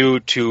might do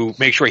to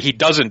make sure he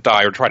doesn't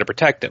die or try to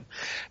protect him.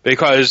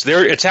 Because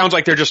it sounds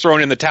like they're just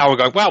throwing in the towel and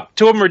going, well,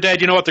 2 of them are dead,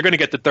 you know what, they're going to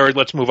get the 3rd,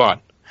 let's move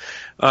on.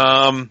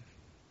 I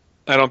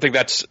don't think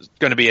that's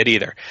going to be it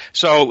either.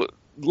 So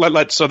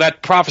so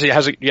that prophecy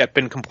hasn't yet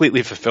been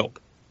completely fulfilled.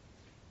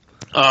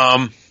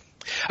 And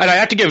I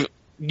have to give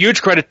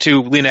huge credit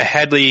to Lena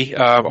Headey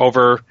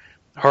over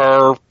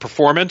her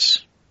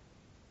performance.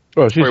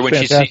 Oh, she's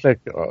fantastic,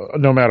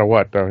 no matter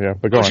what, though. Yeah,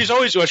 but go on. She's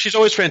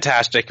always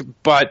fantastic,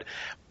 but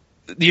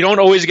you don't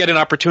always get an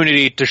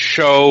opportunity to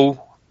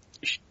show,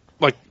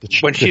 like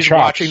when she's chops.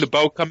 Watching the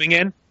boat coming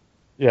in.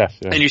 Yes,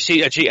 and you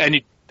see,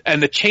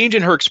 and the change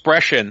in her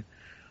expression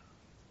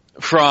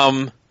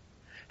from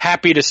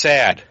happy to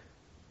sad,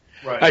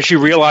 right, as she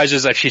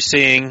realizes that she's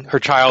seeing her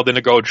child in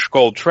a gold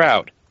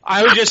shroud.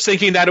 I was just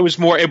thinking that it was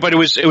more, but it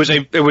was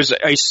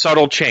a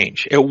subtle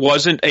change. It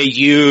wasn't a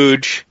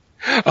huge,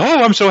 oh,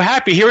 I'm so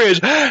happy. Here it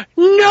is.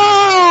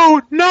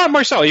 No, not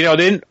Marcella. They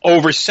didn't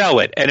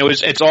oversell it, and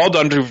it's all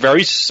done through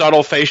very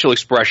subtle facial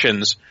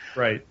expressions.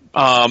 Right.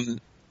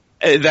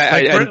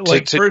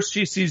 First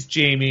she sees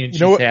Jamie and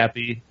she's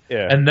happy,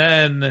 and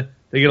then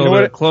they get a little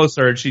bit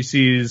closer and she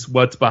sees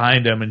what's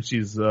behind him, and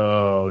she's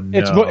no.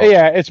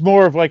 It's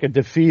more of like a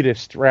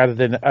defeatist rather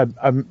than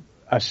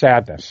a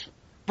sadness.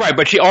 Right,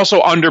 but she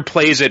also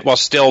underplays it while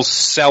still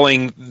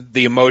selling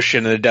the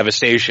emotion and the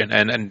devastation,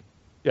 and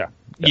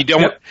you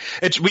don't.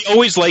 Yep. We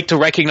always like to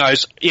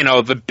recognize,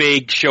 the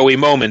big showy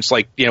moments,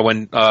 like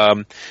when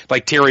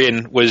like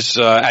Tyrion was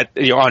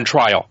on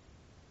trial.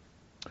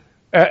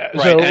 Right,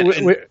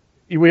 so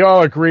we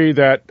all agree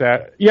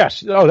that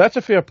yes. Oh, that's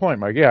a fair point,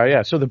 Mike.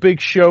 Yeah. So the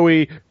big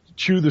showy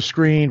chew the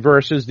screen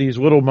versus these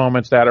little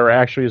moments that are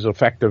actually as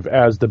effective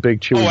as the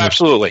big chew. Oh,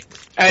 absolutely.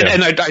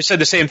 And I said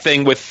the same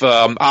thing with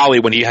Ollie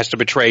when he has to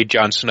betray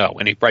Jon Snow,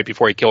 and right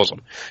before he kills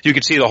him, you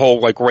can see the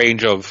whole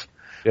range of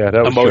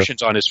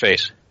emotions on his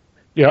face.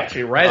 Yeah,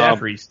 actually, right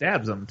after he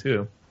stabs him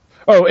too.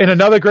 Oh, and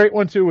another great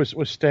one too was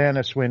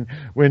Stannis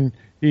when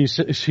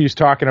he's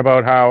talking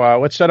about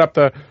how let's set up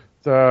the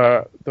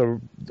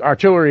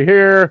artillery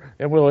here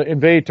and we'll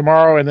invade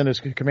tomorrow, and then his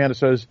commander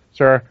says,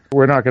 "Sir,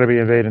 we're not going to be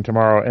invading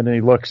tomorrow." And then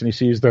he looks and he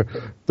sees the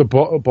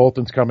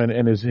Boltons coming,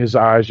 and his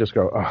eyes just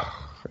go,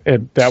 "Oh."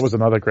 And that was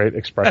another great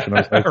expression.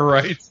 I was like,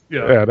 right?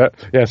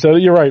 Yeah. So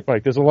you're right,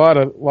 Mike. There's a lot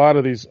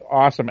of these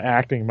awesome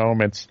acting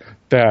moments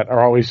that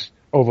are always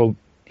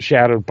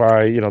overshadowed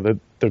by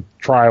the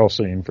trial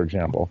scene, for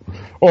example,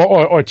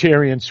 or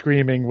Tyrion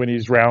screaming when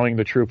he's rallying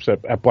the troops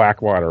at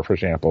Blackwater, for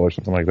example, or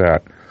something like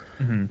that.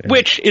 Mm-hmm.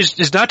 Which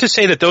is not to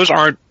say that those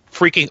aren't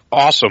freaking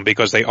awesome,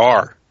 because they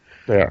are.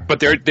 They are. But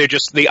they're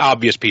just the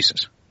obvious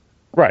pieces.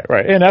 Right.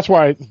 And that's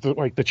why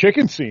the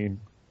chicken scene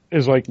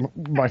is like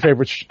my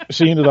favorite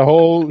scene of the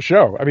whole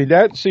show. I mean,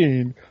 that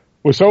scene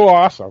was so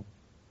awesome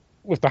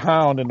with the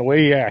Hound and the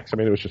way he acts. I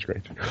mean, it was just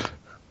great.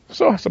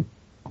 So awesome.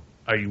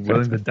 Are you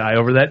willing to die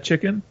over that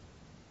chicken?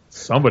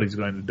 Somebody's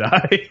going to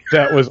die.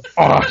 That was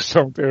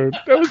awesome, dude.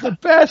 That was the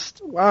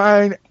best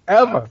line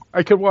ever.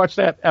 I could watch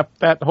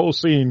that whole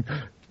scene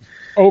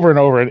over and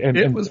over. And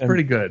it was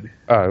pretty good.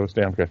 Oh, it was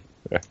damn good.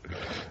 Yeah,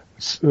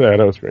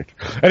 that was great.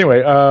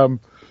 Anyway,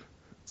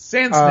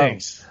 Sand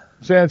Snakes.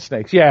 Sand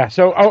Snakes, yeah.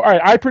 So, all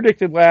right, I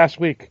predicted last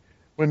week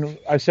when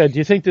I said, do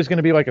you think there's going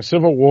to be like a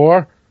civil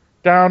war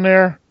down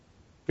there?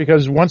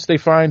 Because once they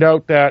find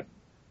out that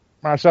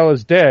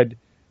Marcella's dead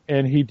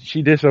and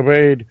she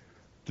disobeyed,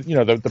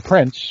 the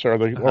prince or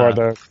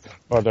the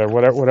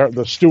whatever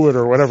the steward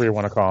or whatever you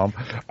want to call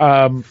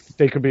him,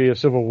 they could be a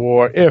civil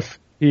war if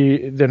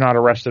they're not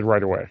arrested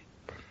right away.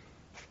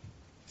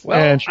 Well,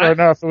 and sure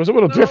enough, it was a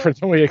little different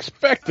than we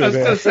expected. I was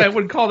going to say, I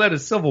wouldn't call that a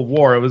civil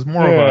war. It was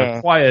more of a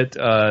quiet.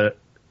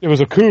 It was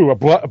a coup, a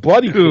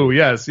bloody coup.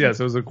 Yes, it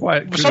was a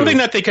quiet coup. Something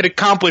that they could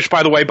accomplish,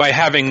 by the way, by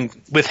having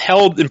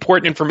withheld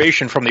important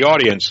information from the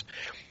audience,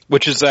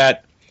 which is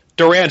that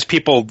Duran's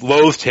people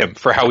loathed him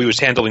for how he was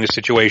handling the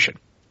situation.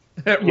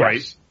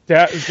 Right.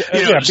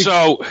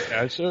 So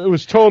it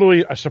was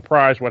totally a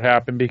surprise what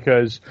happened,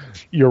 because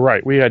you're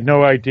right. We had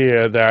no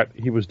idea that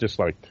he was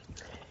disliked.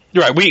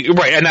 You're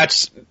right. And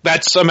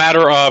that's a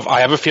matter of,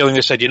 I have a feeling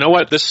they said, you know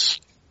what, the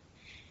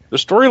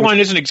storyline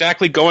isn't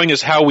exactly going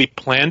as how we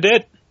planned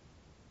it.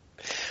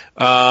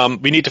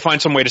 We need to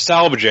find some way to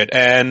salvage it.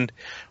 And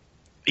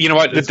you know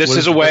what, this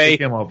is a way.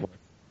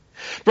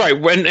 Right.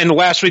 And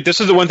last week, this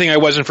is the one thing I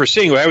wasn't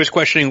foreseeing. I was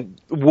questioning,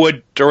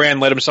 would Duran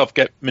let himself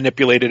get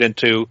manipulated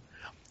into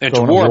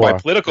war by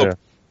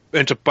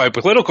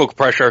political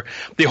pressure.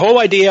 The whole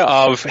idea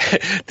of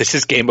this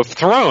is Game of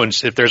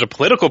Thrones. If there's a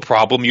political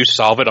problem, you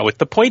solve it with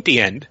the pointy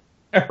end.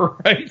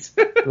 Right.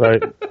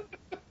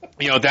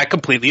 That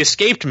completely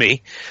escaped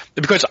me,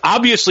 because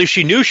obviously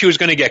she knew she was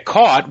going to get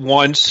caught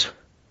once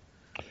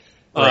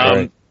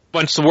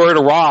once the word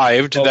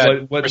arrived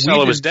that what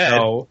Marcella was dead,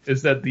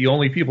 is that the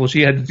only people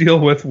she had to deal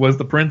with was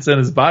the prince and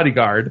his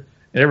bodyguard,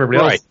 and everybody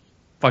else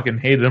fucking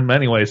hated him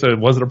anyway, so it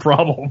wasn't a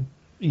problem.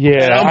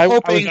 Yeah, I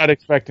was not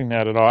expecting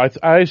that at all.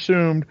 I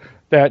assumed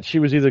that she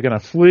was either going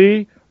to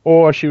flee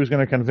or she was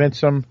going to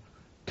convince them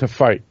to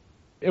fight.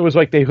 It was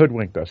like they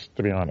hoodwinked us,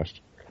 to be honest.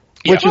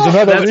 Which is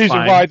another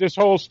reason why this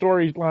whole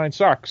storyline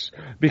sucks.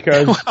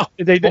 Because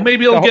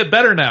maybe it'll get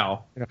better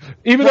now.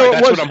 Even though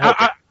it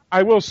was,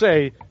 I will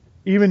say,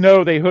 even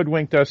though they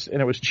hoodwinked us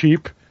and it was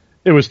cheap,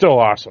 it was still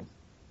awesome.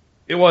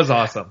 It was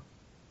awesome.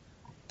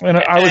 And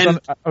I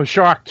was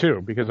shocked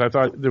too because I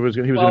thought he was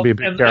going to be a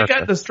big character. I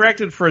got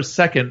distracted for a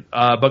second,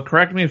 but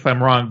correct me if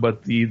I'm wrong.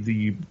 But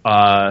the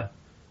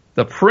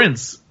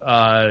prince,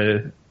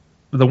 the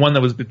one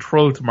that was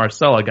betrothed to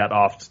Marcella, got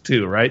offed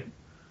too, right?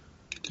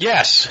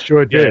 Yes,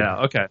 sure did.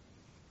 Yeah, okay.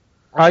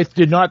 I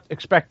did not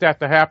expect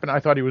that to happen.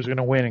 I thought he was going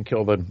to win and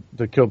kill the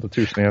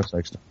two sand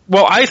snakes.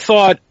 Well, I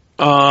thought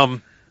I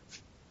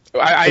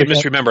had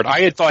misremembered. I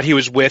had thought he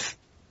was with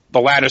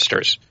the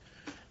Lannisters.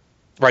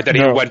 Right, that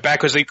he went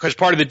back because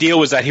part of the deal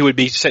was that he would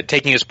be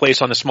taking his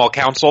place on the small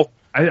council.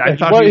 I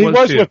thought he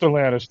was with the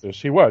Lannisters.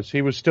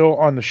 He was still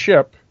on the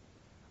ship,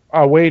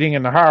 waiting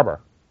in the harbor.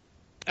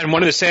 And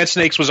one of the Sand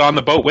Snakes was on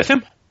the boat with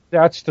him?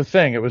 That's the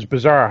thing. It was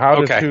bizarre. How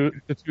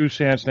did the two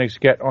Sand Snakes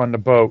get on the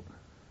boat?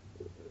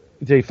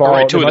 They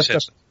followed.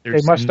 They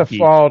must have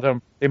followed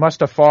him. They must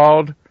have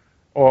followed,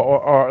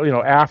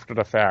 or after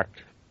the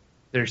fact.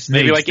 They're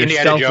snakes. Maybe like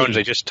Indiana Jones.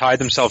 They just tied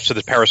themselves to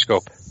the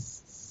periscope.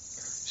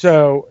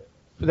 So.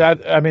 So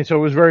it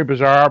was very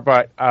bizarre,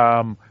 but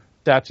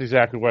that's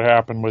exactly what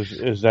happened.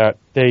 Is that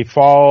they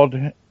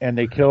followed and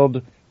they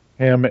killed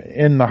him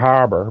in the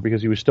harbor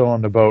because he was still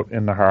on the boat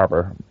in the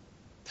harbor.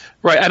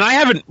 Right, and I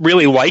haven't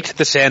really liked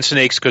the Sand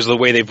Snakes because of the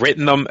way they've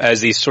written them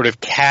as these sort of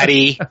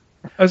catty.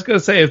 I was going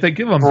to say if they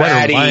give them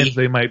better lines,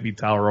 they might be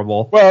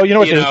tolerable. Well, you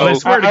know what? I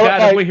swear to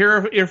God,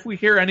 if we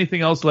hear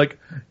anything else like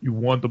you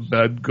want a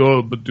bad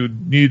girl but you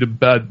need a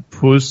bad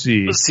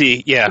pussy,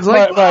 yeah, it's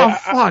like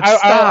fuck,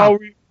 stop.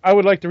 I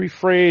would like to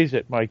rephrase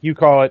it, Mike. You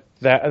call it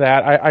that.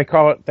 I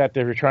call it that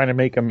they were trying to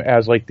make them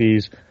as like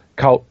these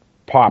cult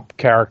pop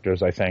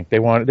characters. I think they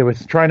were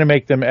trying to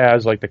make them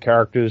as like the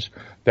characters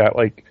that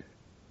like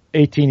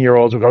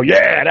 18-year-olds would go,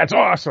 yeah, that's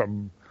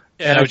awesome.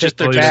 Yeah, it was just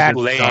they're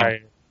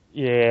lame.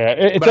 Yeah,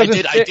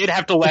 I did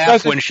have to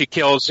laugh when she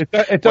kills.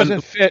 It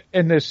doesn't fit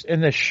in this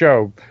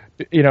show.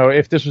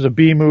 If this was a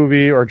B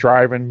movie or a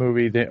drive-in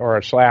movie or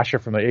a slasher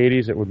from the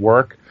 80s, it would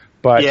work.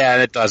 But yeah,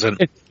 it doesn't.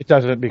 It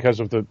doesn't because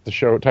of the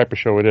show type of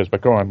show it is.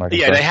 But go on, Michael.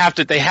 Yeah,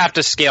 they have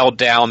to scale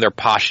down their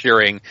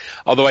posturing.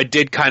 Although I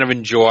did kind of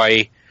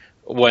enjoy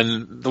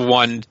when the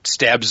one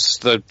stabs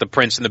the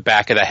prince in the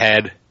back of the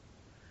head.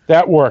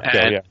 That worked.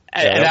 And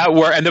that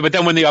worked. But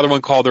then when the other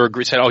one called her,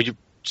 said, "Oh, you're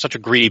such a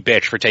greedy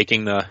bitch for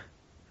taking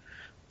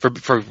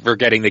for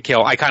getting the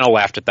kill." I kind of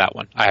laughed at that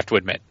one. I have to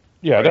admit.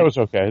 Yeah, right? That was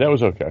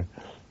okay.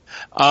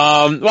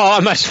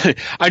 Well,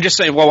 I'm just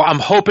saying. Well, I'm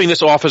hoping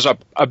this offers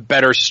up a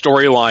better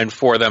storyline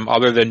for them,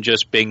 other than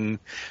just being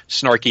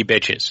snarky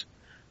bitches.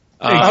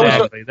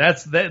 Exactly.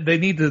 They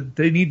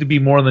need to be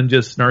more than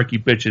just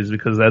snarky bitches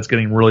because that's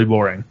getting really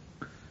boring.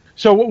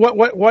 So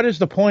what is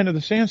the point of the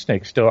Sand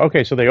Snakes still?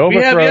 Okay, so they overthrow.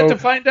 We have yet to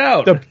find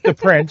out the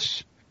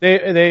prince.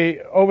 They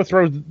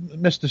overthrow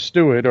Mr.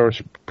 Stewart or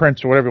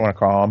Prince or whatever you want to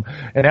call him,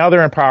 and now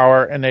they're in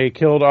power. And they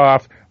killed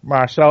off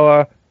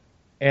Marcella,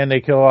 and they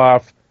kill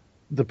off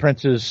the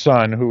prince's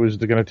son, who was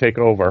going to take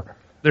over.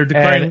 They're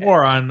declaring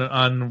war on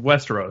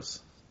Westeros.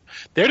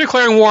 They're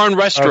declaring war on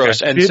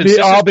Westeros, and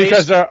all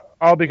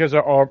because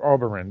of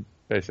Oberyn,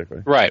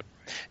 basically. Right,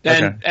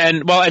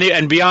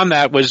 and beyond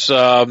that was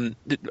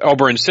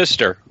Oberyn's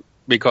sister,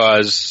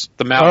 because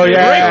the mountain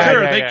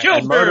they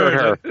killed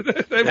her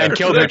and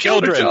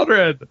killed her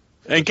children.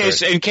 In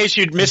case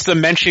you'd missed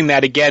them mentioning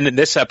that again in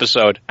this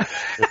episode.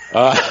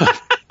 That's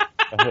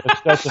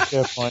a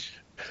fair point.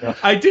 Yeah.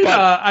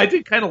 I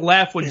did kind of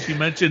laugh when she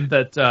mentioned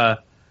that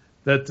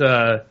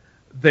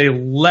they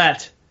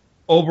let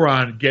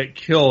Oberyn get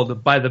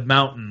killed by the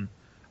mountain.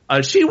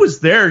 She was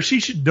there. She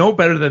should know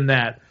better than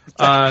that.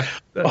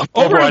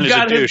 Oberyn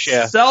got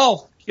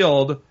himself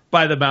killed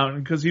by the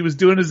mountain because he was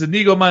doing his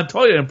Inigo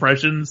Montoya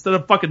impression instead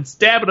of fucking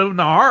stabbing him in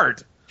the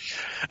heart.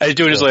 He's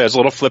doing his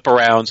little flip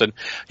arounds, and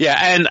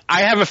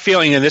I have a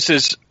feeling, and this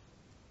is.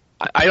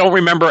 I don't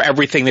remember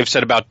everything they've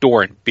said about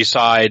Dorne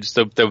besides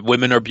the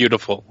women are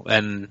beautiful but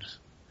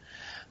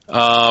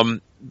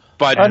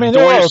I mean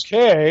they're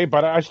okay,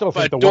 but I still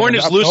think Dorne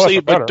is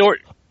loosely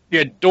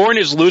Dorne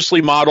is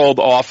loosely modeled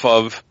off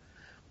of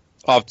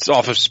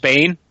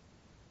Spain.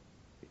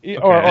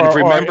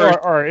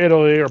 Or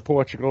Italy or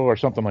Portugal or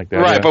something like that.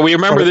 Right, yeah. But we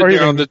remember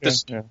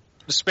the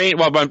Spain.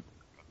 Well, but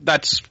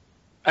that's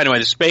anyway.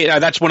 The Spain.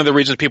 That's one of the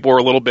reasons people were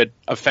a little bit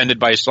offended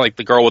by like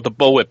the girl with the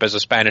bullwhip as a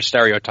Spanish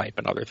stereotype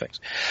and other things.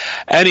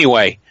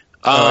 Anyway,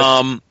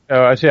 I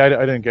see. I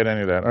didn't get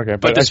any of that. Okay,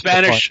 but the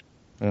Spanish.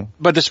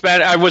 But the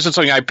Spanish. I wasn't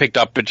something I picked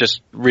up, but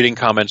just reading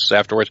comments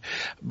afterwards.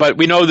 But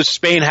we know that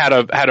Spain had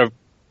a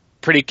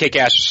pretty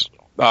kick-ass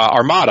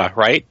armada,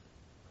 right?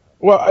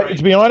 Well, Right.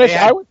 to be honest,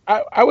 Had,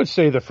 I would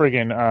say the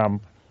friggin'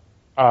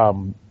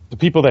 the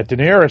people that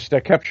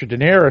captured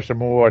Daenerys are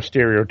more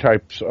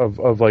stereotypes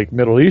of like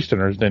Middle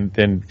Easterners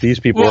than these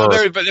people are.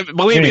 Well,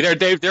 believe me,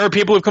 there are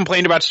people who've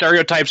complained about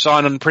stereotypes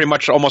on pretty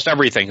much almost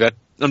everything.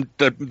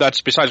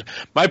 That's besides.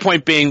 My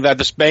point being that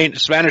the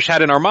Spanish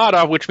had an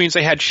armada, which means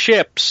they had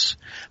ships.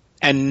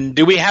 And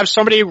do we have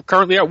somebody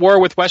currently at war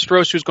with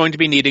Westeros who's going to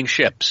be needing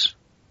ships?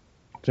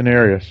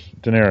 Daenerys.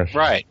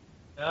 Right.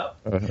 Yep.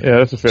 Yeah,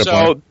 that's a fair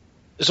point.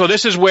 So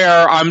this is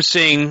where I'm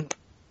seeing,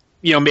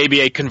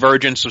 maybe a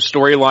convergence of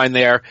storyline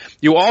there.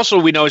 We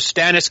know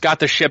Stannis got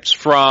the ships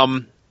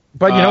from.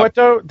 But you know what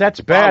though?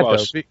 That's bad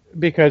Braavos. though,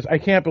 because I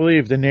can't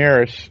believe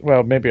Daenerys.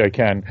 Well, maybe I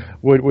can.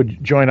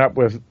 Would join up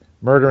with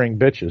murdering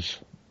bitches.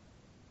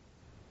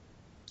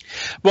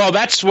 Well,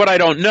 that's what I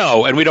don't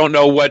know, and we don't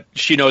know what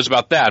she knows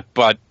about that.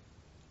 But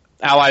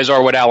allies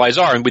are what allies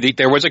are, and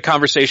there was a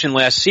conversation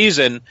last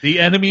season. The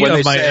enemy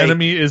of my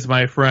enemy is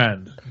my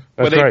friend.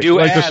 That's where they right. do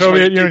like ask, the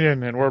Soviet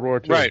Union in World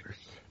War II. Right.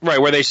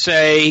 Where they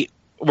say,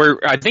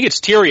 I think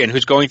it's Tyrion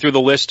who's going through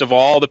the list of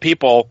all the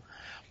people.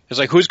 It's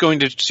like, who's going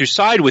to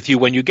side with you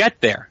when you get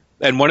there?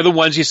 And one of the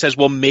ones he says,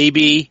 well,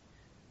 maybe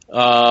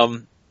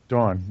Dawn.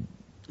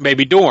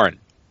 Maybe Dorne.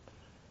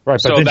 Right.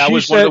 So but then that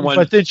was one of the ones.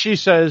 But then she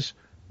says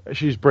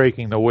she's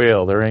breaking the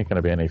wheel. There ain't going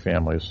to be any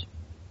families.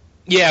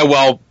 Yeah,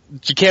 well,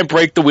 she can't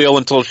break the wheel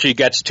until she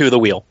gets to the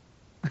wheel.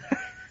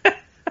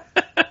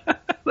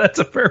 That's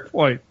a fair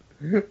point.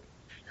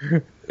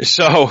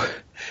 So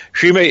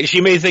she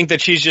may think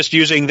that she's just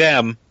using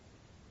them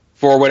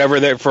for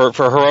whatever for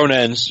her own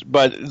ends,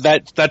 but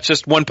that's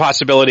just one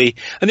possibility.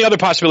 And the other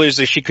possibility is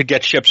that she could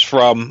get ships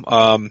from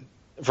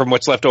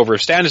what's left over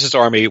of Stannis'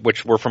 army,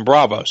 which were from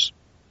Braavos.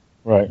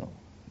 Right.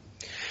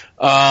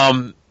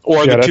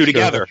 Or the two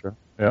together. True.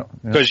 Yeah.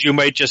 Because you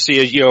might just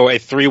see a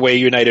three-way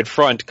united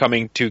front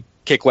coming to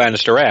kick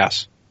Lannister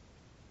ass.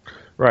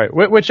 Right.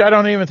 Which I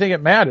don't even think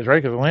it matters,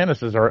 right? Because the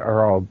Lannisters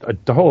are all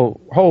the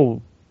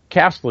whole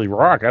Castle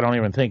Rock. I don't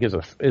even think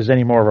is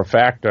any more of a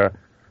factor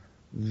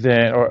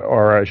than,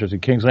 or I should say,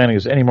 King's Landing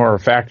is any more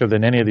of a factor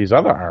than any of these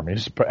other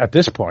armies at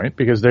this point,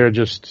 because they're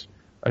just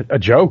a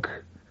joke.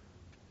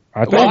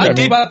 I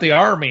think about the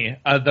army.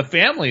 The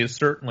family is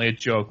certainly a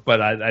joke, but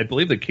I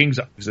believe the king's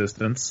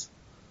existence.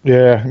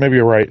 Yeah, maybe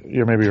you're right.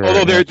 Maybe you're right.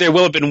 Although they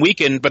will have been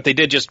weakened, but they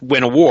did just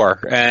win a war,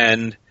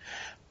 and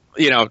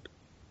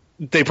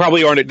they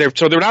probably aren't.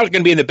 So they're not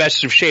going to be in the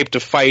best of shape to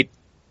fight.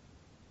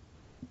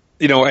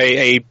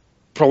 A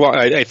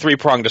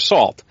three-pronged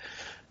assault.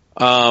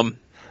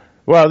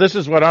 Well, this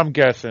is what I'm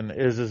guessing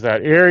is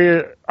that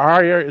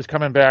Arya is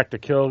coming back to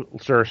kill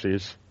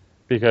Cersei's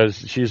because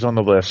she's on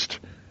the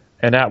list,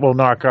 and that will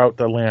knock out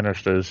the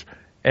Lannisters.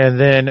 And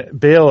then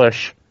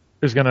Baelish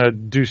is going to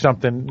do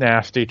something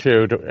nasty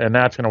too, and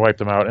that's going to wipe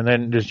them out. And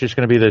then there's just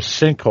going to be this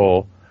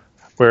sinkhole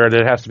where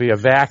there has to be a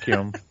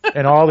vacuum,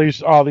 and all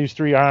these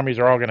three armies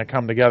are all going to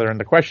come together. And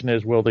the question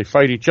is, will they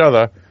fight each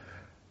other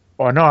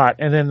or not?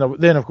 And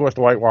then of course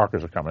the White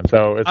Walkers are coming.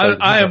 So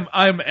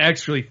I'm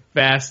actually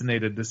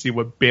fascinated to see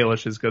what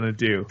Baelish is going to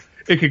do.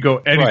 It could go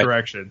any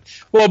direction.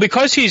 Well,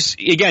 because he's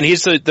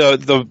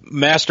the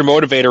master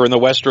motivator in the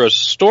Westeros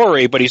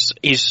story, but he's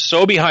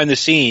so behind the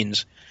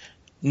scenes,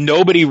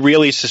 nobody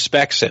really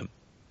suspects him.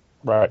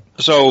 Right.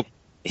 So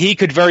he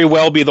could very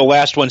well be the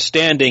last one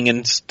standing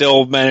and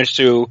still manage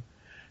to,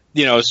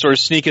 sort of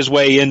sneak his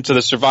way into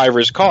the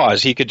survivor's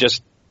cause. He could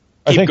just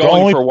keep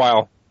going for a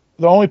while.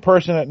 The only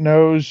person that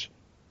knows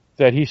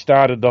that he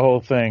started the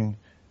whole thing,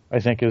 I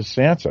think, is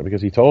Sansa,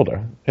 because he told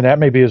her. And that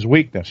may be his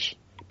weakness,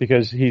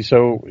 because he's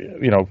so,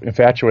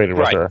 infatuated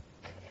with her.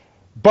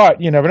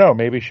 But you never know.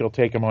 Maybe she'll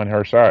take him on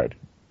her side.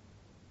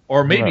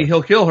 Or maybe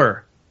he'll kill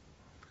her.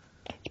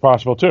 It's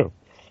possible, too.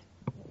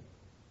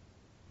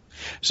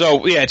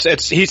 So, yeah,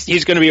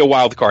 he's going to be a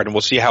wild card, and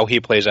we'll see how he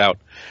plays out.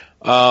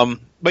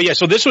 But, yeah,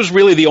 so this was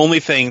really the only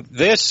thing.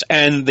 This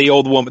and the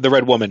old woman, the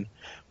Red Woman,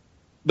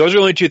 those are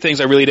the only two things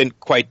I really didn't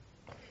quite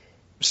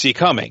see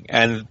coming.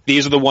 And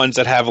these are the ones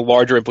that have a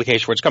larger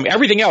implication for what's coming.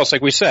 Everything else,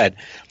 like we said,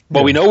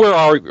 we know where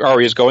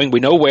Arya's going. We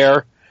know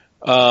where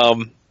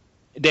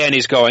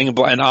Dany's going,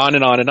 and on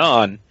and on and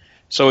on.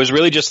 So it was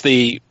really just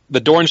the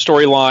Dorne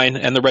storyline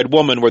and the Red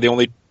Woman were the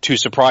only two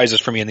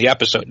surprises for me in the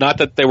episode. Not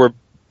that they were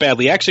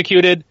badly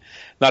executed,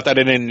 not that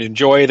I didn't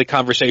enjoy the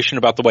conversation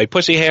about the white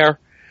pussy hair.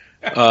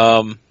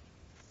 But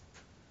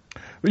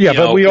we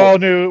all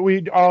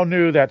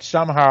knew that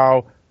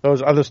somehow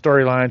those other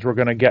storylines were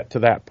going to get to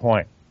that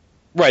point.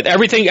 Right.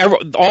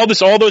 All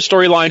those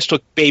storylines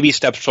took baby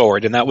steps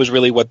forward, and that was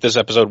really what this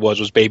episode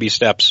was baby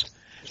steps.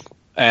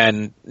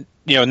 And,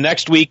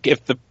 next week,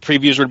 if the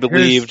previews were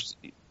believed,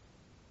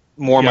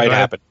 more might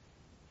happen.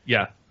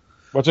 Yeah.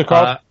 What's it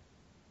called?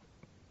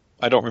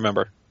 I don't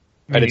remember.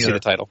 I didn't see the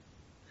title.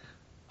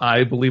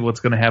 I believe what's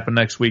going to happen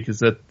next week is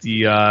that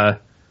the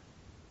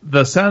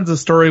Sansa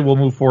story will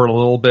move forward a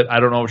little bit. I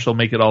don't know if she'll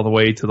make it all the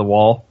way to the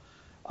wall.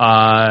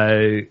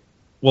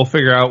 We'll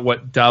figure out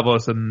what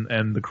Davos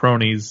and the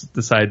cronies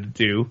decide to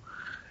do.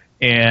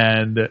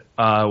 And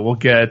we'll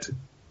get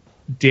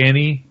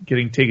Dany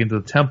getting taken to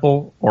the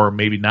temple, or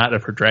maybe not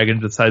if her dragon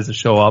decides to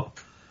show up,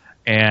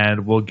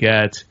 and we'll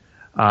get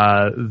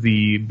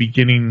the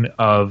beginning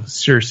of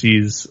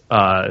Cersei's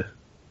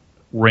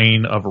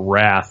reign of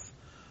wrath,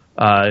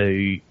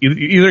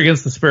 either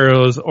against the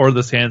sparrows or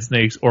the sand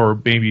snakes, or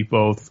maybe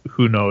both.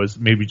 Who knows?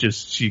 Maybe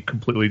she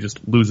completely just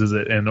loses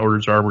it and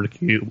orders her armor to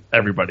kill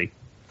everybody.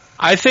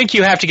 I think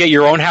you have to get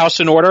your own house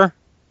in order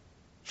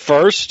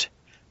first.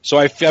 So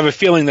I have a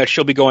feeling that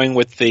she'll be going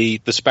with the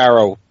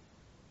sparrow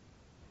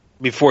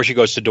before she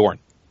goes to Dorne.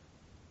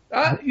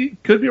 You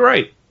could be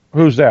right.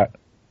 Who's that?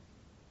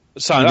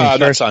 Not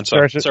Sansa.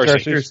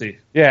 Cersei.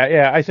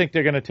 Yeah. I think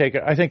they're going to take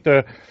it. I think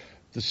that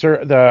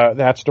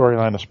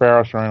storyline, the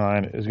Sparrow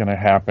storyline, is going to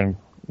happen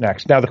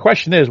next. Now the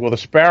question is, will the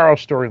Sparrow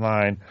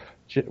storyline,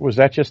 was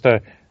that just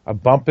a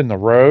bump in the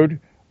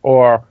road,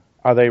 or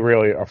are they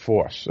really a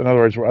force? In other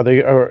words,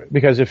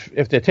 because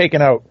if they're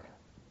taken out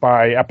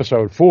by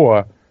episode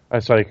 4,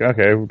 it's like,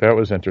 okay, that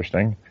was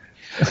interesting.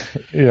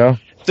 You know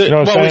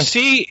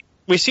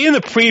we see in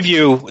the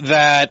preview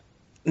that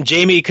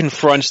Jaime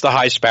confronts the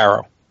High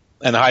Sparrow,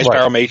 and the High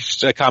Sparrow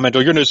makes a comment,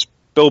 "You're going to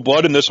spill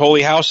blood in this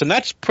holy house," and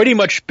that's pretty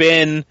much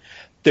been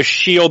the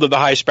shield of the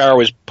High Sparrow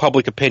is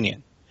public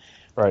opinion.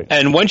 Right.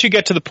 And once you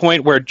get to the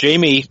point where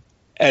Jaime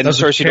and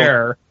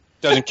Cersei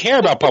doesn't care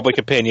about public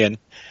opinion,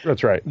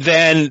 that's right.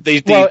 Then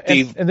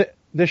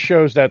this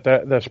shows that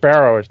the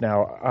Sparrow is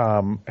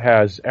now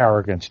has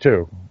arrogance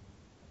too.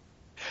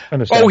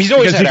 Oh, he's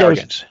always had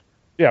arrogance.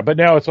 Yeah, but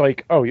now it's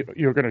like, oh,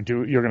 you're going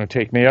to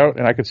take me out,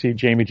 and I could see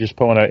Jaime just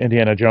pulling an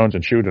Indiana Jones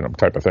and shooting him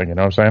type of thing. You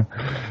know what I'm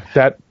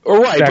saying?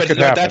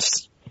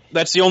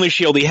 That's the only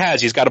shield he has.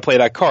 He's got to play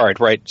that card,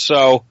 right?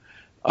 So,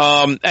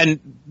 and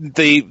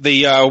the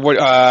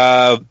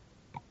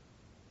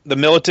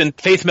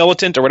faith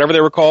militant or whatever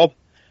they were called.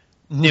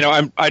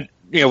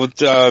 Mm-hmm. With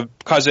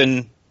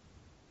cousin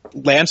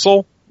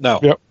Lancel. No.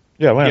 Yep.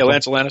 Yeah, Lancel. Yeah,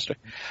 Lancel Lannister.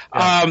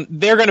 Yeah.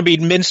 They're going to be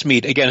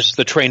mincemeat against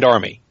the trained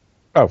army.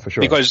 Oh, for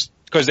sure. Because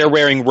they're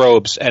wearing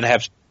robes and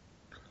have.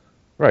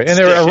 Right, and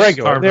they're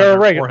irregular.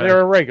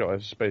 They're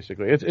irregulars,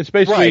 basically. It's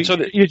basically right, so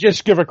you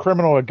just give a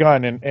criminal a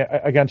gun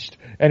against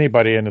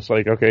anybody, and it's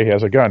like, okay, he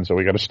has a gun, so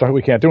we got to start.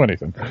 We can't do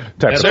anything.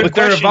 So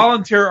they're a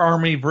volunteer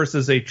army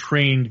versus a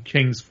trained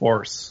king's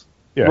force.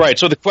 Yeah. Right.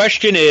 So the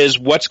question is,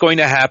 what's going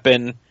to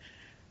happen?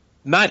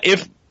 When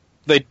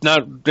they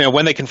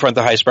confront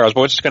the High Sparrows, but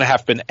what's going to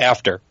happen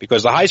after?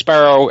 Because the High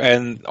Sparrow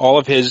and all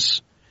of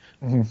his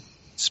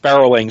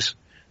sparrowlings,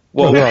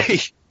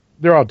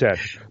 they're all dead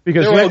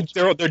because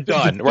they're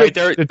done, right?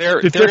 They're going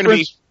to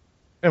be.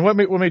 And let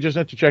me just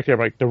interject here,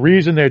 Mike. The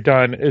reason they're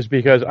done is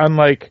because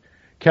unlike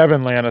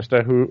Kevin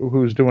Lannister,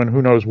 who's doing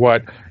who knows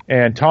what,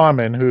 and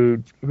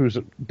Tommen,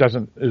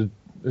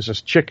 is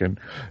just chicken,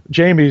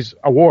 Jaime's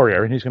a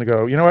warrior, and he's going to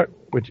go. You know what?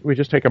 We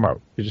just take him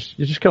out. You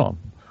just kill him,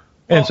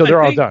 and so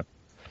they're all done.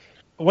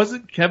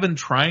 Wasn't Kevin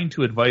trying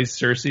to advise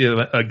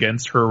Cersei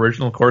against her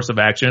original course of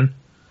action?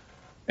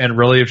 And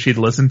really, if she'd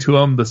listened to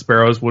him, the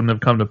Sparrows wouldn't have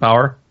come to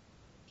power.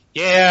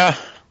 Yeah.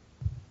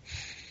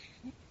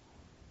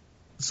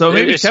 So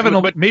maybe Kevin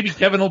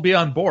will be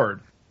on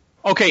board.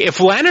 Okay, if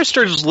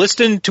Lannisters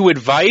listened to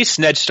advice,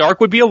 Ned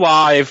Stark would be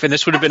alive, and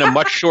this would have been a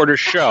much shorter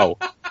show.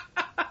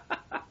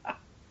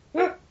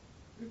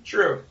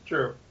 True.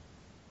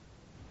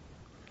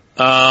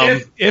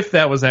 If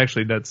that was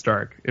actually Ned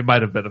Stark, it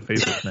might have been a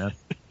faceless man.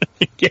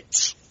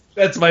 Yes,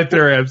 that's my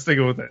theory. I'm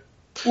sticking with it.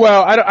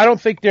 Well, I don't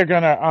think they're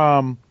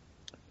gonna.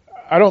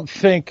 I don't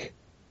think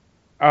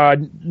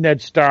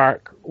Ned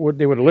Stark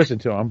they would have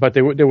listened to him, but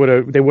they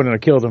wouldn't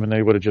have killed him, and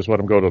they would have just let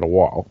him go to the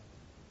wall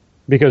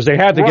because they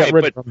had to get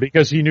rid of him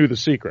because he knew the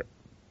secret.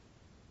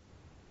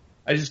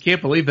 I just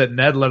can't believe that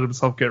Ned let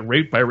himself get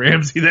raped by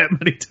Ramsay that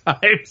many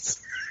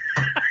times.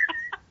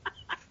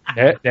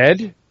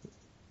 Ned?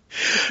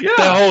 Yeah.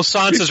 The whole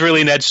Sansa's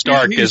really Ned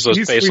Stark is those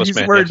faceless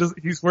men.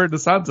 He's wearing the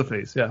Sansa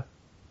face, yeah.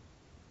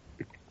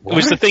 What? It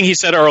was the thing he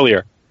said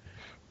earlier.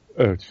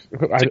 To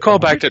call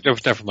back to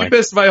never mind. You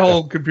missed my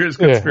whole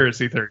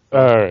conspiracy theory. All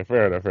right,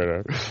 fair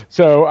enough.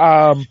 So,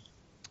 right,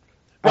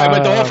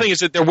 but the whole thing is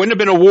that there wouldn't have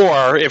been a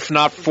war if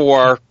not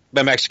for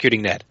them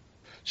executing Ned.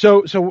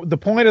 So the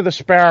point of the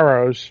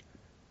Sparrows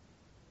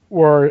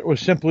was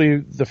simply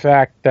the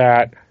fact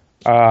that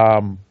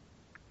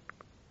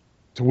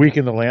to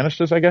weaken the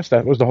Lannisters. I guess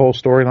that was the whole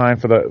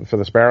storyline for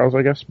the Sparrows.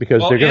 I guess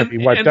because they're going to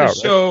be wiped out.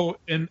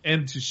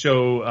 And to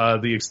show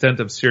the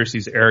extent of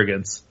Cersei's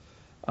arrogance.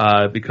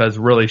 Because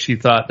really she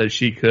thought that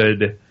she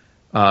could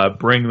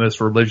bring this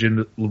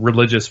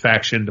religious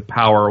faction to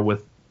power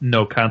with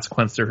no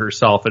consequence to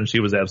herself, and she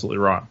was absolutely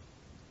wrong.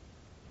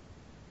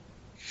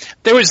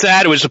 There was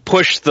that. It was to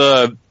push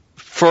the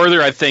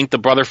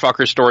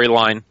brotherfucker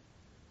storyline,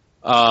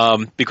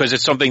 because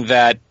it's something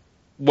that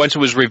once it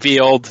was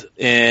revealed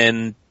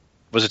in,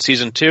 was it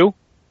season 2?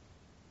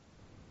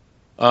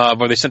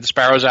 Where they sent the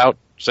Sparrows out,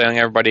 saying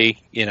everybody,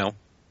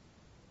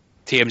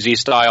 TMZ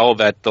style,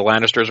 that the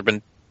Lannisters have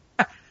been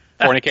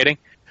fornicating.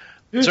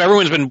 So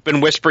everyone's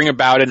been whispering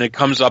about it, and it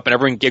comes up, and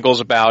everyone giggles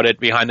about it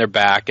behind their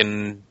back,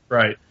 and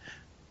right.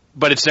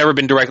 but it's never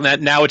been direct.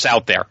 Now it's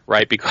out there,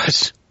 right?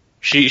 Because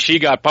she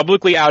got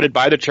publicly outed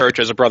by the church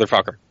as a brother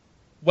fucker.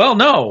 Well,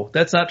 no,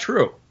 that's not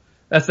true.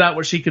 That's not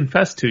what she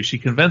confessed to. She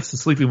confessed to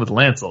sleeping with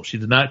Lancel. She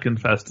did not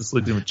confess to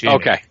sleeping with Jaime.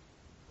 Okay.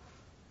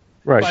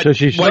 Right. But, so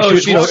she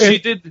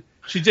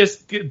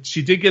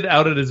did get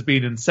outed as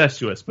being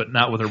incestuous, but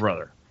not with her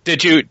brother.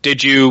 Did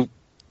you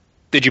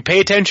pay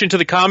attention to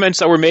the comments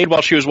that were made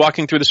while she was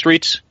walking through the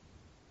streets?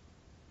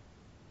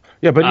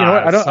 Yeah, but you know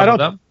what?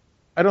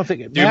 I don't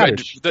think it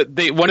matters.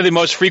 One of the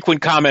most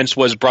frequent comments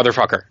was brother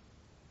fucker.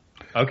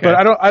 Okay. But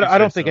I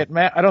don't think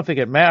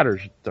it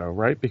matters though,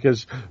 right?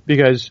 Because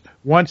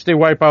once they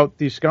wipe out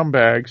these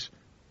scumbags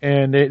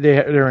and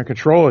they're in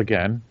control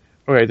again,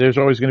 okay, there's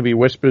always going to be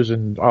whispers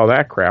and all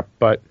that crap,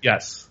 but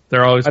yes,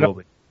 there always will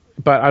be.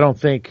 But I don't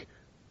think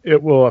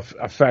it will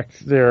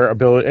affect their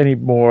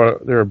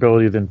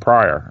ability than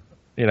prior.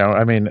 You know,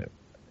 I mean,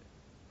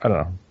 I don't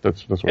know.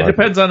 That's what it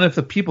depends on if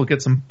the people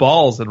get some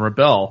balls and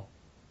rebel.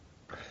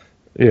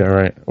 Yeah,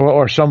 right.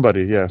 Or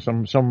somebody, yeah,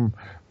 some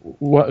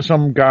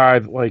guy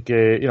like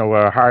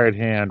a hired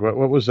hand.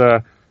 What was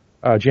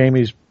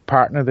Jamie's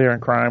partner there in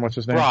crime? What's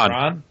his name?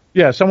 Bronn.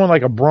 Yeah, someone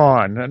like a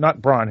Bronn,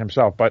 not Bronn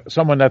himself, but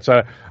someone that's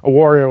a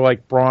warrior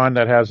like Bronn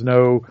that has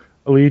no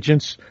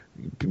allegiance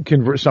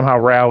can somehow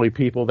rally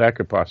people. That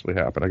could possibly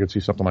happen. I could see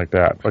something like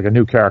that, like a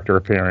new character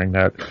appearing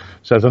that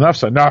says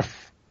enough's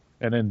enough,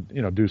 and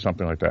then do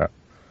something like that.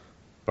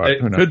 But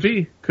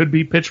it could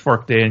be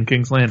Pitchfork Day in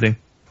King's Landing.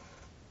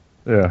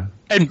 Yeah,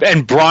 and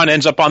Bronn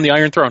ends up on the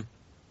Iron Throne.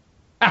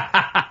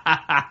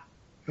 I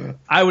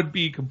would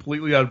be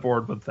completely on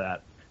board with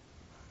that.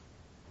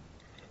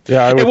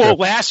 Yeah, it won't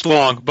last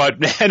long, but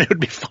man, it would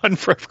be fun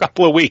for a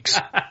couple of weeks.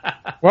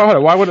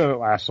 Well, why wouldn't it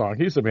last long?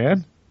 He's the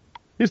man.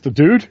 He's the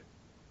dude.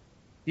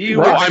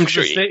 I'm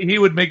sure he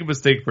would make a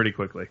mistake pretty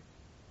quickly.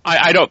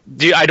 I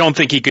don't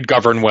think he could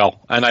govern well,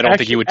 and I don't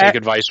think he would take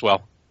advice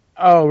well.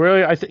 Oh,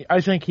 really?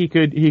 I think he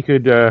could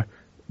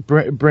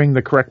bring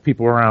the correct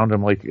people around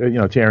him, like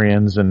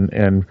Tyrians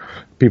and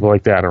people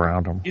like that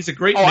around him. He's a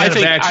great man of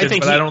action,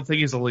 but I don't think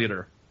he's a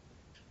leader.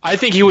 I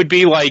think he would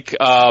be like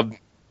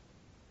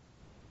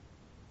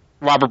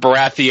Robert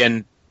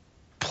Baratheon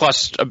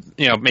plus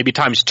maybe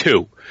times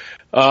 2.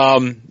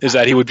 Is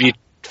that he would be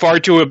far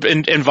too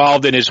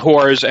involved in his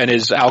whores and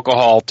his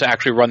alcohol to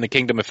actually run the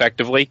kingdom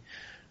effectively.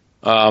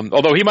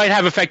 Although he might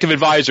have effective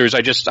advisors,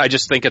 I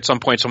just think at some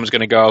point someone's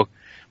going to go,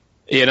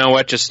 you know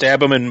what, just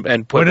stab him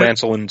and put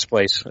Lancel in his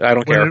place. I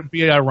don't care. Would it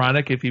be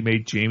ironic if he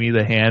made Jaime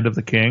the hand of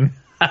the king?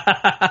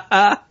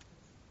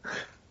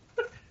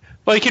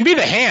 Well, he can be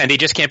the hand, he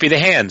just can't be the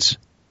hands.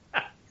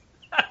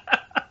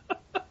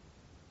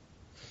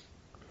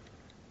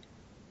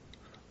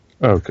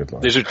 Oh, good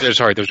Lord. Those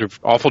are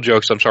awful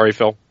jokes. I'm sorry,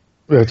 Phil.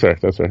 That's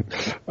right. That's okay.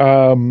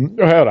 I'm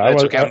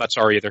not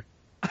sorry either.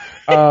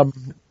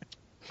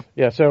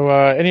 Yeah. So,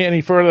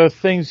 any further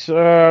things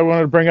I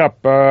wanted to bring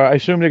up? I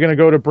assume they're going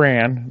to go to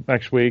Bran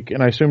next week,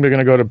 and I assume they're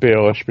going to go to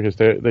Baelish because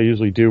they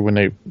usually do when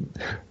they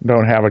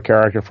don't have a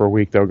character for a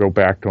week. They'll go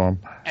back to him.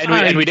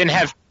 And we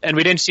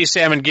didn't see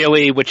Sam and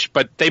Gilly,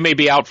 but they may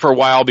be out for a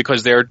while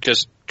because they're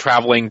just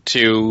traveling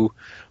to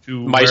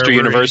Meister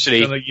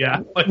University.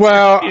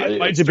 Well,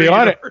 to be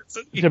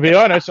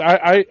honest,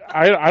 I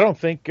don't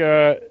think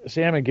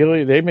Sam and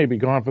Gilly, they may be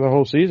gone for the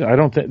whole season. I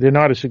don't think they're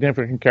not a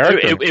significant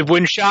character. It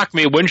wouldn't shock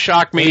me. It wouldn't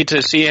shock me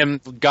to see him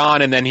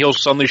gone and then he'll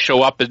suddenly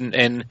show up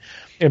in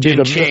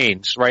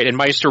chains, right? In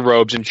Meister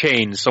robes and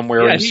chains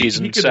somewhere in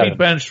season 7. He could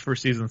be benched for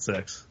season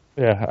 6.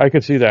 Yeah, I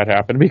could see that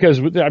happen because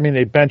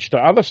they benched the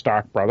other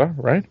Stark brother,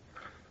 right?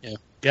 Yeah,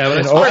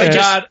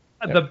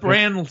 but the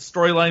Bran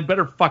storyline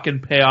better fucking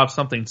pay off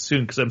something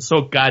soon because I'm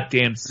so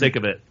goddamn sick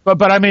of it.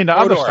 But I mean the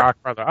other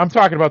Stark brother. I'm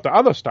talking about the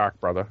other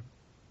Stark brother,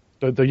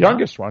 the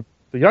youngest one.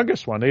 The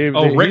youngest one.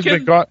 Rickon? He's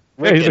been gone.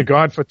 Yeah, he's been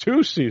gone for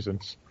 2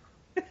 seasons.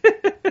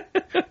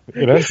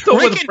 He's still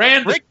with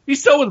Bran. He's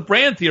still with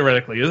Bran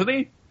theoretically, isn't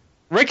he?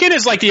 Rickon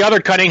is like the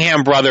other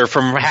Cunningham brother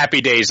from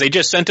Happy Days. They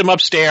just sent him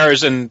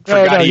upstairs and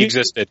forgot he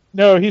existed.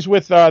 No, he's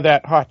with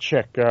that hot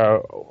chick,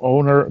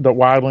 owner, the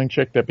wildling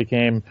chick that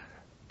became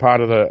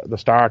part of the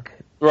Stark.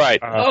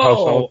 Right.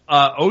 Household.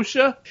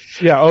 Osha?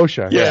 Yeah,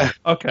 Osha. Yeah.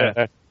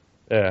 Okay.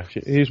 Yeah,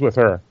 he's with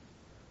her.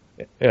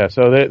 Yeah,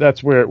 so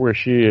that's where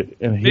she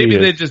and he Maybe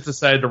is. they just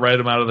decided to write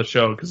him out of the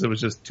show because it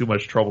was just too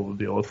much trouble to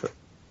deal with it.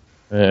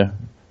 Yeah.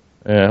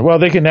 Well,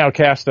 they can now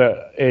cast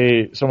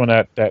someone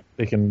that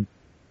they can,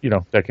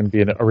 that can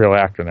be a real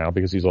actor now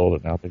because he's older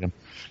now.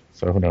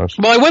 So who knows?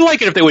 Well, I would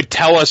like it if they would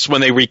tell us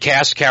when they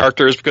recast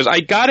characters because I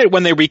got it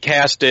when they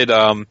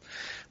recasted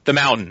the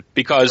Mountain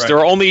because there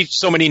are only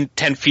so many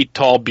 10 feet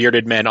tall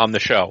bearded men on the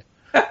show.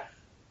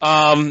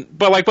 But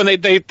like when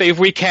they've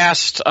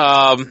recast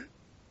a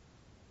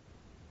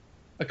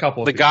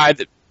couple of the guy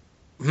that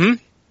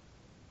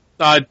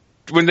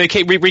when they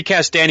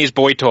recast Danny's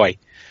boy toy,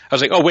 I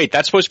was like, oh wait,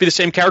 that's supposed to be the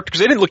same character because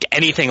they didn't look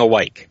anything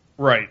alike.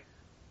 Right.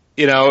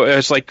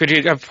 It's like, could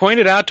you have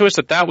pointed out to us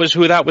that was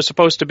who that was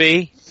supposed to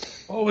be?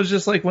 Well, it was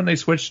just like when they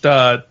switched.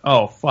 I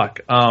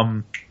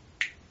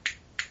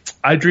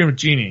Dream of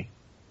Jeannie.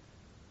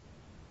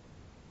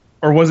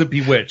 Or was it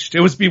Bewitched?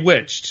 It was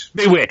Bewitched.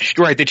 Bewitched,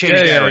 right? They changed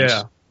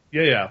Darren's.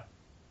 Yeah.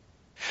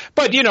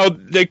 But,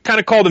 they kind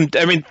of called him,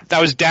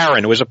 that was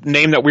Darren. It was a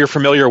name that we were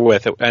familiar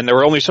with, and there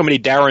were only so many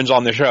Darrens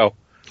on the show.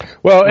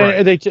 Well,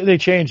 and they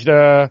changed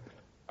Daenerys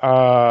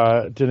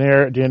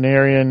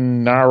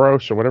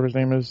Naros, or whatever his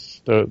name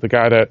is, the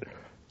guy that...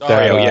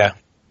 Dario, yeah.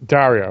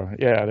 Dario,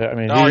 yeah.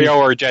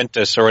 Dario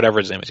Argentis, or whatever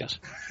his name is, yes.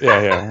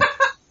 Yeah.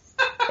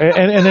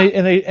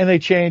 and they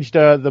changed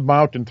the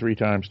mountain 3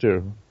 times,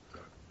 too.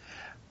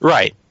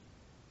 Right.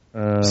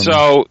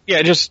 So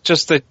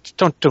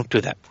don't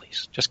do that,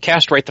 please. Just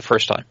cast right the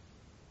first time.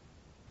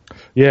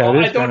 Yeah,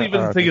 I don't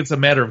even think it's a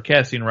matter of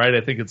casting right.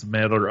 I think it's a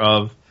matter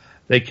of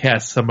they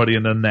cast somebody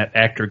and then that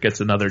actor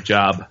gets another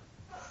job.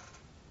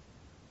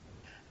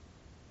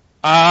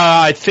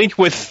 I think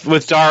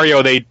with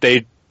Dario,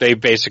 they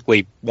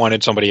basically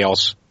wanted somebody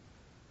else.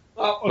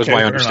 Was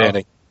my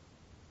understanding.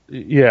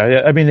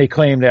 Yeah. I mean, they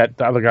claimed that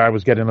the other guy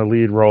was getting a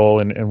lead role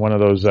in one of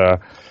those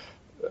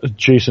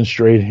Jason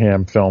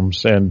Statham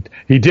films, and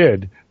he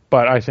did.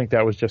 But I think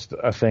that was just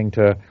a thing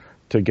to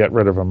get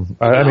rid of him.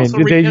 I mean,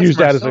 they used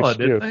that as an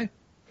excuse.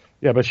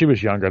 Yeah, but she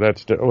was younger.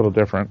 That's a little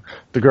different.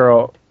 The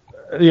girl,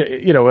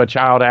 a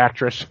child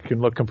actress can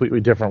look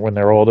completely different when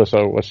they're older.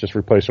 So let's just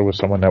replace her with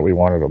someone that we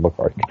want her to look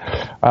like.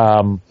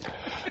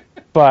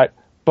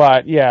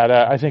 But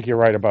yeah, I think you're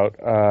right about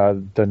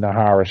the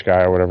Naharis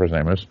guy or whatever his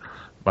name is,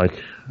 Mike.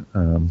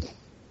 All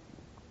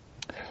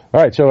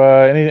right. So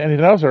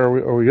anything else, or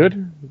are we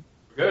good?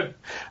 Good.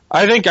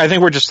 I think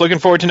we're just looking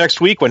forward to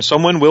next week when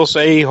someone will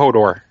say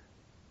Hodor.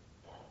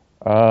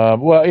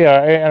 Well,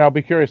 yeah, and I'll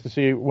be curious to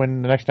see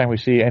when the next time we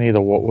see any of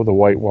the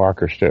White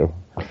Walkers too,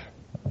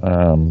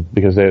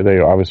 because they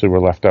obviously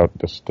were left out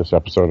this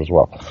episode as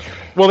well.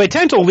 Well, they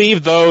tend to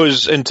leave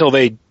those until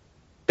they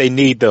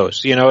need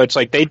those. It's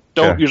like they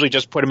don't usually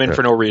just put them in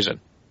for no reason.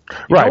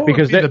 Right,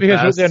 because they're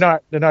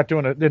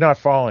not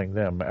following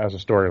them as a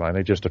storyline.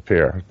 They just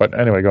appear. But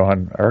anyway, go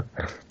on, Eric.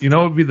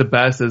 What would be the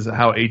best is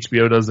how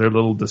HBO does their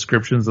little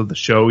descriptions of the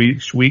show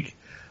each week.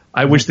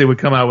 I wish they would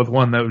come out with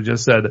one that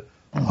just said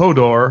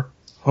Hodor,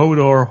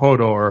 Hodor,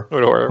 Hodor,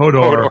 Hodor,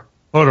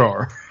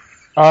 Hodor,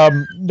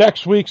 Hodor.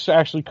 Next week's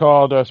actually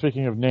called,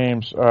 speaking of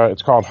names,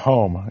 it's called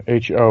Home,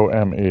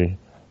 Home.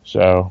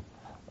 So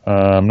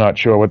I'm not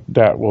sure what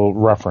that will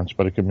reference,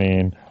 but it could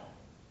mean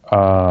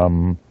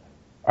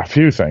a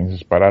few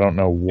things, but I don't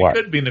know what.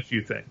 It could mean a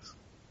few things.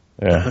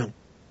 Yeah.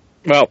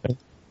 Well,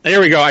 here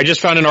we go. I just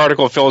found an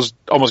article Phil's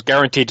almost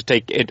guaranteed to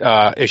take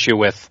issue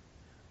with.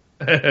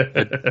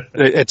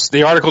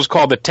 The article's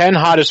called "The 10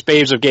 Hottest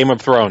Babes of Game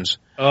of Thrones."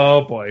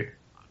 Oh boy!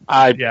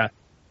 I get.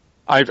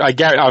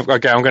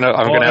 Okay, I'm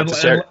gonna have to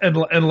say.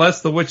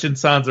 Unless the Witch and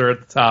Sansa are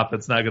at the top,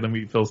 it's not going to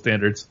meet Phil's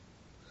standards.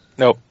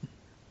 Nope.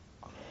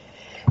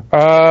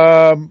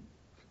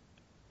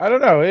 I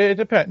don't know. It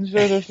depends.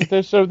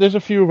 There's a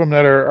few of them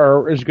that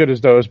are as good as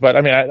those, but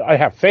I mean, I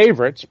have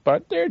favorites,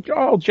 but they're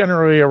all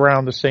generally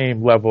around the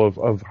same level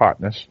of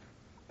hotness.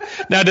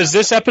 Now, does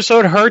this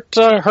episode hurt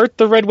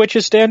the Red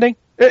Witch's standing?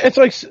 It's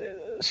like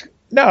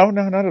no,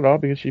 not at all,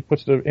 because she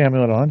puts the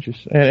amulet on.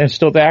 And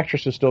still the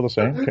actress is still the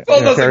same. Phil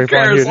doesn't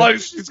care as long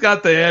as she's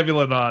got the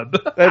amulet on.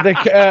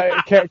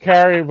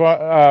 Carrie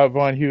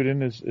Von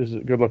Houten is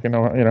good looking.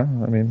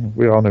 I mean,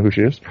 we all know who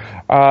she is.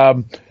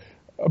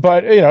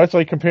 But it's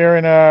like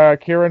comparing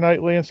Keira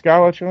Knightley and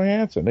Scarlett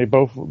Johansson. They're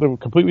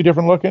completely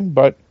different looking,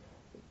 but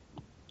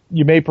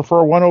you may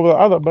prefer one over the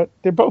other. But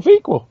they're both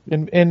equal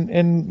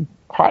in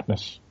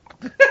hotness.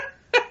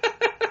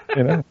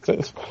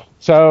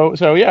 So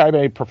yeah, I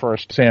may prefer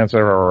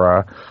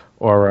Sansa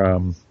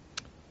or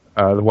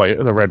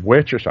the Red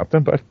Witch or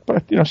something. But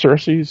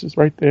Cersei's is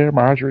right there,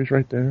 Marjorie's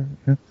right there.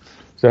 Yeah.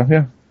 So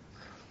yeah,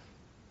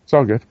 it's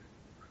all good.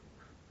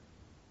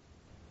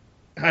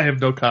 I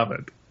have no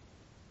comment.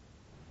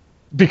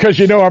 Because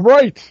I'm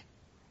right.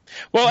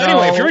 Well,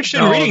 anyway, if you're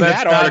interested in reading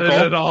that article,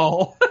 not it at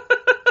all.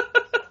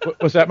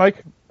 What's that,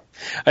 Mike?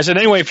 I said,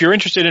 anyway, if you're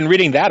interested in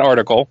reading that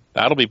article,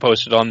 that'll be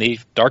posted on the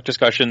Dark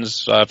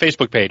Discussions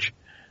Facebook page.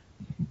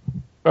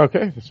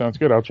 Okay, that sounds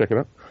good. I'll check it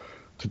out.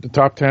 The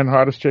top 10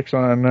 hottest chicks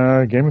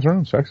on Game of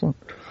Thrones. Excellent.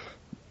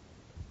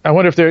 I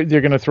wonder if they're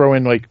going to throw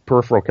in like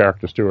peripheral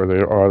characters too, or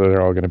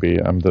they're all going to be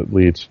the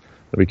leads.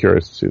 I'd be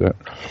curious to see that.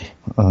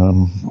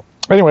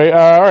 Anyway,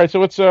 all right. So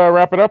let's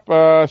wrap it up.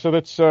 So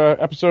that's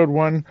episode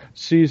 1,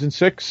 season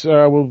 6.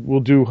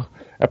 We'll do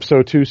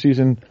episode 2,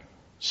 season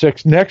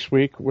 6 next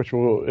week, which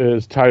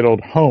is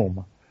titled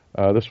Home.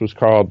 This was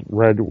called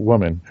Red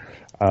Woman.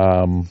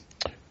 And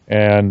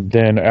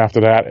then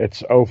after that,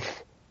 it's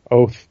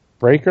Oath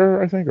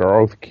Breaker, I think, or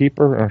Oath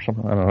Keeper, or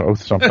something. I don't know,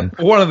 Oath something.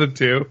 One of the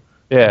two.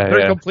 Yeah,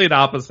 they're complete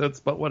opposites,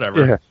 but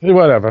whatever. Yeah,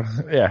 whatever.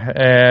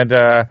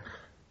 Yeah,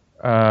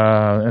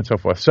 and so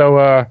forth. So,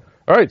 all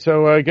right.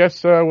 So I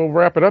guess we'll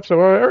wrap it up. So,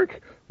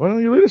 Eric, why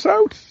don't you lead us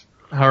out?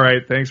 All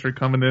right. Thanks for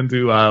coming in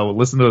to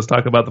listen to us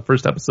talk about the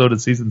first episode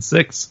of season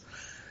 6.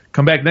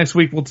 Come back next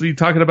week. We'll be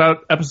talking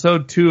about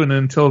episode 2, and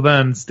until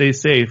then, stay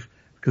safe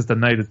because the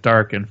night is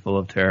dark and full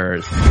of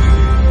terrors.